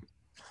welcome.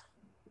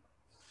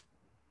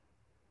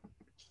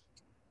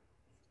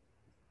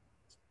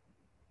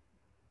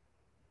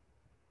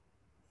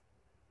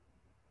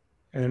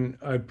 And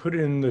I put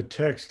in the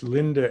text,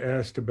 Linda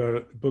asked about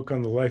a book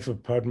on the life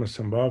of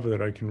Padmasambhava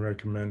that I can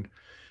recommend.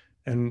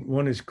 And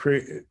one is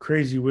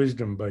Crazy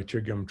Wisdom by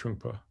Chogyam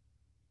Trungpa.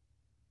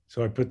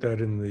 So I put that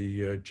in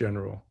the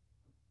general.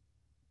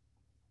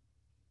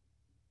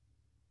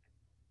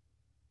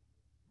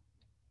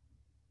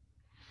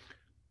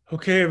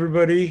 Okay,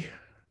 everybody.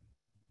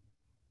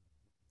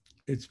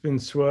 It's been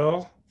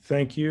swell.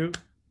 Thank you.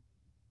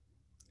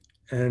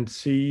 And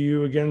see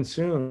you again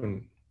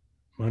soon.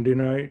 Monday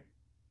night.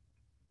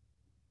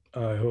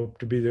 I hope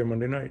to be there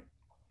Monday night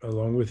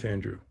along with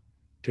Andrew.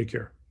 Take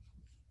care.